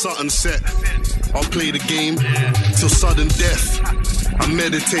 my Sutton set. I'll play the game till sudden death. I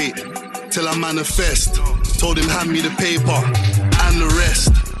meditate till I manifest. Told him hand me the paper and the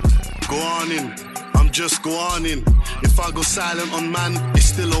rest. Go on in, I'm just go on in. If I go silent on man, it's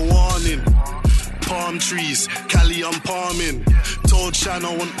still a warning. Palm trees, Cali I'm palming. Told Shan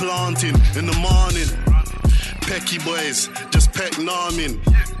I want planting in the morning. Pecky boys, just peck narming.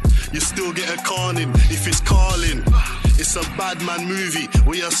 You still get a corning if it's calling. It's a bad man movie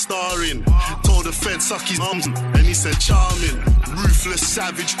where you're starring. Told the Fed suck his mum, and he said charming. Ruthless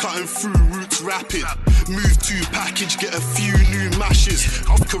savage cutting through roots rapid. Move to package, get a few new mashes.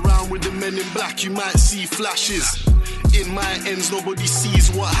 Fuck around with the men in black, you might see flashes. In my ends, nobody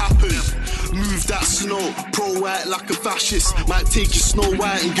sees what happened. Move that snow, pro-white like a fascist. Might take your Snow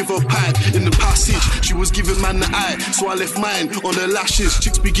White and give her pipe in the passage. She was giving man the eye, so I left mine on her lashes.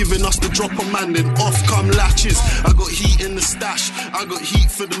 Chicks be giving us the drop on man, then off come latches. I got heat in the stash, I got heat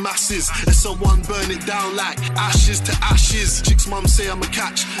for the masses. And someone burn it down like ashes to ashes. Chicks mum say I'm a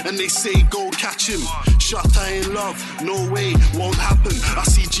catch, and they say go catch him. Shut I in love, no way, won't happen. I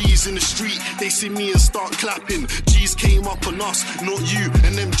see G's in the street, they see me and start clapping. G's came up on us, not you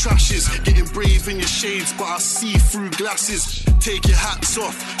and them trashes. Getting brave in your shades, but I see through glasses. Take your hats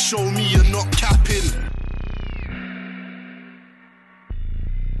off, show me you're not capping.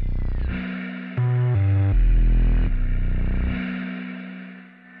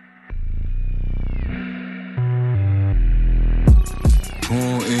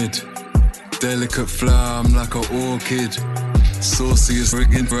 Haunted, delicate flower, I'm like an orchid. Sauciest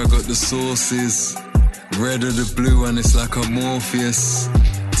rigging, I got the sauces. Red or the blue and it's like a Morpheus.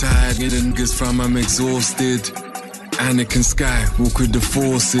 Tired niggas fam, I'm exhausted. Anakin Sky, walk with the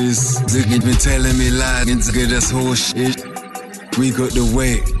forces. Ziggy been telling me lies, nigga, that's horse shit. We got the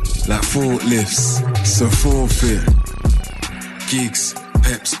weight, like forklifts, so forfeit. Gigs,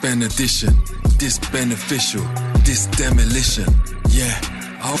 Pep's benediction. This beneficial, this demolition. Yeah,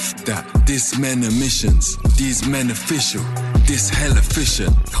 off that, this men emissions. These men official, this hell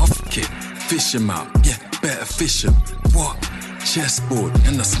efficient. Huff kit, fish 'em out, yeah, better fish 'em. What? Chessboard,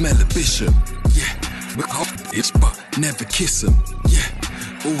 and I smell a bishop. Yeah, but it's but never kiss 'em. Yeah,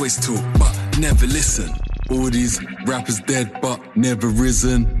 always talk but never listen. All these rappers dead but never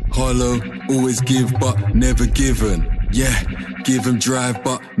risen. Hollow, always give but never given. Yeah, give 'em drive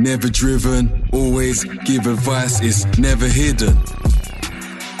but never driven. Always give advice, it's never hidden.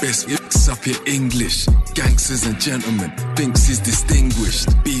 Best mix up your English. Gangsters and gentlemen, thinks he's distinguished.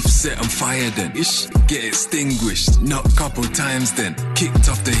 Beef set on fire then, ish, get extinguished. Knock couple times then, kicked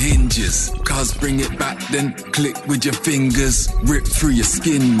off the hinges. Cars bring it back then, click with your fingers. Rip through your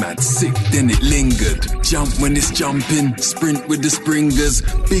skin, mad, sick then it lingered. Jump when it's jumping, sprint with the springers.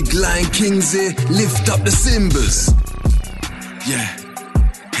 Big Lion Kings here, lift up the Simbas. Yeah,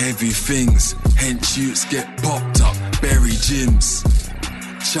 heavy things, hench shoots get popped up, bury gyms.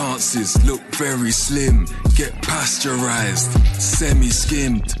 Chances look very slim, get pasteurized,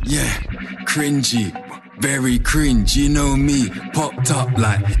 semi-skimmed, yeah, cringy, very cringe, you know me, popped up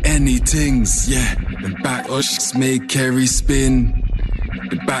like anythings, yeah, and back ushs make Kerry spin,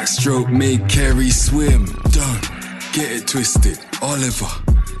 the backstroke make Kerry swim, don't get it twisted, Oliver,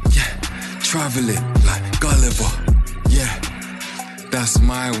 yeah, traveling like Gulliver, yeah, that's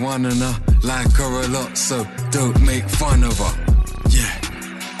my one and I like her a lot, so don't make fun of her, yeah.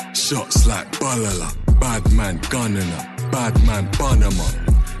 Shots like Balala, bad man gunning her, bad man bunning her.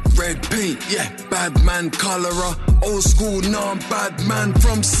 Red paint, yeah, bad man colorer. Old school, nah, bad man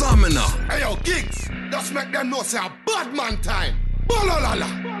from Summoner. Hey yo, Gigs, just make them know say a bad man time. Balala.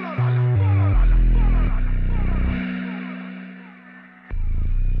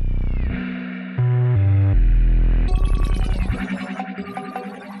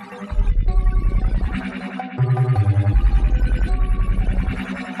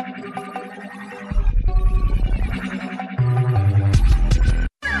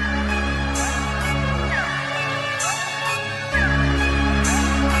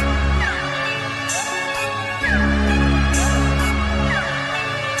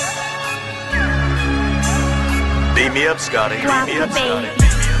 Beat me up, Scotty. Beat me up, Scotty.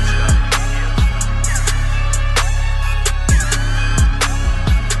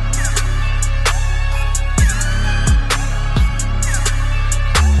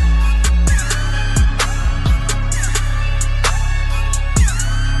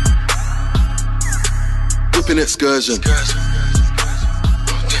 Whipping excursion.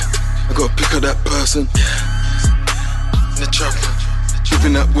 I gotta pick up that person. In the trap,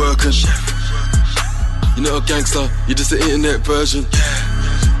 whipping that worker. You're not a gangster, you're just an internet version.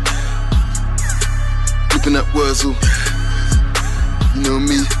 Flipping that Wurzel. You know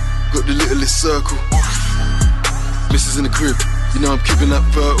me, got the littlest circle. Missus in the crib, you know I'm keeping that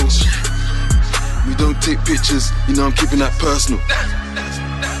fertile. We don't take pictures, you know I'm keeping that personal.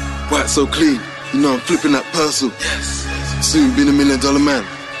 White so clean, you know I'm flipping that parcel. Soon be $1 million man,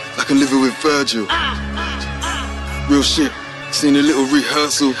 like I'm living with Virgil. Real shit, seen a little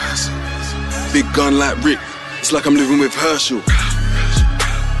rehearsal. Big gun like Rick, it's like I'm living with Herschel.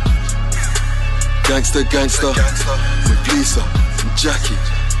 Gangster, gangster, with Lisa and Jackie,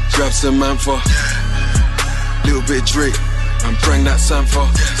 grab some Manfa. Little bit of Drake, and bring that Sanfa.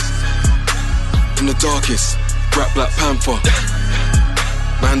 In the darkest, rap Black Panther.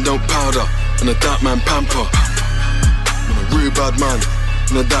 Man don't powder, and a dark man pamper. I'm a real bad man,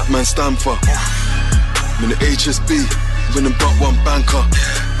 and a dark man stand for. I'm in the HSB, winning but one banker.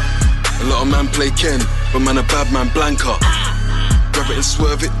 A lot of man play Ken, but man a bad man blanker. Grab it and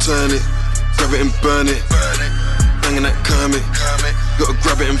swerve it, turn it, grab it and burn it. Banging that Kermit, gotta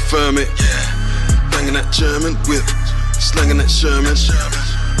grab it and firm it. Banging that German whip, slanging that Sherman.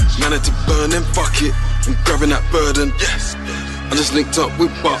 Man had to burn them, fuck it, and grabbing that burden. I just linked up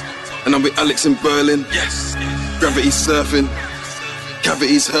with Buck, and I'm with Alex in Berlin. Gravity's surfing,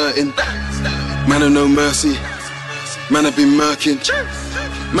 cavity's hurting. Man of no mercy, man have been murking.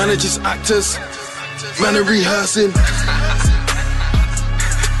 Man are just actors, man are rehearsing.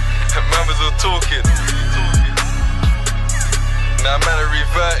 Man was all talking. Now man are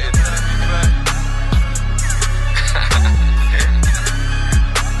reverting.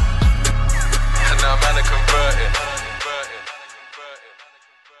 Now man are converting.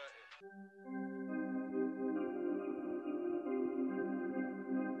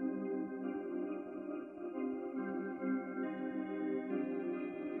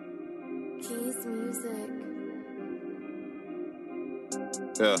 Keys Music.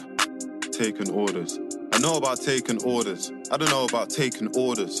 Yeah, taking orders. I know about taking orders. I don't know about taking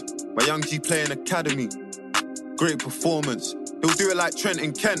orders. My young G playing academy. Great performance. He'll do it like Trent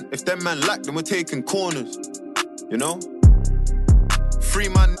and Kent. If them man lack, then we're taking corners. You know? Free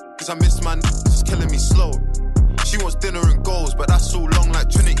my niggas, I miss my niggas, it's killing me slow. She wants dinner and goals, but that's all long like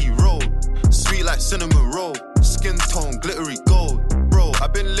Trinity Road. Sweet like cinnamon roll. Skin tone, glittery gold. Bro,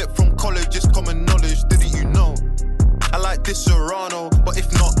 I've been lit from college, it's common knowledge, didn't you know? I like this Serrano, but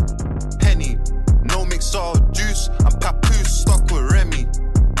if not, Henny. No mixer juice, I'm papoose, stuck with Remy.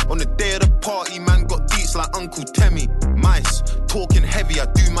 On the day of the party, man got deets like Uncle Temmie. Mice, talking heavy, I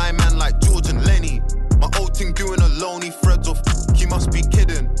do my man like George and Lenny. My old thing doing a lonely threads of he must be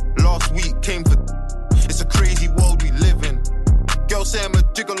kidding. Last week came for it's a crazy world we live in. Girls say I'm a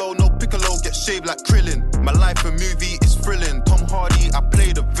gigolo, no piccolo, get shaved like Krillin. My life a movie is thrilling. Tom Hardy, I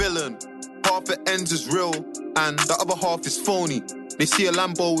play the villain. Half it ends is real, and the other half is phony. They see a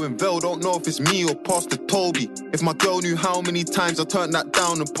Lambo in Vale, don't know if it's me or Pastor Toby. If my girl knew how many times I turned that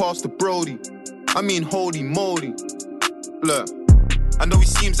down and Pastor Brody. I mean, holy moly. Look, I know he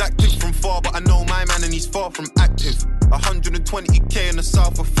seems active from far, but I know my man and he's far from active. 120k in the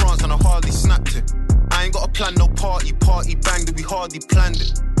south of France and I hardly snapped it. I ain't got a plan, no party banged it, we hardly planned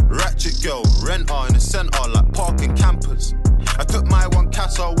it. Ratchet girl, renter in a centre like parking campers. I took my one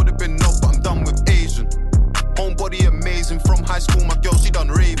casa, would've been no, but I'm done with Asian. Homebody amazing, from high school my girl, she done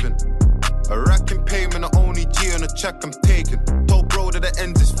raving. A rack in payment, the only G on a check I'm taking. Told bro that the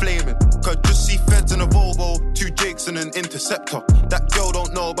ends is flaming. Could just see feds in a Volvo, 2 Jakes and an Interceptor. That girl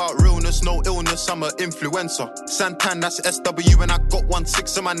don't know about realness, no illness, I'm an influencer. Santan, that's SW and I got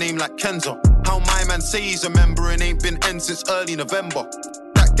 1-6 in my name like Kenza. How my man say he's a member and ain't been end since early November.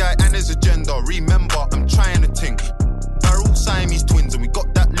 That guy and his agenda, remember, I'm trying to think. They're all Siamese twins and we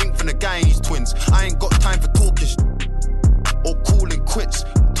got that link from the guy and his twins. I ain't got time for talking or calling quits.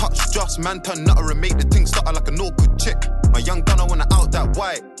 Touch just, man turn nutter and make the thing stutter like an awkward chick. My young gunner wanna out that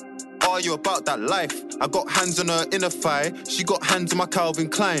white. Are you about that life? I got hands on her inner thigh. She got hands on my Calvin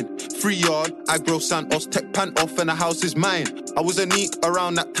Klein. 3 yard, Agro Santos, tech pant off and the house is mine. I was a neek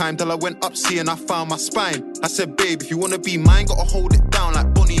around that time till I went up sea and I found my spine. I said, babe, if you wanna be mine, gotta hold it down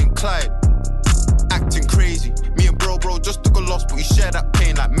like Bonnie and Clyde. Acting crazy. Me and bro just took a loss, but we share that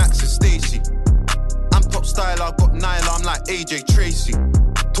pain like Max and Stacy. I'm top style, I got Nyla, I'm like AJ Tracy.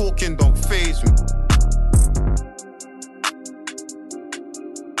 Talking don't faze me.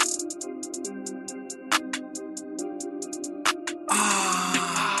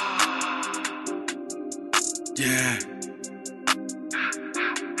 Yeah.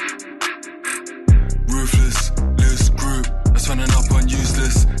 Ruthless, loose group that's running up on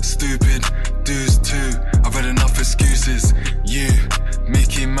useless, stupid dudes too. I've had enough excuses. You,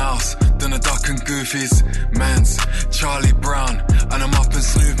 Mickey Mouse, done a duck and goofies. Man's Charlie Brown, and I'm up in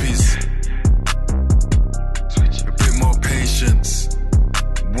Snoopy's. A bit more patience.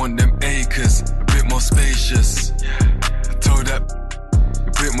 Want them acres, a bit more spacious. I told that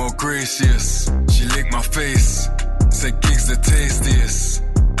a bit more gracious. She licked my face, said gigs the tastiest.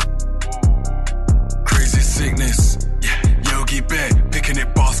 Crazy sickness, yeah. Yogi Bear, picking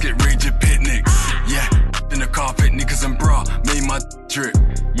it basket, ranger picnics. Yeah, in the carpet, knickers and bra, made my drip.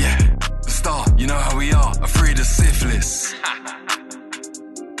 Yeah, the star, you know how we are, afraid of syphilis.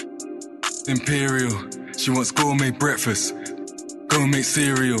 Imperial, She wants gourmet breakfast, gourmet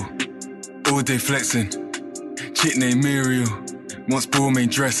cereal, all day flexing. Chick named Muriel, wants gourmet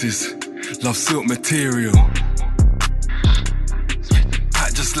dresses, love silk material.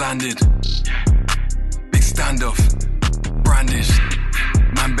 Pat just landed, big standoff, brandished.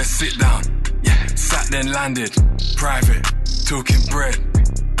 Man best sit down, sat then landed. Private, talking bread,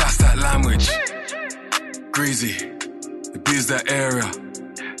 that's that language. Greasy, abuse that area.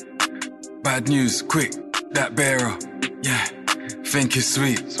 Bad news, quick, that bearer. Yeah, think it's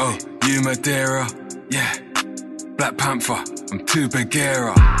sweet. Oh, you Madeira. Yeah, Black Panther, I'm too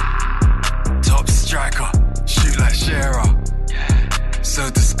Bagheera. Top striker, shoot like Shearer.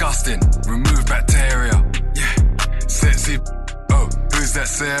 So disgusting, remove bacteria. Yeah, sexy. Oh, who's that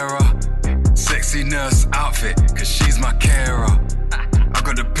Sarah? Sexy nurse outfit, cause she's my carer. I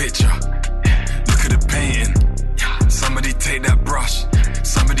got the picture, look at the painting. Somebody take that brush,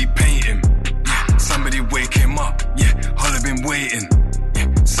 somebody paint him. Somebody wake him up, Holly been waiting.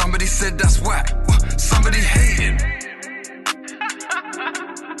 Somebody said that's whack, somebody hate him.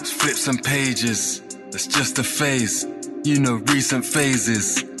 Let's flip some pages, that's just a phase. You know recent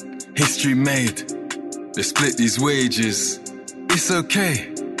phases, history made. Let's split these wages, it's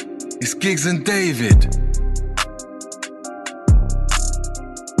okay. It's Giggs and David.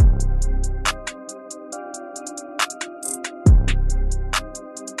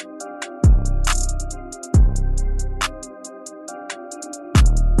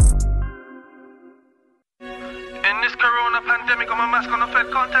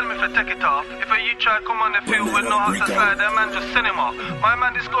 Come on the field with no hot to slide, that man just send him off. My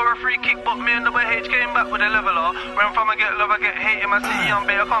man did score a free kick, but me and Double H came back with a leveler. When from I get love, I get hate in my city, young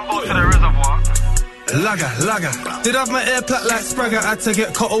babe, I can't go to the reservoir. Lager. Did have my air plat like Spragger, had to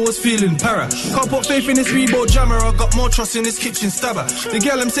get cut, I was feeling para. Can't put faith in this Reebok jammer, I got more trust in this kitchen stabber. The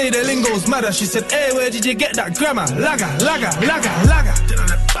girl them say their lingo's madder, she said, hey, where did you get that grammar? Lager.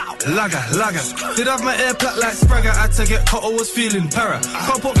 Did have my air plat like Spragger, had to get cut, I was feeling para.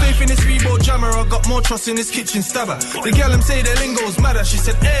 Can't put faith in this Reebok jammer, I got more trust in this kitchen stabber. The girl them say their lingo's madder, she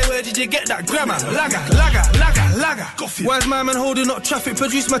said, hey, where did you get that grammar? Lager. Why's my man holding up traffic?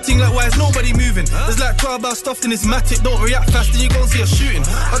 Produce my thing like why is nobody moving? There's like 12 hours stuffed in this matic, don't react fast and you gon' see us shooting.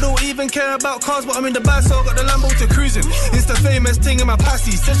 I don't even care about cars, but I'm in the bag, so I got the Lambo to cruising. It's the famous thing in my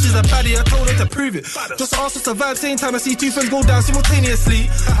passy, said she's a baddie, I told her to prove it. Just asked us to vibe, same time I see two friends go down simultaneously.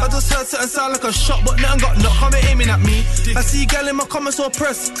 I just heard something sound like a shot, but nothing got knocked, come aiming at me. I see gal in my comments or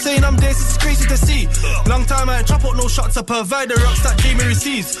press, saying I'm there, it's crazy to see. Long time I ain't chop out no shots, I provide the rocks that Jamie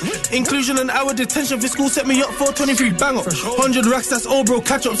receives. Inclusion and hour detention for school set me up for 23 bang up. 100 racks, that's all bro,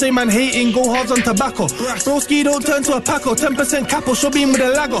 catch up, say man hating, go halves on tobacco. Broski don't turn to a paco, 10% capo, show beam with a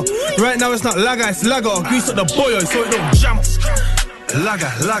lago. Right now it's not lager, it's lager. Grease up the boyo so it don't jam.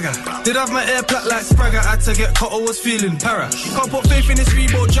 Lager. Did have my air plat like Spragger, had to get cut, I was feeling para. Can't put faith in this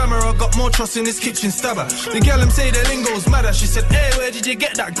Reebok jammer, I got more trust in this kitchen stabber. The girl them say their lingo's madder, she said, hey, where did you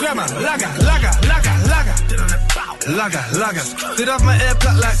get that grammar? Lager. Did have my air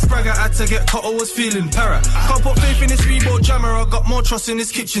plat like Spragger, had to get cut, I was feeling para. Can't put faith in this Reebok jammer, I got more trust in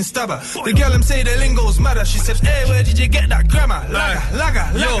this kitchen stabber. The girl them say their lingo's madder, she said, hey, where did you get that grammar? Lager.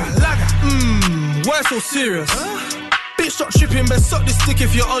 Why so serious? Bitch, stop tripping, best suck this stick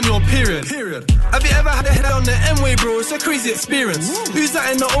if you're on your period. Have you ever had a head on the M-way, bro? It's a crazy experience. Who's that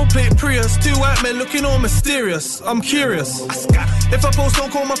in the old plate Prius? Two white men looking all mysterious. I'm curious. If I post,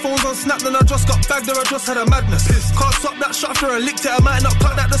 don't call my phone's on Snap, then I just got bagged or I just had a madness. Can't stop that shot after I licked it, I might not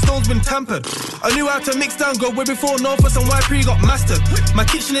cut that, the stone's been tampered. I knew how to mix down good way before Northwest and YP got mastered. My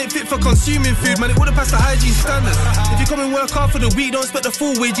kitchen ain't fit for consuming food, man, it wouldn't pass the hygiene standards. If you come and work hard for the week, don't expect the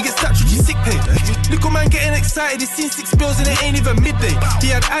full wage, you get stacked with your sick pay. Little man getting excited, he's seen 6 bills and it ain't even midday. He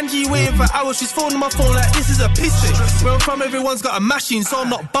had Angie waiting for hours, she's phoning my phone like this is a piss day. Where I'm from, everyone's got a machine, so I'm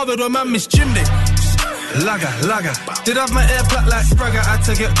not bothered when man miss gym day. Lager. Did have my air plat like Spragger, had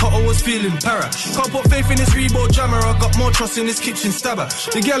to get cut, I was feeling para. Can't put faith in this Reebok jammer, I got more trust in this kitchen stabber.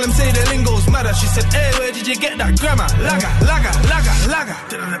 The girl them say their lingo's madder, she said, hey, where did you get that grammar? Lager.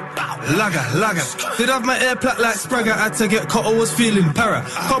 Did have my air plat like Spragger, had to get cut, I was feeling para.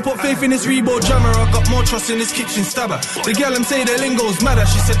 Can't put faith in this Reebok jammer, I got more trust in this kitchen stabber. The girl them say their lingo's madder,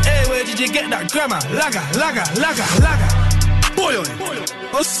 she said, hey, where did you get that grammar? Lager. Boy,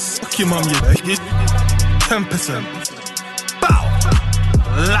 oh, suck your mum, you 10%. Bow.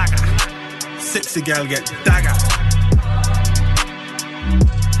 Lager. Sexy gal get dagger.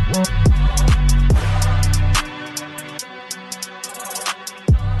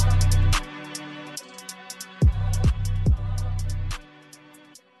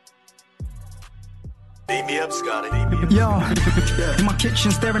 Beam me up, Scotty. Yeah, in my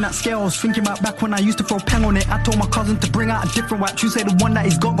kitchen staring at scales, thinking about back when I used to throw pen on it. I told my cousin to bring out a different wax. You say the one that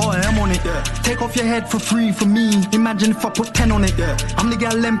he's got an M on it. Take off your head for free for me. Imagine if I put 10 on it. I'm the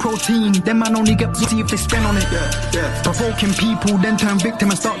gal M protein. Them man only get pussy if they spend on it. Provoking people, then turn victim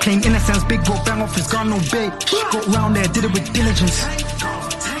and start claiming innocence. Big bro bang off his gun, no bait. Got round there, did it with diligence.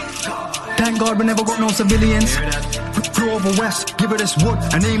 Thank God we never got no civilians. Flew over west, give her this wood,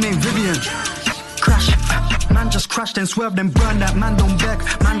 her name ain't Vivian. Crash, man just crashed and swerved and burned that. Man don't beg,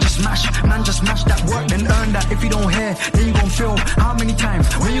 man just smash that work then earn that. If you don't hear, then you gon' feel. How many times?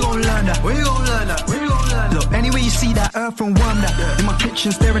 When you gon' learn that? When you gon' learn that? When you gon' learn that? Look, anyway you see that earth and worm that. In my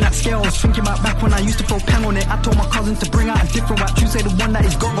kitchen staring at scales, thinking about back when I used to throw pen on it. I told my cousin to bring out a different wax. You say the one that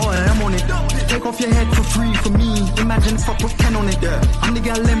he's got an M on it. Take off your head for free for me. Imagine if I put 10 on it. I'm the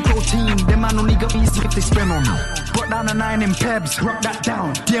gal M protein. Them man only got easy if they spend on me. Brought down a 9 in Pebs, rock that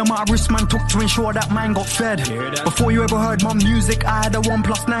down. The amount of risk man took to ensure that mine got fed. Before you ever heard my music, I had a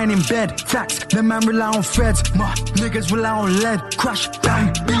 1+9 in bed. Facts, them man rely on feds. My niggas rely on lead. Crash, bang,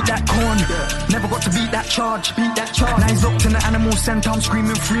 beat that corn. Never got to beat that charge. Now he's locked in the animal center. I'm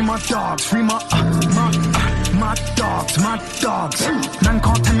screaming, free my dogs, free my dogs. Man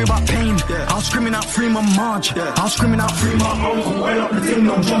can't tell me about pain. I was screaming out, free my Marge. I was screaming out, free my uncle. Well up the thing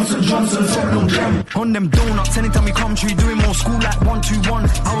on Johnson, on them. On them donuts, anytime we come tree, doing more school like 1-2-1.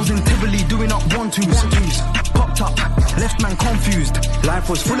 I was in Tivoli doing up 1-2s. Popped up, left man confused. Life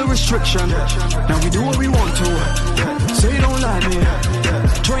was full of restriction. Now we do what we want to. So you don't like me.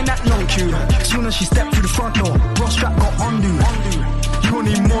 Join that long queue. Soon as she stepped through the front door, bra strap got undo. You don't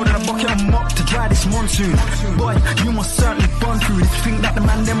need more than a bucket of mop to dry this monsoon. Boy, you must certainly burn through this. Think that the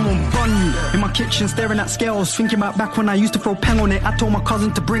man them won't burn you. In my kitchen staring at scales, thinking about back when I used to throw pen on it. I told my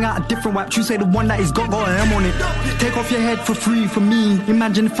cousin to bring out a different wax. You say the one that he's got an M on it. Take off your head for free for me.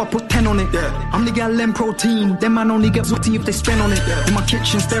 Imagine if I put 10 on it. I'm the gal M protein. Them man only get pussy if they spend on it. In my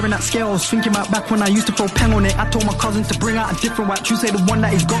kitchen staring at scales, thinking about back when I used to throw pen on it. I told my cousin to bring out a different wax. You say the one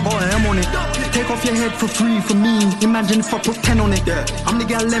that he's got an M on it. Take off your head for free for me. Imagine if I put 10 on it. I'm the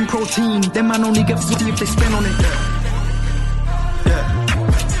gal M protein. Them man only get pussy if they spend on it.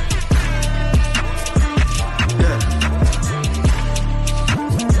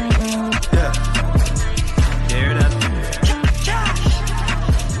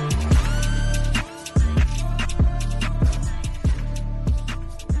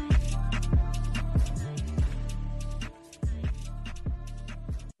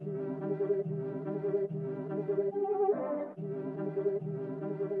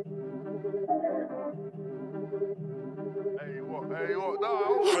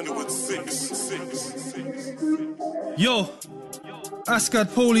 Yo,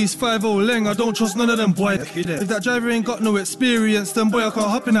 Ascad Police 5-0 Leng, I don't trust none of them boy. If that driver ain't got no experience, then boy I can't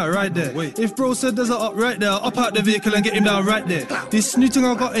hop in that right there. If bro said there's a up right there, up out the vehicle and get him down right there. This new thing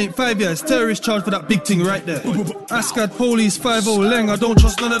I got ain't 5 years, terrorist charge for that big thing right there. Ascad Police 5-0 Leng, I don't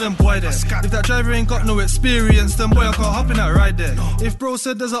trust none of them boy there. If that driver ain't got no experience, then boy I can't hop in that right there. If bro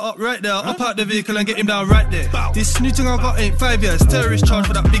said there's a up right there, up out the vehicle and get him down right there. This new thing I got ain't 5 years, terrorist charge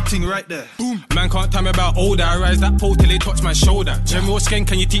for that big thing right there. Man can't tell me about older, I rise that pole till they touch my shoulder. General Skin,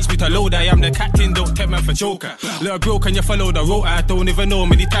 can you teach me to load? I am the captain, don't take man for joker. Little bro, can you follow the road? I don't even know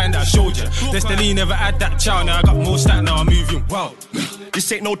many times that I showed you. Destiny never had that child, now I got more stat, now I'm moving, wow. This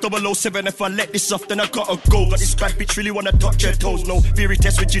ain't no 007, if I let this off then I gotta go. Got this bad bitch really wanna touch your toes. No theory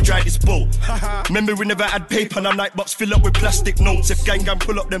test when you drive this boat. Remember we never had paper and our night box fill up with plastic notes. If gang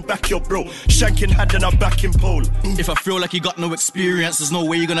pull up then back your bro. Shanking had then I back in pole. If I feel like you got no experience, there's no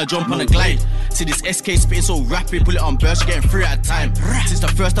way you're gonna jump on a glide. See this SK spitting so rapid, pull it on burst, you're getting free at a time. Since the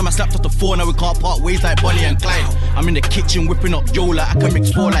first time I slapped off the floor, now we can't part ways like Bonnie and Clyde. I'm in the kitchen whipping up Yola, I can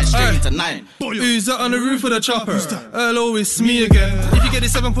mix 4 like straight into 9. Who's that on the roof of the chopper? Hello, it's me again. If you get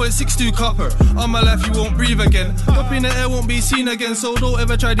this 7.62 copper, on my life you won't breathe again. Up in the air won't be seen again, so don't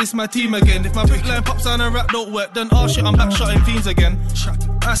ever try this my team again. If my brick line pops on and rap don't work, then oh shit, I'm back shotting fiends again.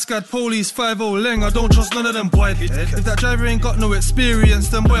 Ascad Police 5-0 Leng, I don't trust none of them boy. If that driver ain't got no experience,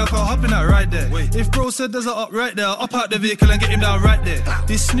 then boy I can't hop in that right there. If bro said there's a up right there, up out the vehicle and get him down right there.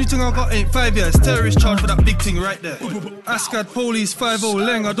 This new thing I got ain't 5 years, terrorist charge for that big thing right there. Ascad Police 5-0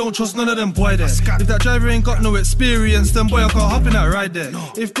 Leng, I don't trust none of them boy there. If that driver ain't got no experience, then boy I can't hop in that right there.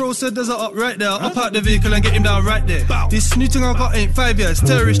 If bro said there's a up right there, up out the vehicle and get him down right there. This new thing I got ain't 5 years,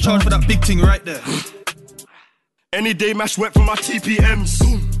 terrorist charge for that big thing right there. Any day mash wet for my TPMs.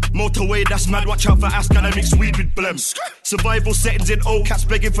 Motorway, that's mad, watch out for Ascan, I mix weed with blems. Survival settings in old cats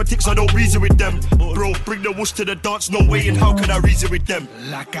begging for ticks, I don't reason with them. Bro, bring the whoosh to the dance, no way in how can I reason with them?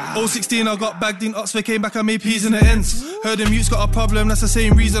 016, I got bagged in Oxford, came back, I made peas in the ends. Heard them youths got a problem, that's the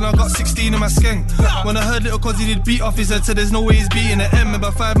same reason I got 16 in my skeng. When I heard little cause he did beat off his head, said there's no way he's beating the M.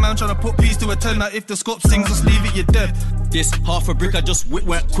 Remember 5 man trying to put peas to a 10, like if the scope sings, just leave it, you're dead. This half a brick, I just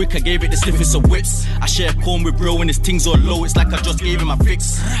went quick, I gave it the sniffest of whips. I share corn with bro when his things all low, it's like I just gave him my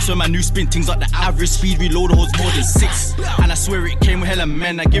fix. So my new spin things like the average speed, reload holds more than 6. And I swear it came with hella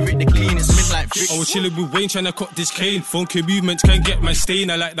men, I give it the cleanest mint like bricks. I was chilling with Wayne trying to cut this cane. Funky movements can get my stain.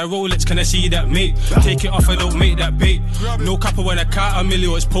 I like the Rolex, can I see that mate? Take it off, I don't make that bait. No capper when I count a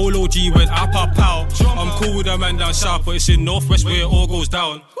million, it's Polo G when I pop out. I'm cool with a man down south, but it's in Northwest where it all goes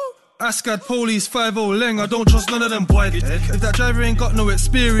down. Ascad police 5-0 leng, I don't trust none of them boy. If that driver ain't got no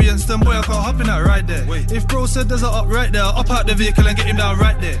experience, then boy I can't hop in that right there. If bro said there's a up right there, up out the vehicle and get him down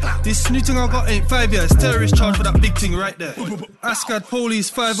right there. This new thing I got ain't 5 years, terrorist charge for that big thing right there. Ascad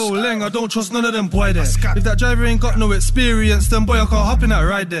police 5-0 leng, I don't trust none of them boy there. If that driver ain't got no experience, then boy I can't hop in that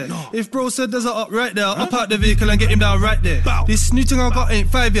right there. If bro said there's a up right there, up out the vehicle and get him down right there. This new thing I got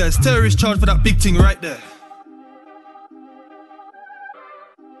ain't 5 years, terrorist charge for that big thing right there.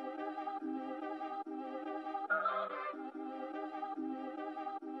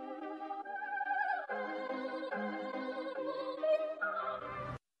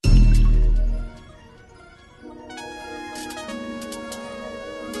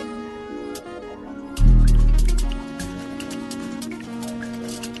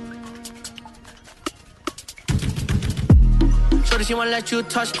 Shorty, she wanna let you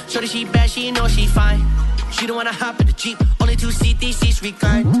touch. Shorty, she bad, she know she fine. She don't wanna hop in the Jeep. Only 2 seat, these seats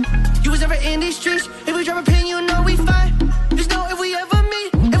recline. You was never in these streets. If we drop a pin, you know we fight. Just know if we ever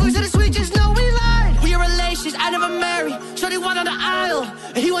meet. If we said it's sweet, just know we lied. We in relations, I never married. Shorty walked on the aisle.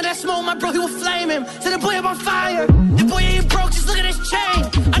 And he want that smoke, my bro, he will flame him. Said the boy up on fire. The boy ain't broke, just look at his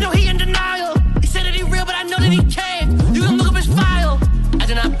chain. I know he in denial. He said that he real, but I know that he caved. You can look up his file. I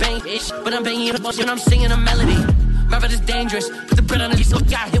do not bang, bitch, but I'm banging it when I'm singing a melody. My brother's dangerous, put the bread on his so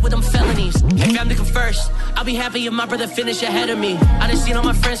got hit with them felonies. Hey, family come first. I'll be happy if my brother finish ahead of me. I done seen all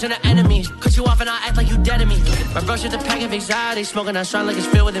my friends and the enemies. Cut you off and I act like you dead to me. My bro shit the pack of anxiety, smoking on strong like it's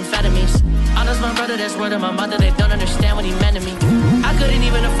filled with amphetamines. I lost my brother, that's word of my mother, they don't understand what he meant to me. I couldn't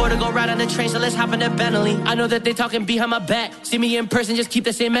even afford to go ride on the train, so let's hop in that Bentley. I know that they talking behind my back. See me in person, just keep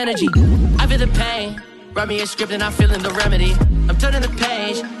the same energy. I feel the pain. Write me a script and I'm feeling the remedy. I'm turning the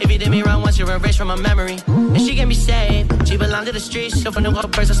page. If you did me wrong once, you're erased from my memory. And she get me saved. She belonged to the streets. Still from the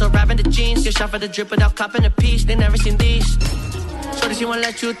world person, so rapping the jeans. Get shot for the drip without copping a piece. They never seen these. Shorty, she wanna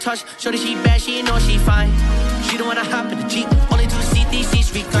let you touch. Shorty, she bad, she know she fine. She don't wanna hop in the Jeep. Only 2 seat, these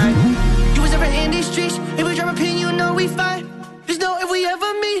seats recline. You was never in these streets. If we drop a pin, you know we fight. Just know if we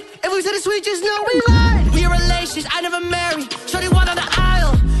ever meet. If we said it's sweet, just know we lied. We in relations, I never married. Shorty walked on the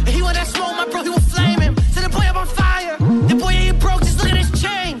aisle. And he want that smoke, my bro, he will flame him. Said the boy up on fire. The boy ain't broke, just look at his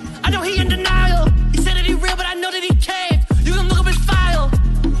chain. I know he in denial. He said that he real, but I know that he caved. You can look up his file.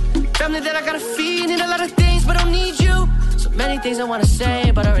 Family that I gotta feed, need a lot of things, but don't need you. So many things I wanna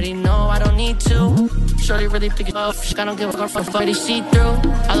say, but I already know I don't need to. Shorty really pick it up. I don't give a fuck, already see through.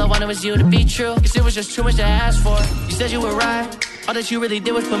 All I wanted was you to be true. Cause it was just too much to ask for. You said you were right. All that you really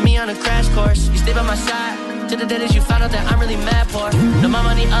did was put me on a crash course. You stayed by my side. To the day that you found out that I'm really mad poor. Now my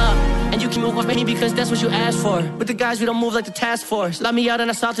money up, and you can move with me because that's what you asked for. With the guys, we don't move like the task force. Lock me out and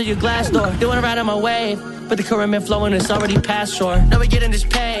I saw through your glass door. They wanna ride on my wave, but the current been flowing, it's already past shore. Now we getting this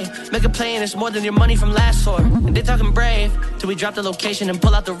pay, make a play and it's more than your money from last tour. And they talking brave, till we drop the location and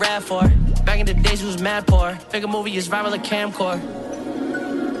pull out the RAV4. Back in the days, we was mad poor. Bigger movie is viral like camcorder.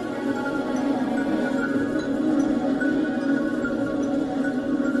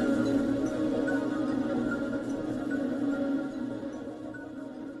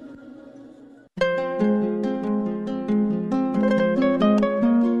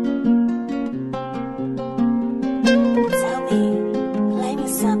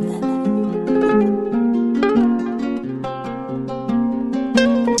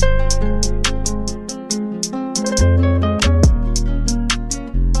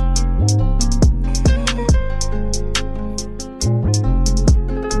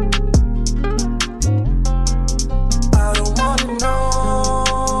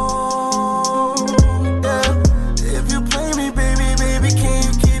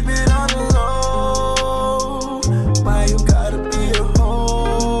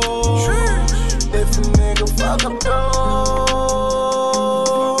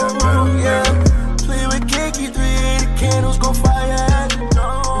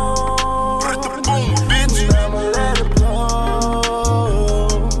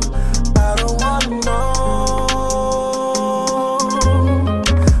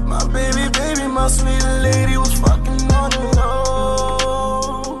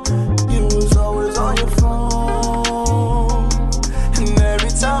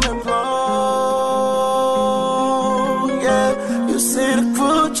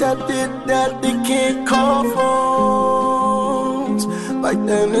 that they can't call phones. Back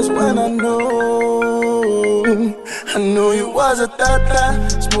then is when I knew you was a tata,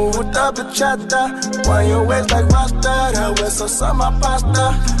 smooth without the chata. Why your waist like Rasta, that was so summer pasta.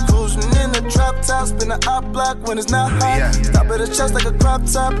 Cruising in the drop top, spin a up block when it's not hot. Top of the chest like a crop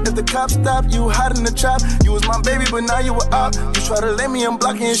top. If the cops stop, you hide in the trap. You was my baby, but now you were up. You try to lay me, I'm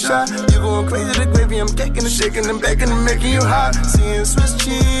blocking your shot. You going crazy, the gravy, I'm caking and shaking and baking and making you hot. Seeing Swiss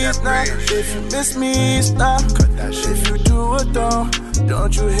cheese now. If you miss me, stop. If you do or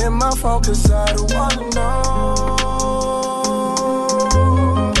don't you hit my phone, cause I don't wanna know.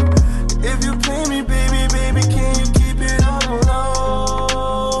 If you play me, baby, can you keep it on the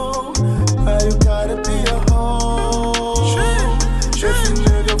low? Why you gotta be a hoe? If you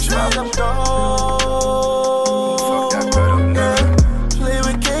nigga fuck up, go. Yeah. Play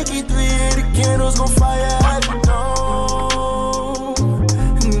with Kiki, 380 candles, gon' fire at the dome.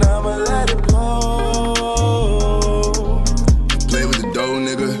 And I'ma let it blow. Play with the dough,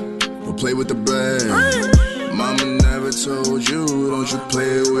 nigga. Don't play with the bread. Mama never told you, don't you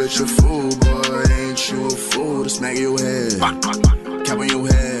play with your fool, boy. Ain't you a fool to smack your head? Cap on your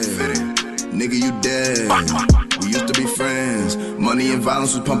head. Nigga, you dead. We used to be friends. Money and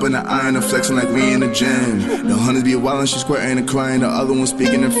violence was pumping the iron and flexing like we in the gym. The hunters be wildin', she squirting and crying. The other one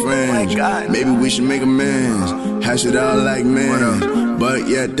speaking in French. Maybe we should make amends. Hash it out like men. But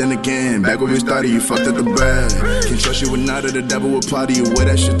yeah, then again, back when we started, you fucked up the bread. Can't trust you with neither, the devil will apply to you. Wear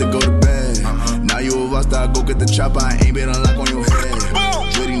that shit to go to bed. Now you a roster, I go get the chopper. I ain't been unlock on your head.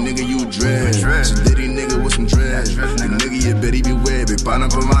 Diddy nigga, you dread. So Diddy nigga with some dread. The nigga, you better beware. Big Pana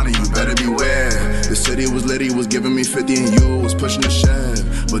Pavana, you better beware. The city was lit, he was giving me 50 and you was pushing the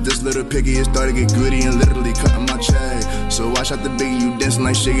shaft. But this little piggy, it started to get gritty and literally cutting my check. So watch out the biggie, you dancing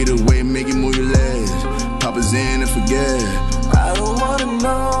like Shiggy the way, make you move your legs. Papa's in and forget. I don't wanna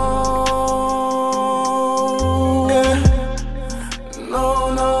know. Yeah.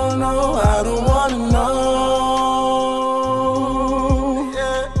 No, no, no, I don't wanna know.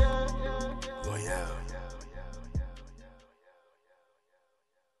 Yeah. Oh, yeah.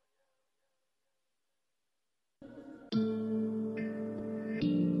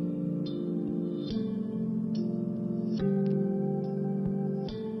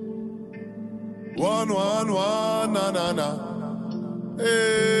 One, na na na.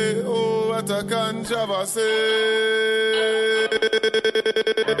 Hey, oh, what a controversy.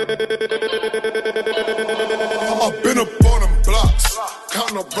 I've been up on them blocks,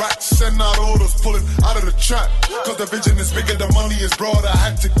 counting up racks, sending out orders, pulling out of the trap. Cause the vision is bigger, the money is broad, I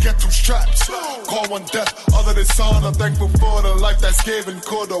had to get two straps. Call one death, other than son, I'm thankful for the life that's given.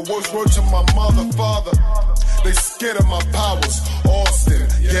 Called the worst word to my mother, father. They scared of my powers, Austin,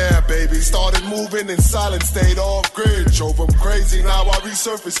 yeah baby. Started moving in silence, stayed off grid. Drove them crazy, now I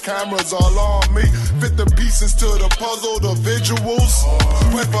resurface, cameras all on me. Fit the pieces to the puzzle, the visuals.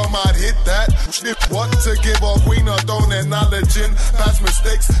 If I might hit that, what to give a queen a throne, acknowledging past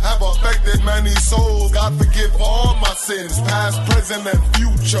mistakes have affected many souls. God forgive all my sins, past, present and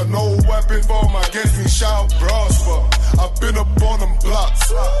future. No weapon formed against me shall prosper. I've been up on them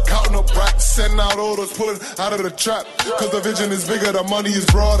blocks, counting up racks, sending out orders, pulling out of the trap. Cause the vision is bigger, the money is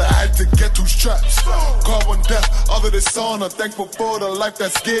broad, I had to get two straps. Call one death, other than son, I'm thankful for the life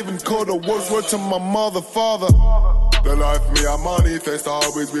that's given. Called the worst word to my mother, father. The life me a manifest,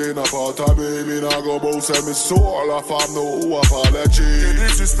 always been a part of me. Now go both send me soul, I found no apology. You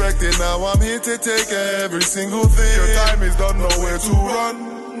disrespected, now I'm here to take every single thing. Your time is done, nowhere to run.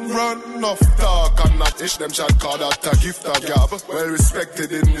 Enough talk and not ish them shot call that a gift of gab. Well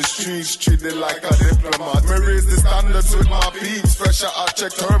respected in the streets, treated like a diplomat. Me raise the standards with my peeps. Pressure I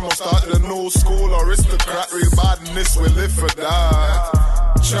check thermostat, the new school aristocrat. Real badness, we live for that.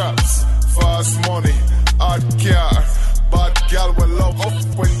 Traps, fast money, hard car. Bad gal will love up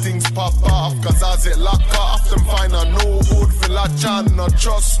when things pop off. Cause as it lock off, them find a no hood for la chan. Not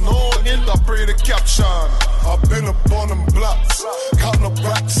trust, no interpret the caption. I've been up on them blocks, counting up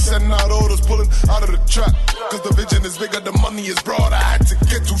racks, sending out orders, pulling out of the trap. Cause the vision is bigger, the money is broad, I had to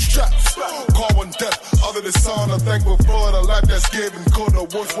get two straps. Call one death, other than son, I'm thankful for the life that's given. Called the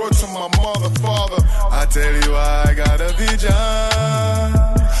worst word to my mother, father. I tell you I got a vision,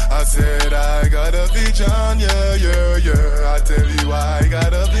 I said I got a vision, yeah, yeah, yeah. I tell you I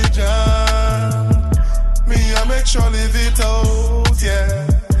got a vision, me I make sure live it out, yeah,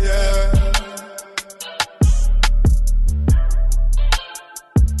 yeah.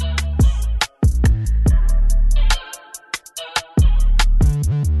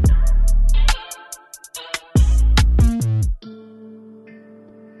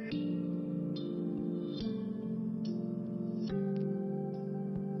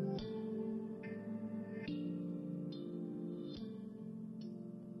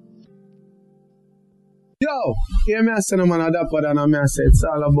 Yo, hear me say no man a dapper than a me say it's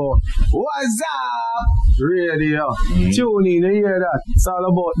all about what's up radio. Tune in, you hear that? It's all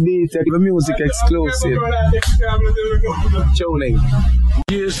about D-Tech, the music exclusive. Tune in.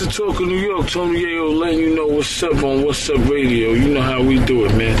 Yeah, it's the Talk of New York. Tony Yayo letting you know what's up on What's Up Radio. You know how we do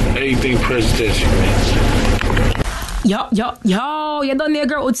it, man. Everything presidential, man. Yo, you done there,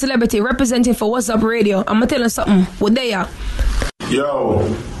 girl with celebrity representing for What's Up Radio. I'm gonna tell you something. What they are? Yo,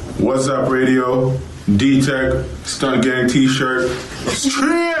 What's Up Radio? D-Tech, Stunt Gang T-shirt.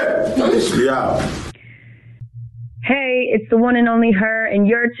 Straight! Yeah. Hey, it's the one and only her, and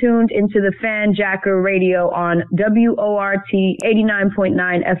you're tuned into the Fanjacker Radio on WORT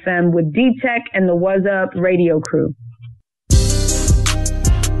 89.9 FM with D-Tech and the What's Up Radio crew.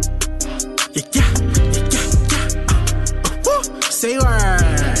 Say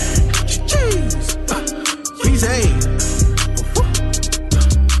word. Jeez. Please, hey.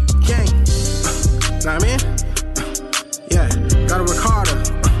 Gang. Know what I mean? Yeah. Gotta work harder.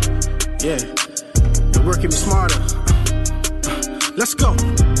 Yeah. The work can be smarter. Let's go.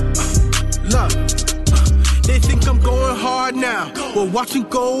 Look. They think I'm going hard now. Well, watch me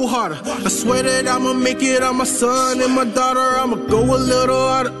go harder. I swear that I'ma make it on my son and my daughter. I'ma go a little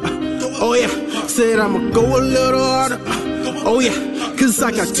harder. Oh yeah. Said I'ma go a little harder. Oh yeah, cause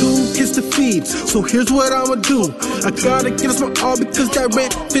I got 2 kids to feed. So here's what I'ma do. I gotta get us my all because that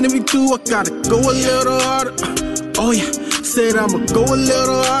rent finna be due. I gotta go a little harder. Oh yeah, said I'ma go a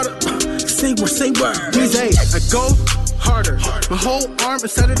little harder. Say word. Please, hey, I go harder. My whole arm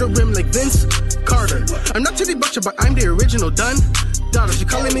inside of the rim like Vince Carter. I'm not Teddy Butcher, but I'm the original done. Daughter, she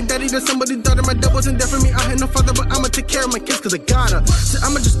calling me daddy to somebody's daughter. My dad wasn't there for me, I had no father, but I'ma take care of my kids cause I gotta. So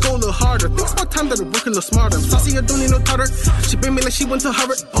I'ma just go a little harder. Think about time that I work a little smarter. I'm saucy, I don't need no tartar. She bring me like she went to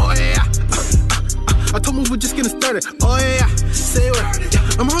Harvard. Oh yeah. I told me we're just getting started. Oh yeah. Say what?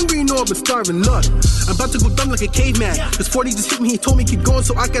 I'm hungry, you know I've been starving. Look, I'm about to go dumb like a caveman. This 40 just hit me, he told me keep going,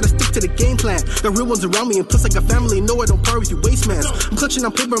 so I gotta stick to the game plan. Got real ones around me, and plus I got family. No, I don't part with you waste man. I'm clutching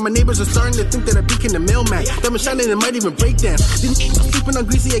on paper, my neighbors are starting to think that I became the mailman. That I'm shining and might even break dance. I'm sleeping on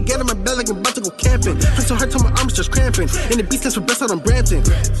greasy, I get on my bed like I'm about to go camping. Trying so hard till my arms just cramping. And the beast stands for best out on Brampton.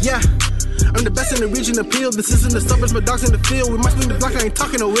 Yeah. I'm the best in the region appeal. This isn't the suburbs, my dogs in the field. We must be in the block, I ain't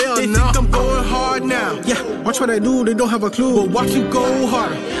talking no wheel. They think I'm going hard now. Yeah, watch what I do, they don't have a clue. But watch you go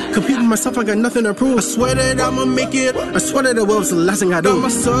harder. Compete with myself, I got nothing to prove. I swear that I'ma make it. I swear that I will, it's the last thing I do. Got my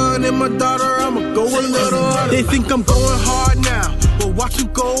son and my daughter, I'ma go a little harder. They think I'm going hard now. But watch you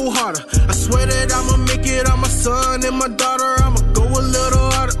go harder. I swear that I'ma make it. On my son and my daughter, I'ma go a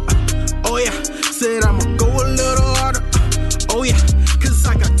little harder. Oh yeah, said I'ma go a little harder. Oh yeah, cause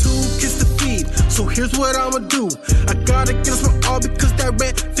I got 2 kids to feed. So here's what I'ma do. I gotta get us my all because that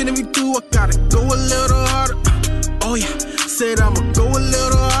rent finna be due. I gotta go a little harder. Oh yeah, said I'ma go a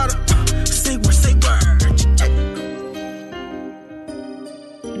little harder. Say word.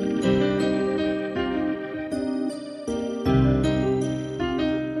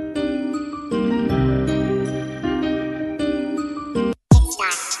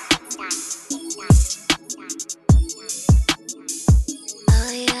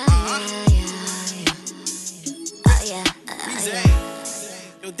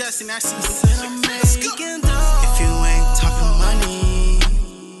 Destiny, I see you. If you ain't talking money,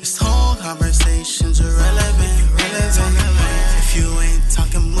 this whole conversation's irrelevant. If you ain't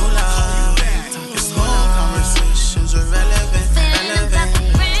talking moolah, this whole conversation's irrelevant.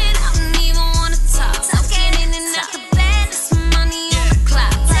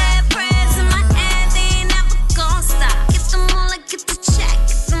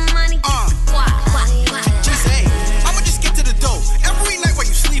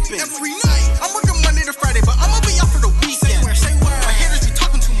 Every night, I'm working Monday to Friday, but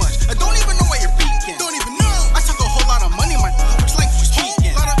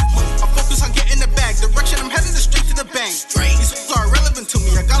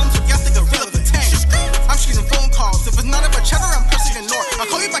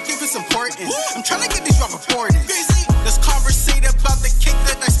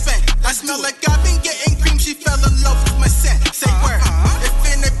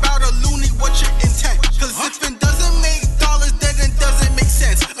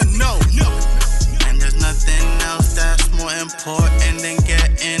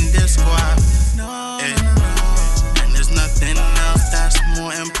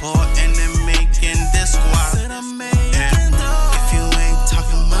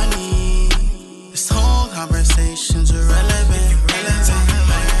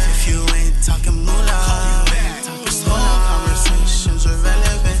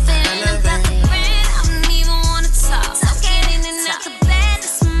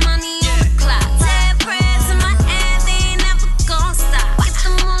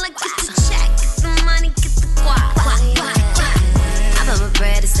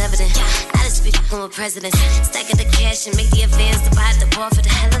presidents. Stacking the cash and make the advance to buy the ball for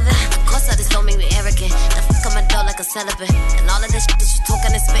the hell of it. Of course, I just don't make me arrogant. The fuck on my door like a celibate. And all of this shit that you talking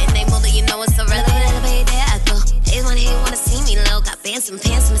and spitting, they more that you know it's irrelevant. Elevate there I go. They wanna see me low. Got bands and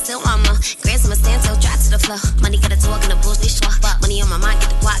pants and still on my grants and my stand so drop to the flow. Money got a talk and a bullshit schwa. Money on my mind, get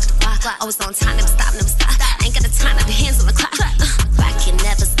the guac, the guac. Always on time, never stop, never stop. I ain't got the time, I be hands on the clock. I can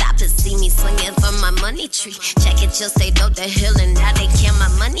never stop to see me swinging from my money tree. Check it, you'll stay dope the hill and now they count my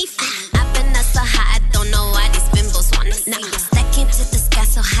money free. I've been up so high, I don't know why these bimbos wanna see. Now I'm stacking to the sky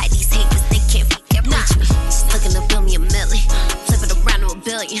so high, these haters, they can't forget reach me. Just looking to build me a million, flip it around to a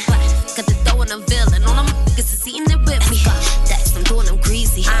billion. Got the dough and I'm villain, all I'm is eating it with me. That's I'm doing them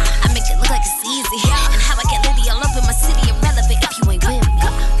greasy. I make it look like it's easy. And how I get litty all up in my city irrelevant if you ain't with me.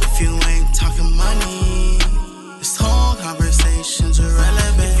 If you ain't talking money, this whole conversation's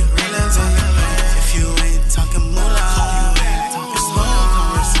irrelevant. If you ain't talking moolah, this whole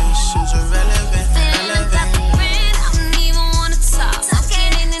conversation's irrelevant. Feeling about the rent, I don't even wanna talk.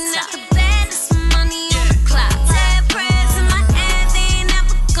 Talking in and out the bed, there's some money on the clock. Dead prayers in my head, they ain't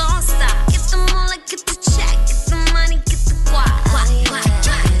never gonna stop. Get the moolah, get the check, get the money, get the guap.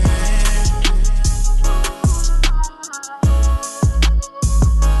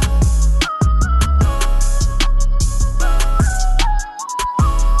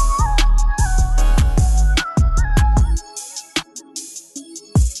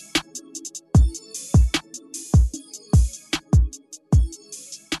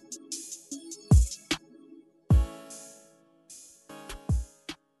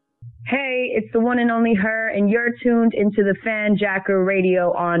 Hey, it's the one and only her, and you're tuned into the Fanjacker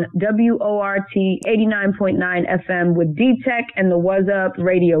radio on WORT 89.9 FM with D-Tech and the Was Up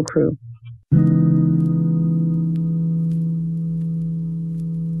radio crew.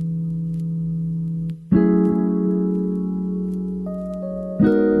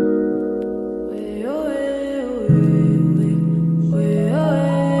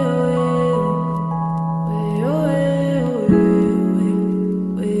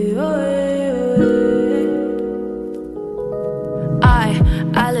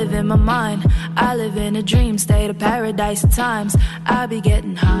 I live in my mind, I live in a dream state of paradise at times. I be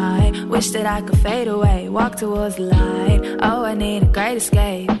getting high, wish that I could fade away, walk towards the light. Oh, I need a great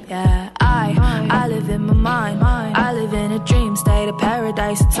escape, yeah. I live in my mind, I live in a dream state of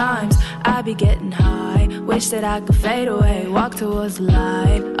paradise at times. I be getting high, wish that I could fade away, walk towards the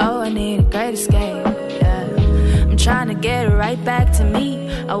light. Oh, I need a great escape, yeah. I'm trying to get her right back to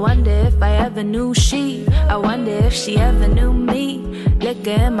me. I wonder if I ever knew she, I wonder if she ever knew me.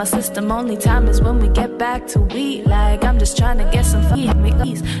 Liquor in my system, only time is when we get back to we. Like I'm just trying to get some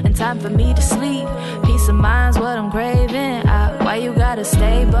peace and time for me to sleep. Peace of mind's what I'm craving. Why you gotta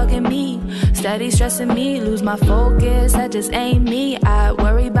stay bugging me? Steady stressing me, lose my focus, that just ain't me. I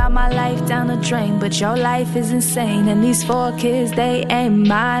worry about my life down the drain, but your life is insane. And these 4 kids, they ain't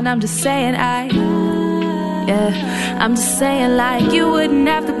mine. I'm just saying I'm just saying like you wouldn't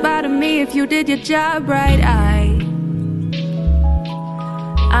have to bother me if you did your job right.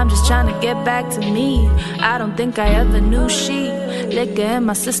 I'm just trying to get back to me. I don't think I ever knew she. Liquor in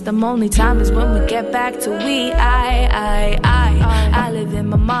my system, only time is when we get back to we. I live in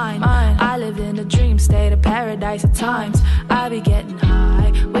my mind, I live in a dream state of paradise at times. I be getting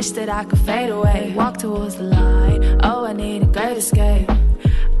high, wish that I could fade away, walk towards the light. Oh, I need a great escape.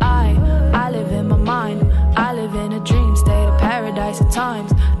 I live in my mind, I live in a dream state of paradise at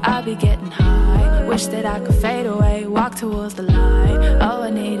times. I be getting high, wish that I could fade away, walk towards the light. Oh, I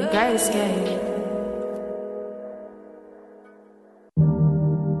need a great escape.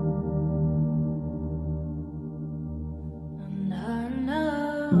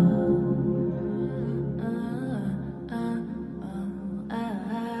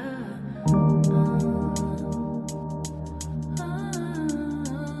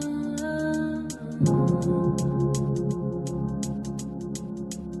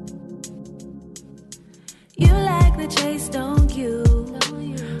 You like the chase, don't you?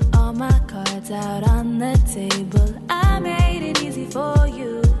 All my cards out on the table. I made it easy for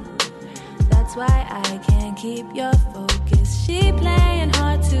you. That's why I can't keep your focus. She playing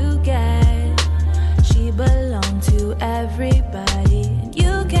hard to get. She belonged to everybody, and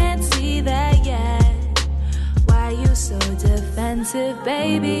you can't see that yet. Why you so defensive,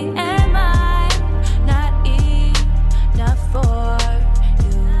 baby? Am I not enough for?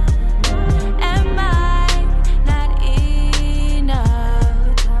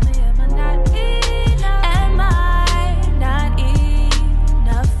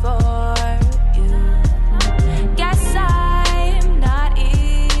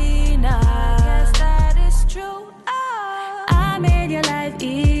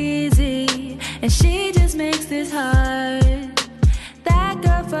 And she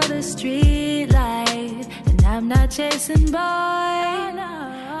for the street life, and I'm not chasing boy.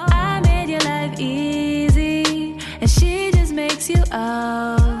 I made your life easy, and she just makes you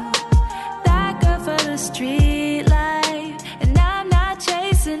out. That girl for the street life, and I'm not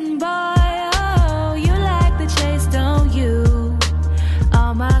chasing boy. Oh, you like the chase, don't you?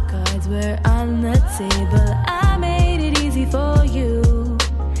 All my cards were on the table. I made it easy for you.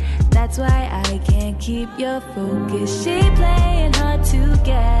 That's why I can't keep your focus. She playing hard to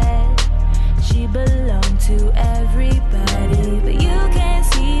get. She belong to everybody, but you can't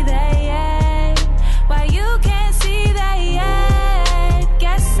see that yet. Why you can't see that yet?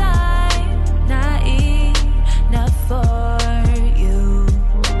 Guess I'm not enough for you.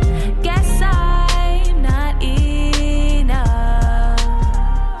 Guess I'm not enough.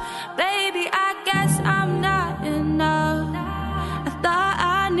 Baby, I guess I'm not enough. I thought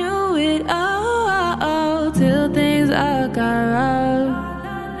I knew it all till things all got rough.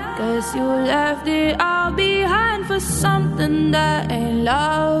 Guess you left it all behind for something that ain't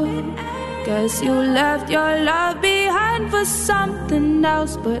love. Guess you left your love behind for something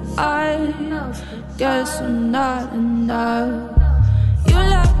else, but I guess I'm not enough. You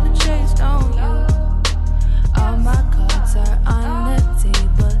love the chase, don't you? All my cards are on the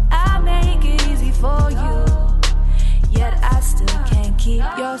table. I make it easy for you, yet I still can't keep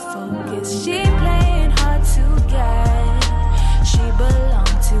your focus. She playing hard to get. She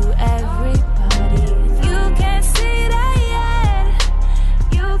belongs to everybody. You can't see that yet.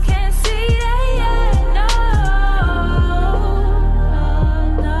 You can't see that yet. No,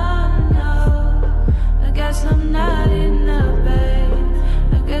 no, no. I guess I'm not enough, babe.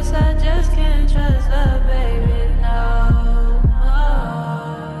 I guess I just can't trust her, baby. No.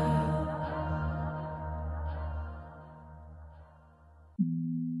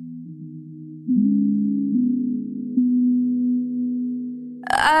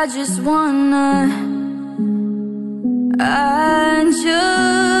 I just wanna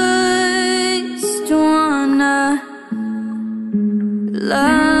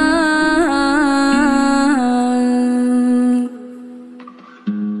love.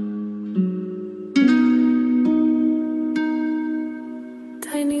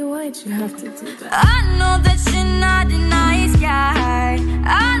 Tiny, why'd you have to do that? I know that you're not a nice guy.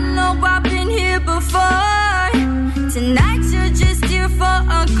 I know I've been here before. Tonight you're just here for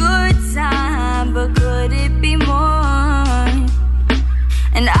a good time, but could it be more?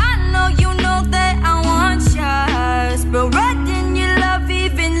 And I know you know that I want yours, but writing your love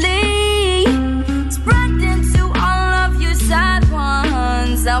evenly, spreading to all of your side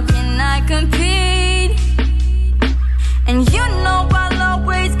ones. How can I compete? And you know I'll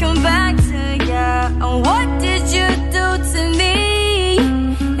always come back to ya. What did you do to me?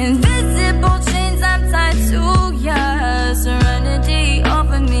 Invisible chains I'm tied to ya, serenity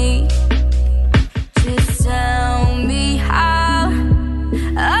over me. Just tell me how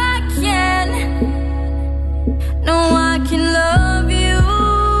I can, no, I can love you,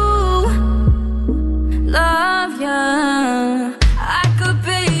 love ya. I could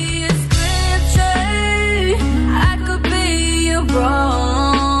be a scripture, I could be a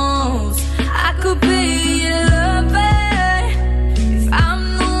rose, I could be a lover if I'm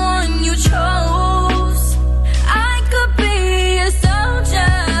the one you chose. I could be a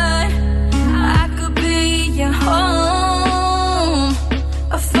soldier, I could be your home,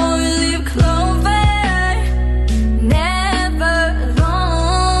 a four-leaf clover, never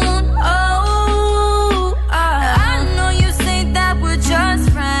alone. Oh, I know you say that we're just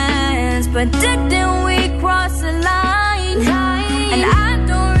friends, but didn't we cross a line? And I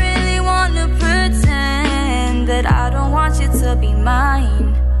don't really want to pretend that I don't want you to be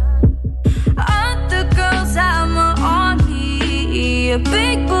mine. Other girls have my army, a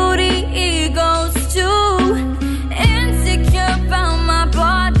big booty egos too, insecure about my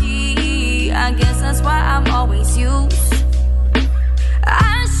body. I guess that's why I'm always used.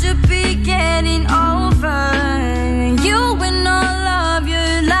 I should be getting over you and all of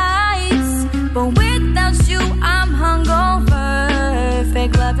your lies, but without you I'm hungover.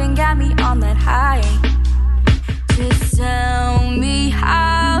 Fake loving got me on that high. Just tell me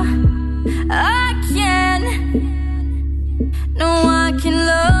how I can, no, I can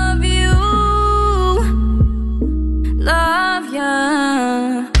love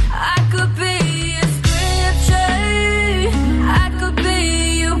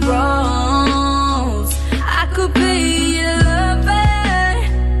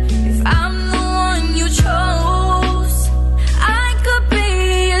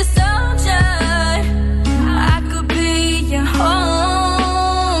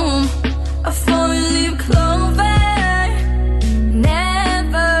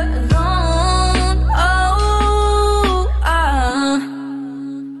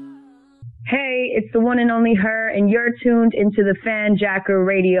it's the one and only her, and you're tuned into the Fanjacker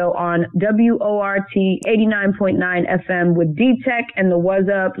Radio on WORT 89.9 FM with D-Tech and the Was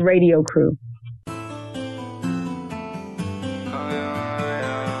Up radio crew.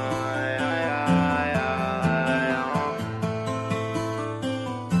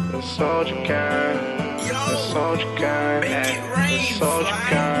 That's all you can. That's all you can. That's all you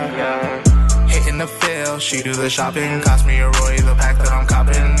can. Hitting the field, she do the shopping. Cost me a Roy, the pack that I'm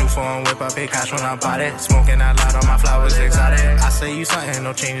copping. New phone whip, I pay cash when I bought it. Smoking out loud on my flowers, exotic. I say you something,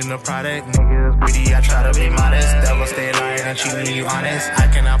 no changing the product. Niggas greedy, I try to be modest. Devil stay lying and cheating, you honest. I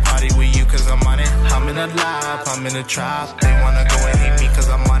cannot party with you cause I'm on it. I'm in the lab, I'm in the trap. They wanna go and hate me cause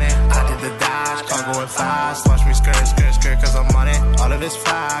I'm on it. I did the dash, car going fast. Watch me skirt cause I'm on it. All of it's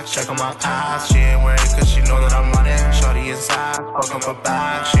facts, check on my past. She ain't worried cause she know that I'm on it. Shorty inside, fuck up her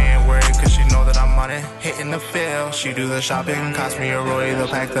back. She ain't worried cause she know that I'm on it. Hitting the field, she do the shopping. Cost me a Roy, the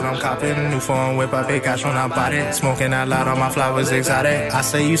pack that I'm copping. New phone whip, I pay cash when I bought it. Smoking out loud on my flowers, exotic. I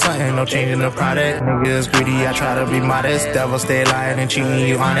say you something, no changing the product. Niggas greedy, I try to be modest. Devil stay lying and cheating,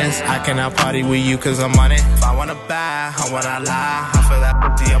 you honest. I cannot party with you cause I'm on it. If I wanna buy, I wanna lie. I feel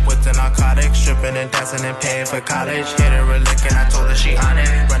that 50 up with the narcotics. Stripping and dancing and paying for college. Hit her a lick and I told her she on it.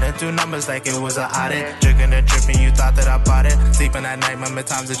 Running through numbers like it was an audit. Drinking and dripping, you thought that I bought it. Sleeping at night, remember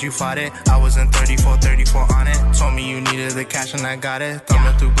times that you fought it. I was in 34 on it. Told me you needed the cash and I got it.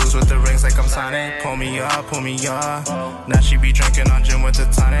 Thumbing through blues with the rings like I'm Sonic. Pull me up, pull me up. Now she be drinking on gin with the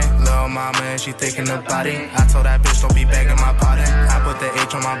tonic. Lil' mama and she thinking about it. I told that bitch don't be begging my pardon. I put the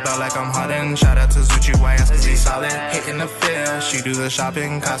H on my belt like I'm Hudden. Shout out to Zuchi YS cause he's solid. Hitting the field, she do the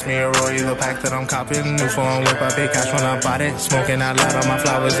shopping. Cost me a Roy, the pack that I'm copping. New phone whip, I pay cash when I bought it. Smoking out loud on my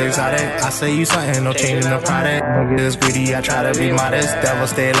flowers, exotic. I say you something, no changing the product. Niggas greedy, I try to be modest. Devil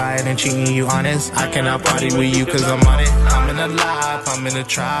stay lying and cheating, you honest. I cannot party with you cause I'm on it. I'm in the lab, I'm in the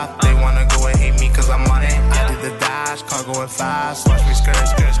trap. They wanna go and hate me cause I'm on it. I did the dash, car going fast. Watch me skirt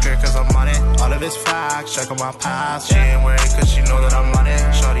cause I'm on it. All of it's facts, check on my past. She ain't worried cause she know that I'm on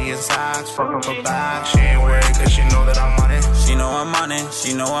it. Shorty in socks, fuck up her back. She ain't worried cause she know that I'm on it. She know I'm on it,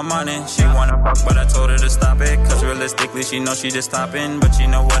 she know I'm on it. She wanna fuck but I told her to stop it. Cause realistically she know she just stopping. But you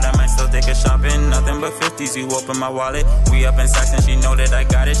know what, I might still take her shopping. Nothing but 50s, you open my wallet. We up in Saks and she know that I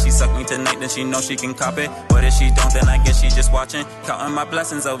got it. She suck me tonight, then she know she can cop it. But if she don't, then I guess she just watching. Counting my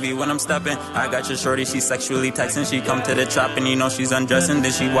blessings, LV when I'm stepping. I got your shorty, she sexually texting. She come to the trap and you know she's undressing.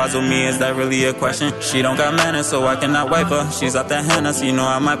 Then she wazzle me, is that really a question? She don't got manners, so I cannot wipe her. She's off that Hannah, so you know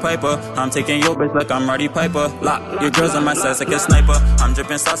I might pipe her. I'm taking your bitch like I'm Marty Piper. Lock your girls on my side like a sniper. I'm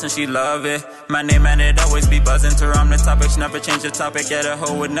dripping sauce and she love it. My name and it always be buzzing to her. I'm the topic, she never change the topic. Yeah, the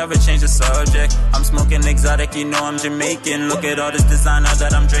hoe would never change the subject. I'm smoking exotic, you know I'm Jamaican. Look at all this designer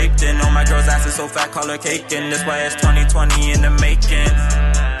that I'm draped in. Oh, my girl's ass is so fat, call her cake. And that's why it's 2020 in the making.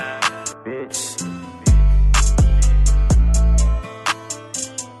 Bitch.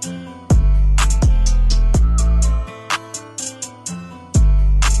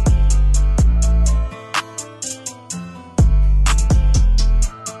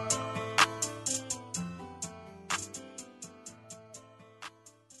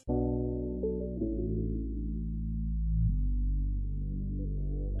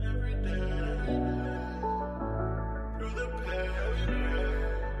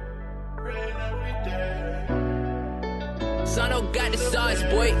 Sano got the sauce,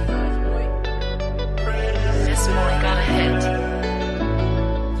 boy. This boy got a hit.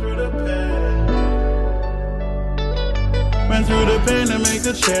 Went through the pain to make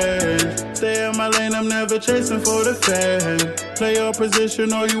a change. Stay in my lane, I'm never chasing for the fame. Play your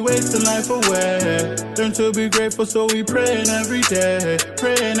position or you wasting life away. Learn to be grateful, so we praying every day.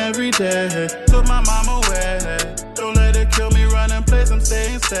 Praying every day. Took my mom away. Don't let it kill me, running place, I'm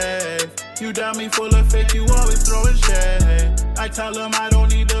staying safe. You doubt me full of fake, you always throwing shade. I tell them I don't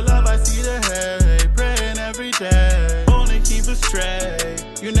need the love, I see the hate. Praying every day, only keep it straight.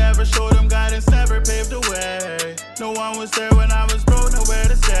 You never showed them guidance, never paved the way. No one was there when I was broke, nowhere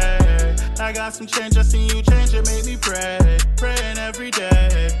to stay. I got some change, I seen you change, it made me pray. Praying every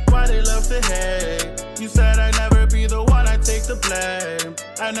day, why they love to hate. You said I'd never be the one, I take the blame.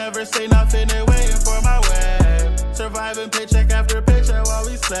 I never say nothing, they waiting for my way. Surviving paycheck after paycheck while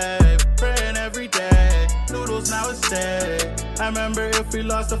we slave. Praying every day, noodles now it's steak. I remember if we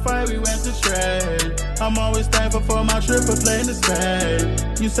lost a fight, we went to trade. I'm always thankful for my trip of playing to Spain.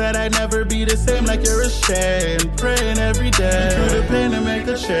 You said I'd never be the same, like you're ashamed. Praying every day, through the pain to make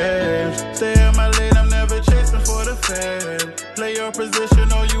a change. Stay in my lane, I'm never chasing for the fame. Play your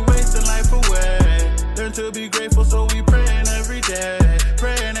position or you wasting life away. Learn to be grateful, so we praying every day.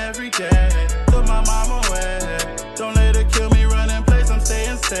 Praying every day, took my mom away. Don't let it kill me, running place, I'm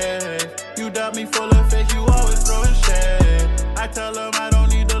staying safe. You doubt me full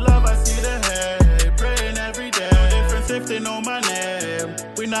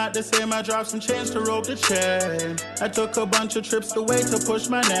not the same, I dropped some change to rope the chain. I took a bunch of trips away to push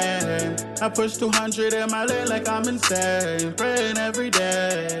my name. I pushed 200 in my lane like I'm insane. Praying every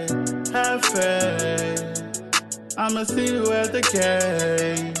day, have faith, I'ma see you at the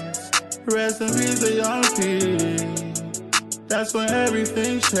gates. Rest in peace, a young P. That's when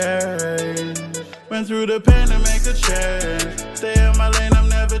everything changed. Went through the pain to make a change. Stay in my lane, I'm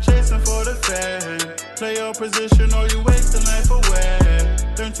never chasing for the fame. Play your position or you wasting life away.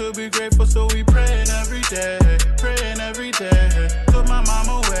 Learn to be grateful, so we praying every day. Praying every day. Took my mom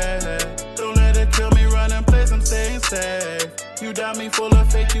away. Don't let it kill me, running plays, I'm staying safe. You doubt me full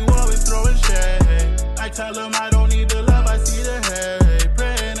of fake, you always throwing shade. I tell them I don't need the love, I see the hate.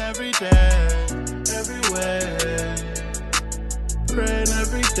 Praying every day, everywhere. Praying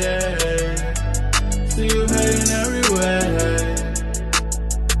every day. See you hating everywhere.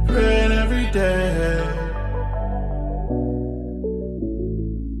 Praying every day.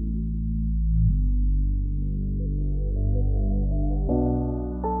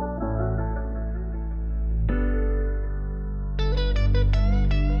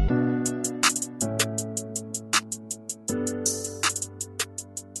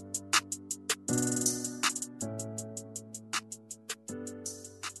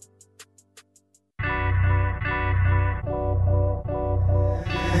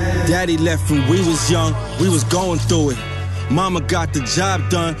 Daddy left when we was young, we was going through it. Mama got the job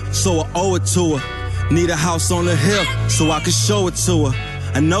done, so I owe it to her. Need a house on the hill, so I could show it to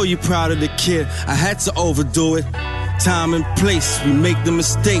her. I know you proud of the kid, I had to overdo it. Time and place, we make the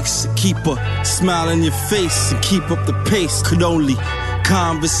mistakes. Keep a smile on your face and keep up the pace. Could only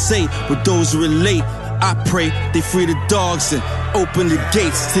conversate with those who relate. I pray they free the dogs and open the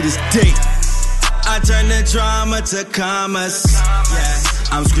gates to this day. I turn the drama to commas, yeah.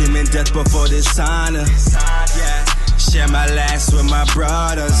 I'm screaming death before dishonor, yeah. Share my last with my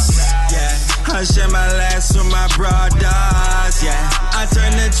brothers, yeah. I share my last with my brothers, yeah. I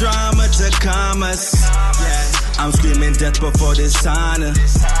turn the drama to commas, yeah. I'm screaming death before dishonor,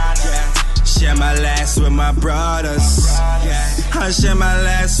 yeah. Share my last with my brothers, yeah. I share my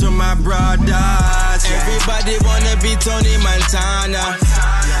last with my brothers, yeah. Everybody wanna be Tony Montana,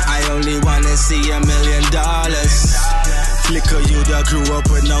 I only wanna see $1 million. Flicker, you that grew up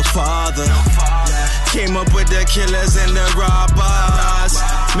with no father. Came up with the killers and the robbers.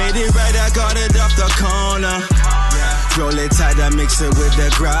 Made it right, I got it off the corner. Roll it tight, I mix it with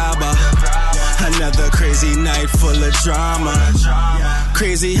the grabber. Another crazy night full of drama.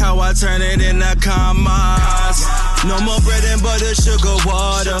 Crazy how I turn it into commas. No more bread and butter, sugar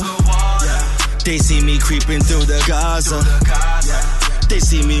water. They see me creeping through the Gaza. They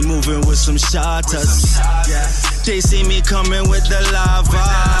see me moving with some shotters. They see me coming with the lava.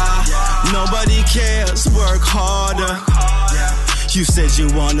 Nobody cares, work harder. You said you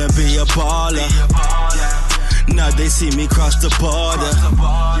wanna be a baller. Now they see me cross the border.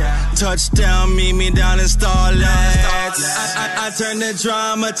 Touchdown, meet me down in Starlet. I turn the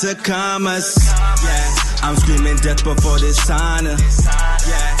drama to commas. I'm screaming death before dishonor.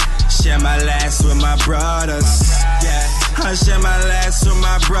 Share my last with my brothers. I share my last with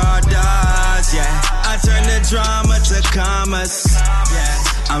my brothers, yeah. I turn the drama to commas, yeah.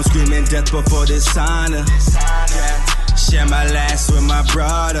 I'm screaming death before dishonor, yeah. Share my last with my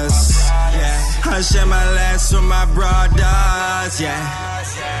brothers, yeah. I share my last with my brothers, yeah.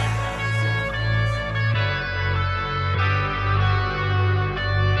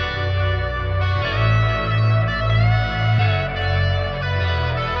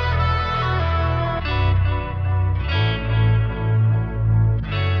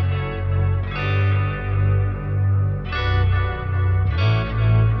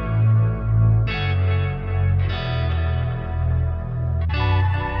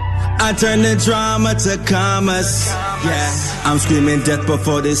 I turn the drama to commas, yeah. I'm screaming death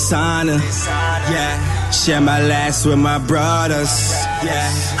before dishonor, yeah. Share my last with my brothers,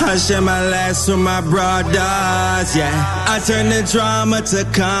 yeah. I share my last with my brothers, yeah. I turn the drama to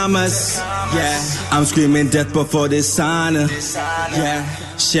commas, yeah. I'm screaming death before dishonor, yeah.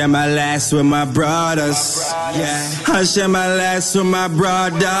 Share my last with my brothers, yeah. I share my last with my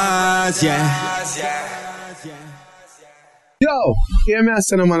brothers, yeah. Yo, hear me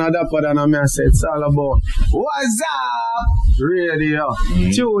say no man a dapper than me say it's all about what's up radio.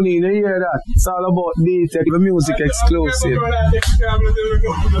 Tune in, you hear that? It's all about D-Tech, the music exclusive.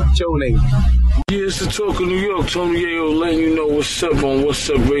 Tune in. Yeah, it's the talk of New York. Tony Yayo letting you know what's up on What's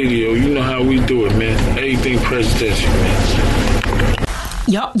Up Radio. You know how we do it, man. Everything presidential, man.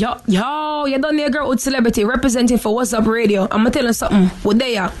 Yo, you done there, girl with celebrity representing for What's Up Radio. I'ma tell you something. What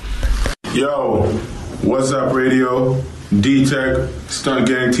they are? Yo, What's Up Radio? D-Tech, Stunt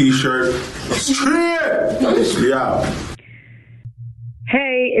Gang T-shirt. Straight! Yeah.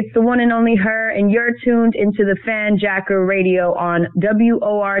 Hey, it's the one and only her, and you're tuned into the Fanjacker Radio on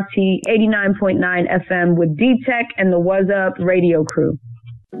WORT 89.9 FM with D-Tech and the Was Up radio crew.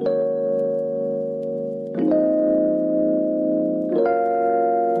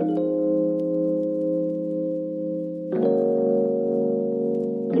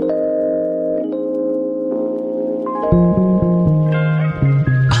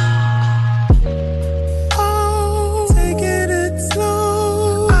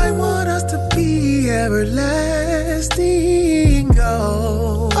 Everlasting,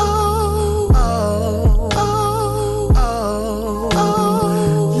 oh, oh, oh, oh,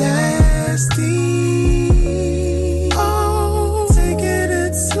 oh, lasting, oh, taking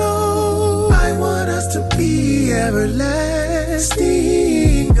it slow. I want us to be everlasting,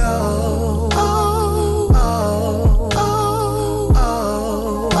 oh, oh, oh,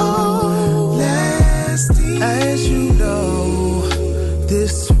 oh, oh, lasting. As you know,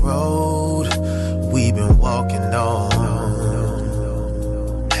 this road we've been walking on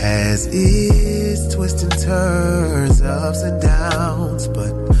has its twists and turns, ups and downs,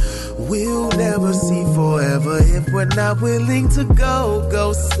 but we'll never see forever if we're not willing to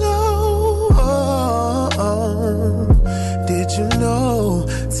go slow. Did you know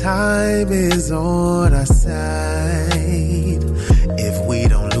time is on our side if we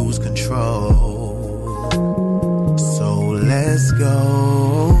don't lose control? So let's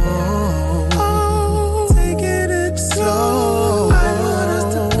go.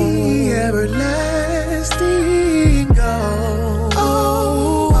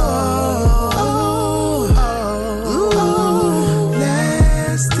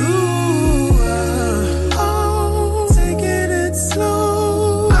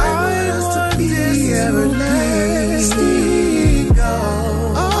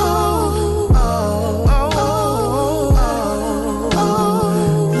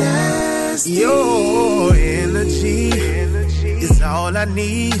 I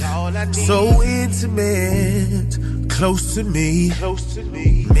need, so intimate, close to me,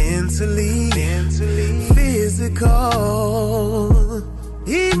 mentally, physical,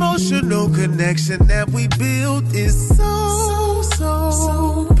 emotional connection that we built is so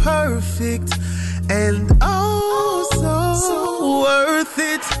perfect and oh so worth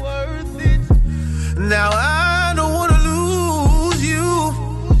it. Now I don't wanna lose you,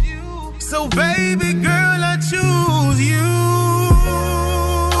 so baby girl I choose you.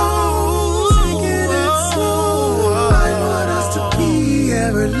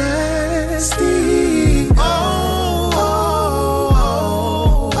 Everlasting, oh, oh,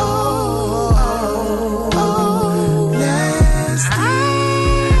 oh, oh, oh, lasting,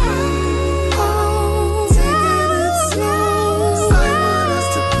 oh, taking it slow. I want us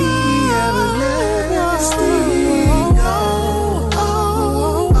to be everlasting, oh,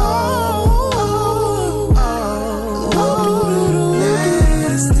 oh, oh, oh,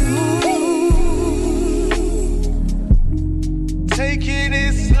 lasting, taking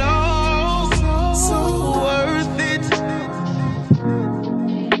it slow.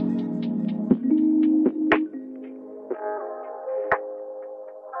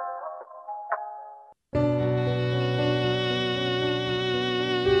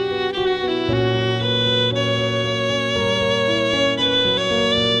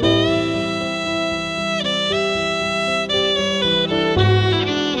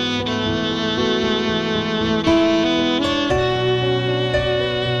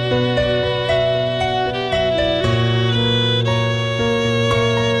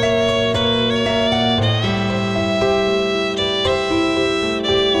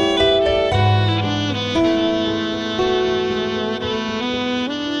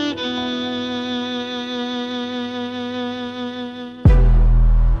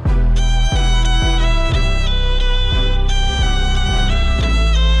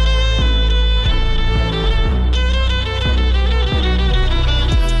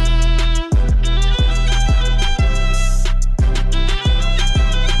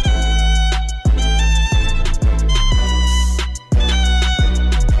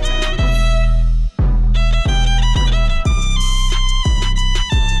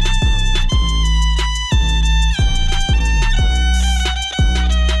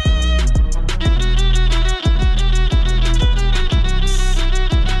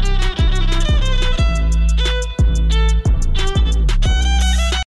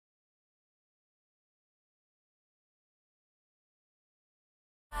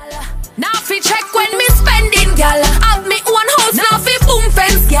 Now fi check when me spending, gal. Have me own house, now fi boom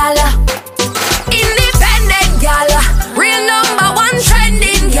fence, gal. Independent, gal.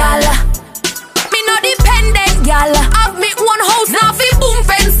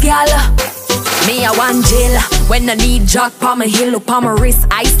 When I need jack pa my heel, up on my wrist,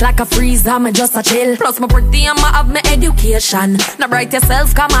 ice like a freeze, I'm just a chill. Plus my pretty and I have my education. Now bright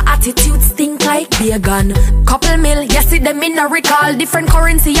yourself, cause my attitude stink like vegan. Couple mil, yes, see them in a recall. Different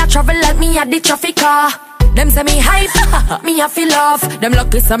currency, I travel like me at the traffic car. Them say me hype, me I feel off. Them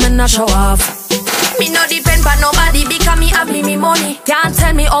lucky some in a show off. Me no depend on nobody because me have me money. Can't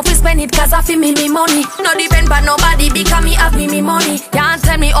tell me how to spend it cause I feel me money. No depend on nobody because me have me money. Can't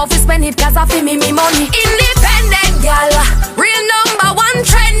tell me how to spend it cause I feel me money. Independent gal, real number one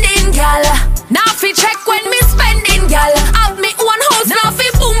trending gal. Now fi check when me spending gal. Have me one house, now fi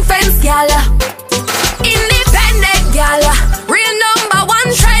boom fence gal. Independent gal, real number one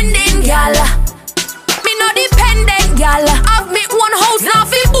trending gal. Me no dependent gal. Have me one house, now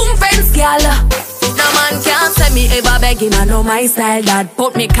fi boom fence gal. No man can't say me ever begging, I know my style that.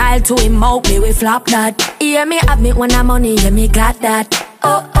 Put me Kyle to him out, me we flop that. Yeah, me have me when I'm money, yeah, me got that.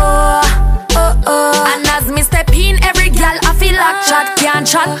 Oh oh, oh oh. And as me step in, every gal I feel like chat. Can't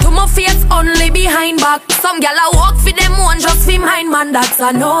chat to my face, only behind back. Some gal I walk for them one, just for mine, man, that's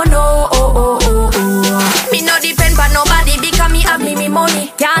a no no. Oh oh oh oh. Me no depend on nobody because me have me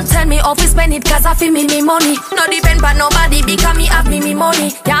money. Can't tell me how to spend it cause I feel me money. No depend on nobody because me have me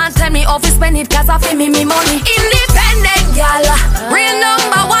money. Can't tell me how to spend it cause I feel me money. Independent gal.